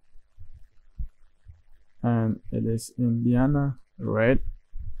color, and it is Indiana red.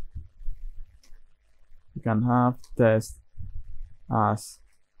 You can have text as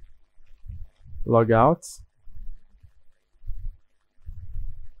logout,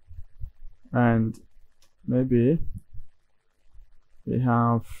 and maybe we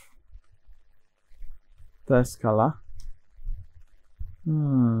have text color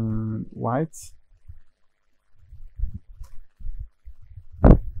white.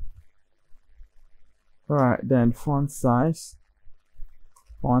 All right, then font size,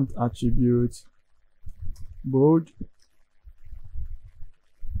 font attribute bold,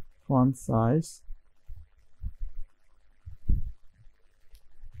 font size.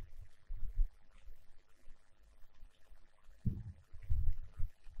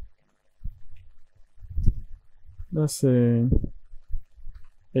 Let's say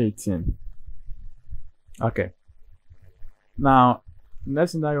 18. Okay. Now,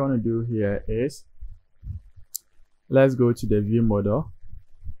 next thing that you want to do here is, let's go to the view model.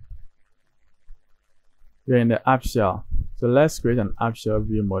 We're in the app shell. So let's create an app shell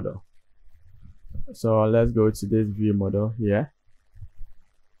view model. So let's go to this view model here.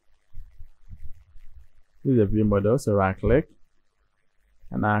 This is a view model. So right click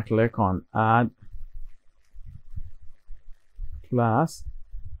and I click on add class.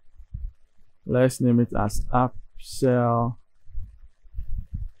 Let's name it as app shell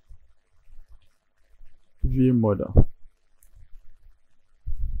view model.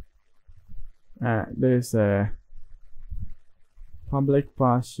 There's a public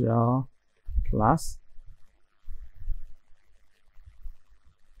partial class,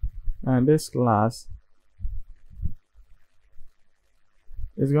 and this class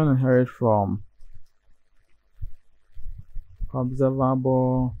is going to inherit from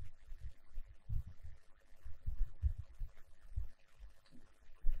observable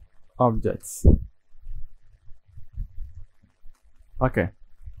objects. Okay,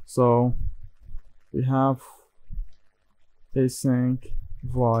 so we have async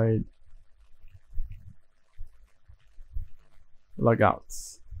void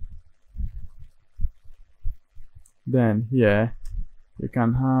logouts. Then here we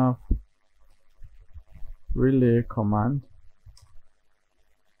can have relay command.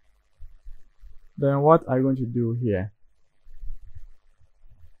 Then what are you going to do here?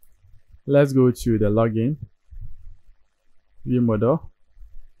 Let's go to the login view model,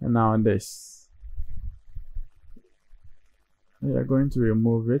 and now this. We are going to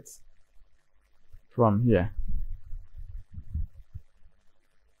remove it from here.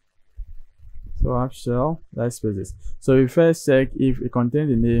 So app shell, let's space this. So we first check if it contains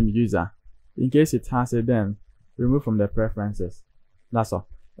the name user. In case it has it, then remove from the preferences. That's all.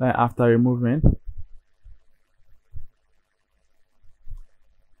 Then after removing,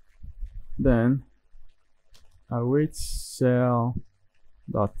 then await shell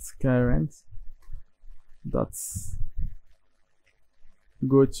dot current dot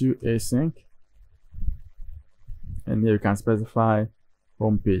go to async, and here you can specify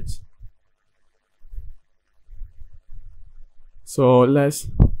home page. So let's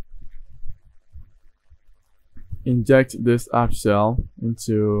inject this app shell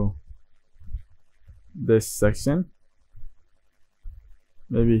into this section.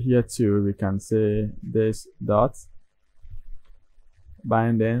 Maybe here too we can say this dot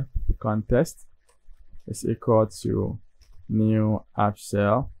binding context is equal to new app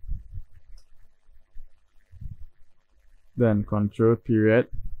shell, then control period,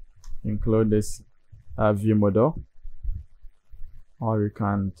 include this view model, or you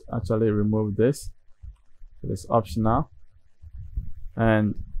can actually remove this. It's optional.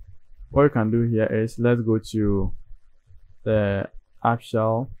 And what you can do here is, let's go to the app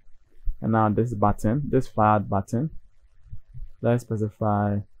shell, and now this button, this fired button, let's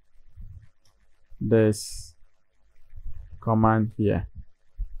specify this command here.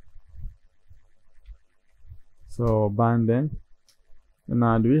 So binding, and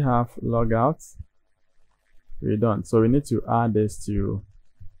now do we have logouts? We don't, so we need to add this to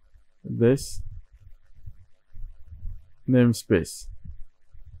this namespace.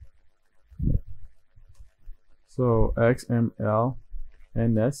 So XML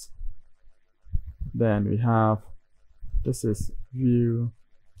NS, then we have, this is view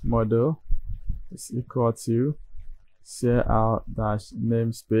model is equal to share out dash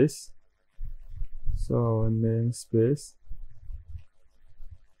namespace. So namespace,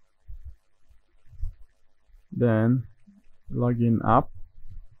 then login app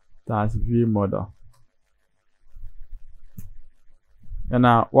dash view model. And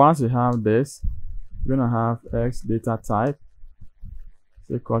now once you have this, we're gonna have X data type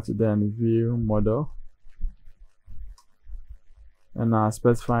is equal to then view model, and now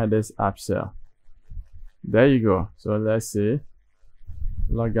specify this app shell. There you go. So let's say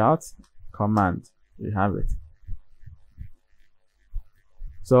logout command, we have it.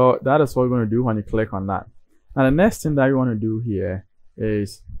 So that is what we're going to do when you click on that. And the next thing that you want to do here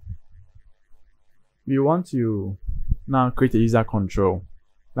is we want to now create a user control.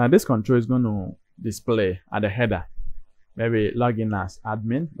 Now this control is going to display at the header, maybe login as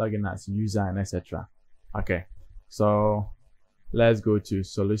admin, login as user, and etc. Okay, so let's go to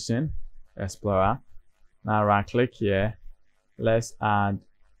Solution Explorer. Now right click here, let's add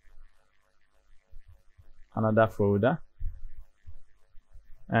another folder,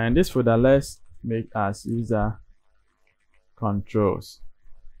 and this folder let's make as user controls.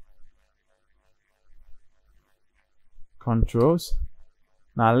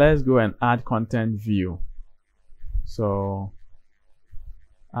 Now let's go and add content view. So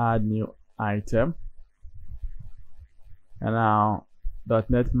add new item, and now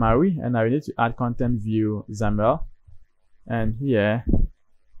 .NET MAUI, and now we need to add content view XAML, and here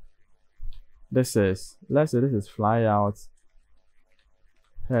this is, let's say this is flyout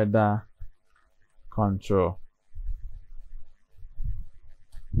header control.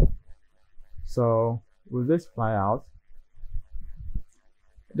 So with this flyout,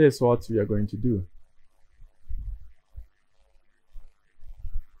 this is what we are going to do.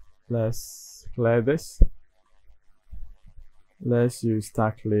 Let's clear this. Let's use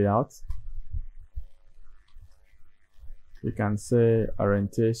stack layout. You can say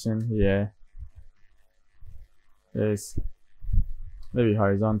orientation here is maybe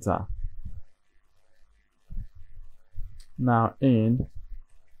horizontal. Now in,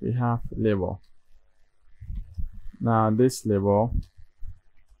 we have label. Now this label,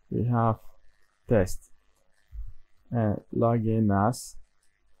 we have test and login as.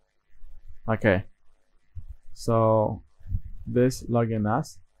 Okay, so this login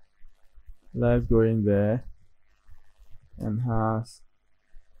as, let's go in there and has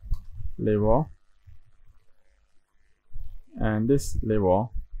label, and this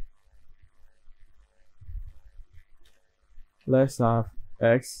label, let's have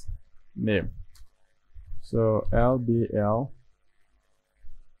X name. So LBL,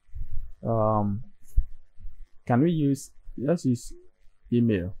 can we use, let's use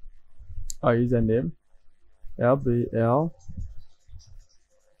email or username, LBL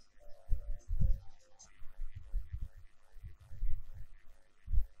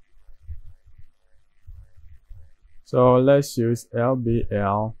so let's use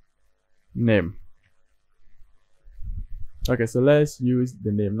LBL name. Okay, so let's use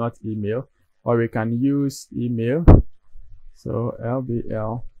the name, not email, or we can use email. So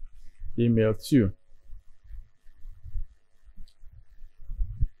LBL email 2.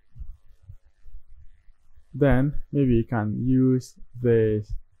 Then maybe you can use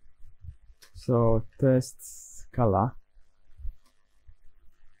this. So test color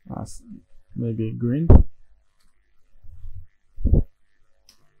as maybe green,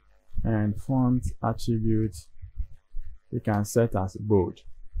 and font attribute you can set as bold.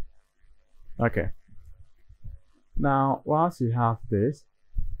 Okay, now once you have this,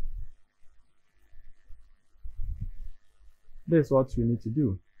 this is what we need to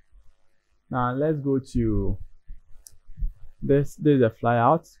do. Now let's go to this. This is a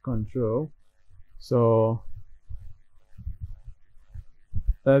flyout control. So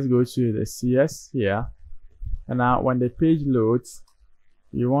let's go to the CS here, and now when the page loads,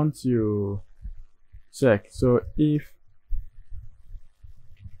 you want to check. So if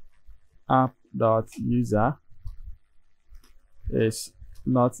app.user is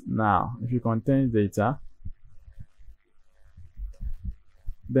not now, if it contains data,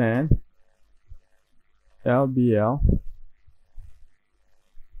 then LBL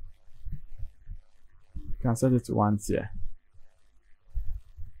can set it to once here.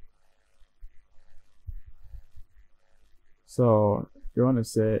 So you want to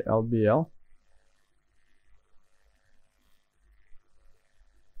say LBL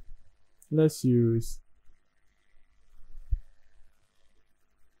let's use,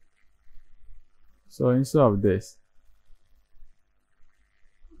 so instead of this,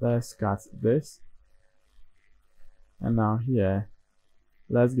 let's cut this, and now here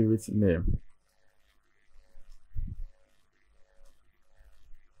let's give it a name.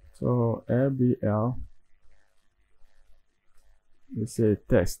 So LBL, we say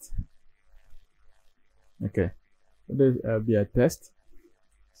test. Okay, so this will be a test.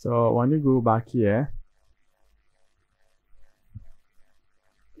 So when you go back here,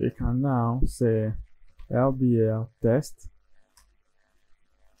 we can now say LBL test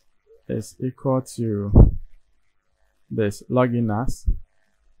is equal to this login as.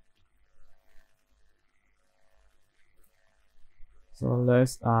 So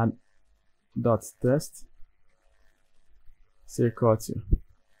let's add dot test is equal to,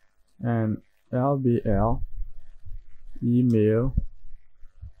 and LBL email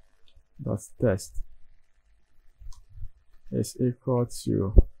dot test is equal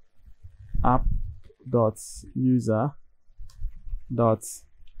to app dot user dot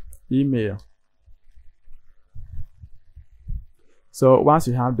email. So once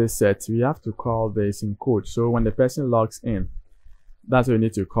you have this set, we have to call this in code. So when the person logs in, that's what we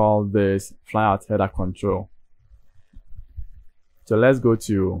need to call this flyout header control. So let's go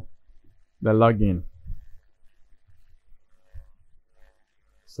to the login.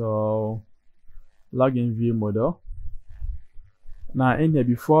 So login view model. Now in here,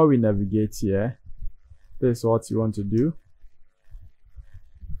 before we navigate here, this is what you want to do.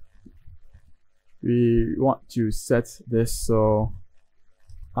 We want to set this so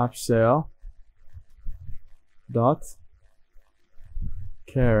app shell dot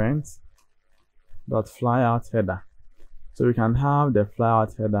current dot flyout header. So we can have the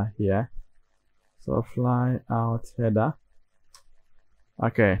flyout header here. So flyout header,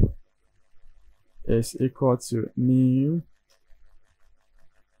 okay, is equal to new.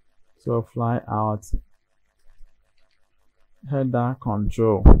 So flyout header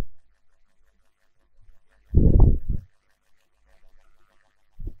control.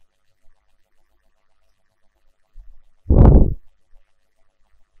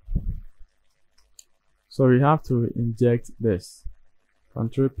 So we have to inject this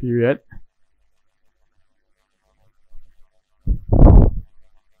control period.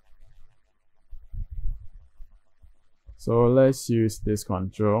 So let's use this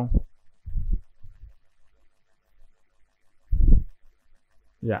control.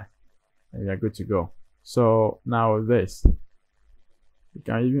 Yeah, we are good to go. So now this, we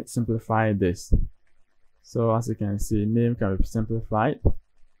can even simplify this. So as you can see, name can be simplified.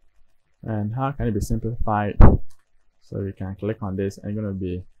 And how can it be simplified? So we can click on this and it's going to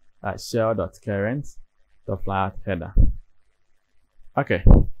be shell.current.flyout header. Okay,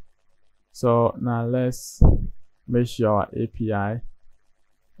 so now let's make sure our API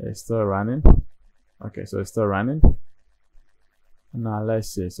is still running. Okay, so it's still running. Now let's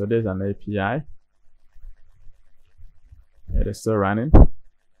see. So there's an API. It is still running.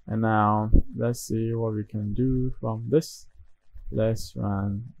 And now let's see what we can do from this. Let's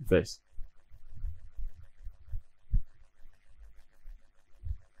run this.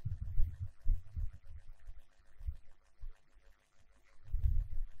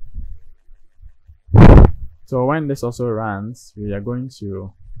 So when this also runs, we are going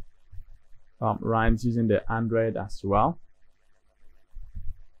to run using the Android as well.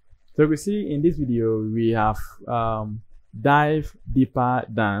 So we see in this video, we have dive deeper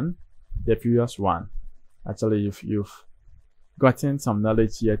than the previous one. Actually, if you've gotten some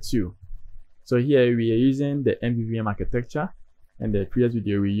knowledge here too. So here we are using the MVVM architecture, and the previous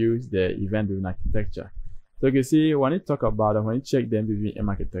video we used the event-driven architecture. So you can see when you talk about it, when you check the MVVM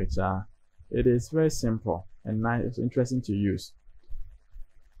architecture, it is very simple and nice, it's interesting to use.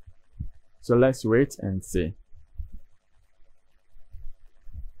 So let's wait and see.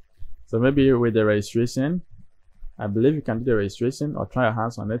 So maybe with the registration, I believe you can do the registration or try your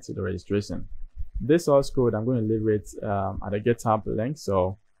hands on it to the registration. This source code, I'm going to leave it at the GitHub link.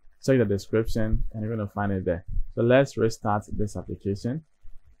 So check the description and you're going to find it there. So let's restart this application.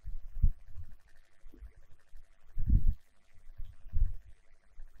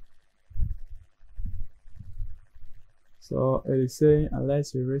 So it is saying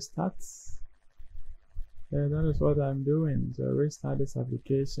unless you restart. Yeah, that is what I'm doing. So restart this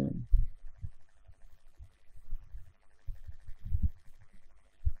application.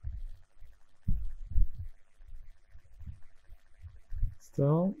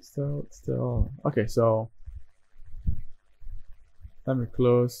 Still. Okay, so let me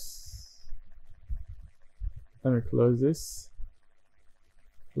close this.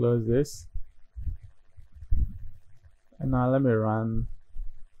 Close this. And now let me run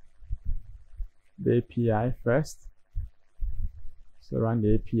the API first. So run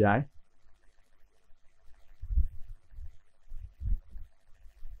the API.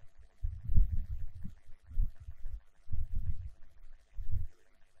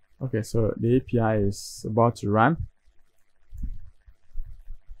 Okay, so the API is about to run.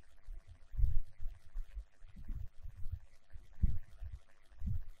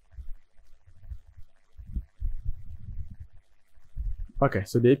 Okay,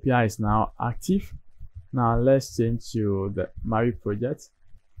 so the API is now active. Now let's change to the MAUI project,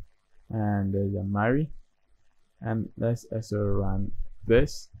 and there's a MAUI, and let's also run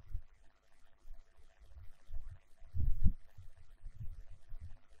this.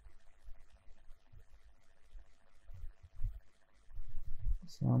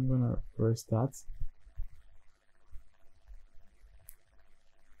 So I'm gonna restart.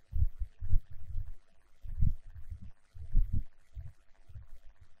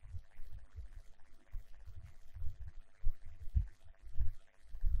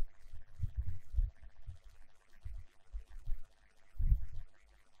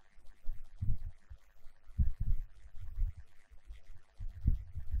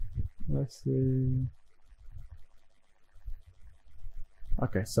 let's see.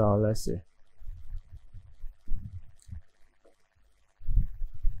 Okay, so let's see.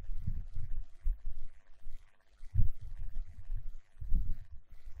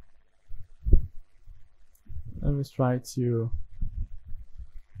 Let me try to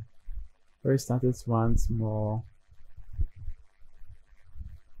restart it once more.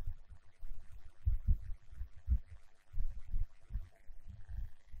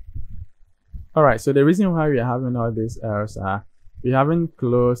 All right, so the reason why we are having all these errors are we haven't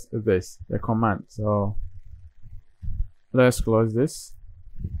closed this, the command. So let's close this.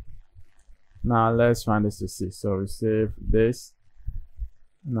 Now let's run this to see. So we save this.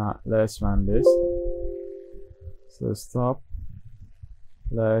 Now let's run this. So stop.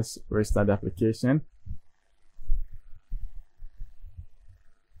 Let's restart the application.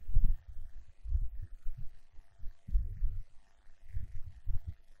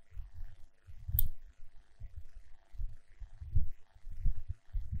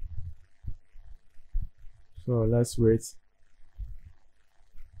 So let's wait.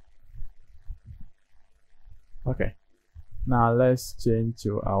 Okay. Now let's change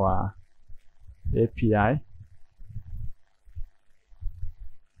to our API.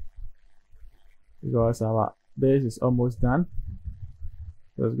 Because our base is almost done.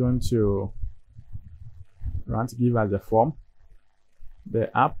 So it's going to run to give us the form,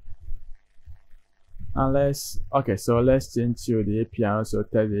 the app. And let's change to the API, also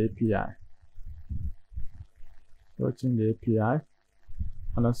test the API. Watching the API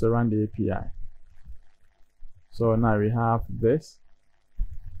and also run the API. So now we have this,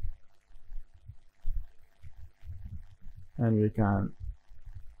 and we can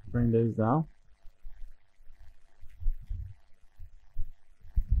bring this down.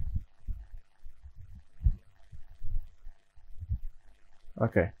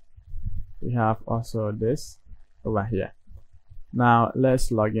 Okay, we have also this over here. Now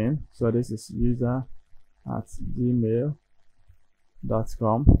let's log in. So this is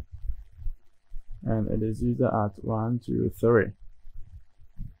user@gmail.com and it is user@123.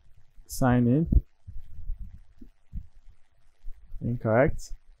 Sign in.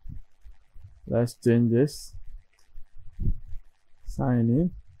 Incorrect. Let's change this. Sign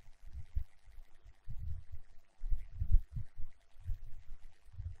in.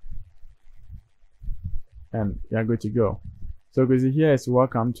 And we are good to go. So you see here is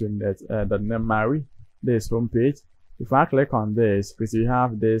welcome to .NET MAUI, this home page. If I click on this, because you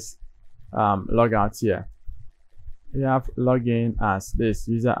have this logout here, you have login as this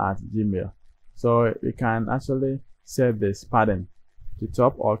user@gmail. So we can actually set this pattern to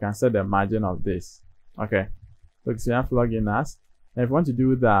top, or can set the margin of this. Okay, so you have login as, and if you want to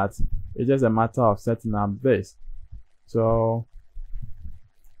do that, it's just a matter of setting up this. So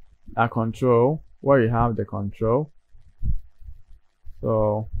a control, where you have the control.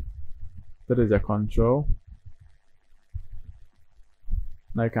 So that is a control.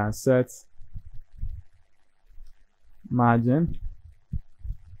 Now you can set margin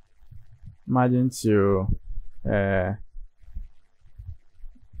to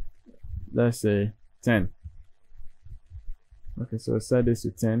let's say 10. Okay, so set this to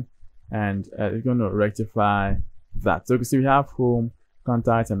 10, and it's going to rectify that. So you can see we have home,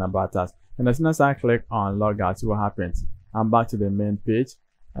 contact, and about us. And as soon as I click on logout, see what happens. I'm back to the main page,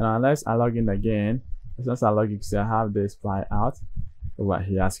 and unless I log in again, as soon as I log in, you see I have this file out over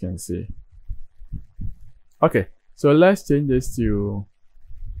here, as you can see. Okay, so let's change this to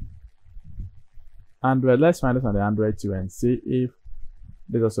Android. Let's find this on the Android too and see if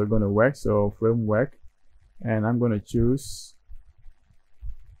this is also going to work. So framework, and I'm going to choose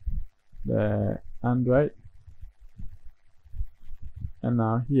the Android, and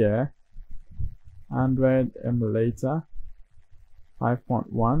now here Android emulator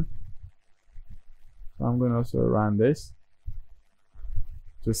 5.1. So I'm going to also run this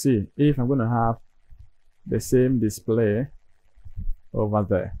to see if I'm going to have the same display over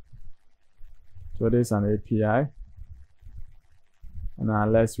there. So this is an API, and now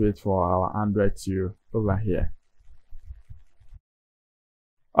let's wait for our Android to over here.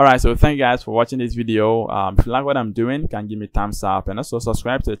 Alright, so thank you guys for watching this video. If you like what I'm doing, you can give me a thumbs up, and also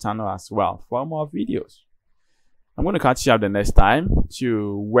subscribe to the channel as well for more videos. I'm going to catch you up the next time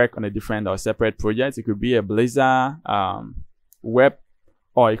to work on a different or separate project. It could be a Blazor web,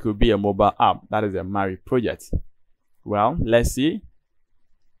 or it could be a mobile app. That is a MAUI project. Well, let's see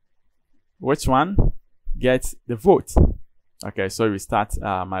which one gets the vote. Okay, so we start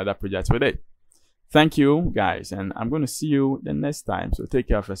my other project with it. Thank you guys, and I'm going to see you the next time. So take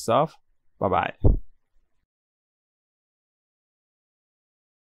care of yourself. Bye bye.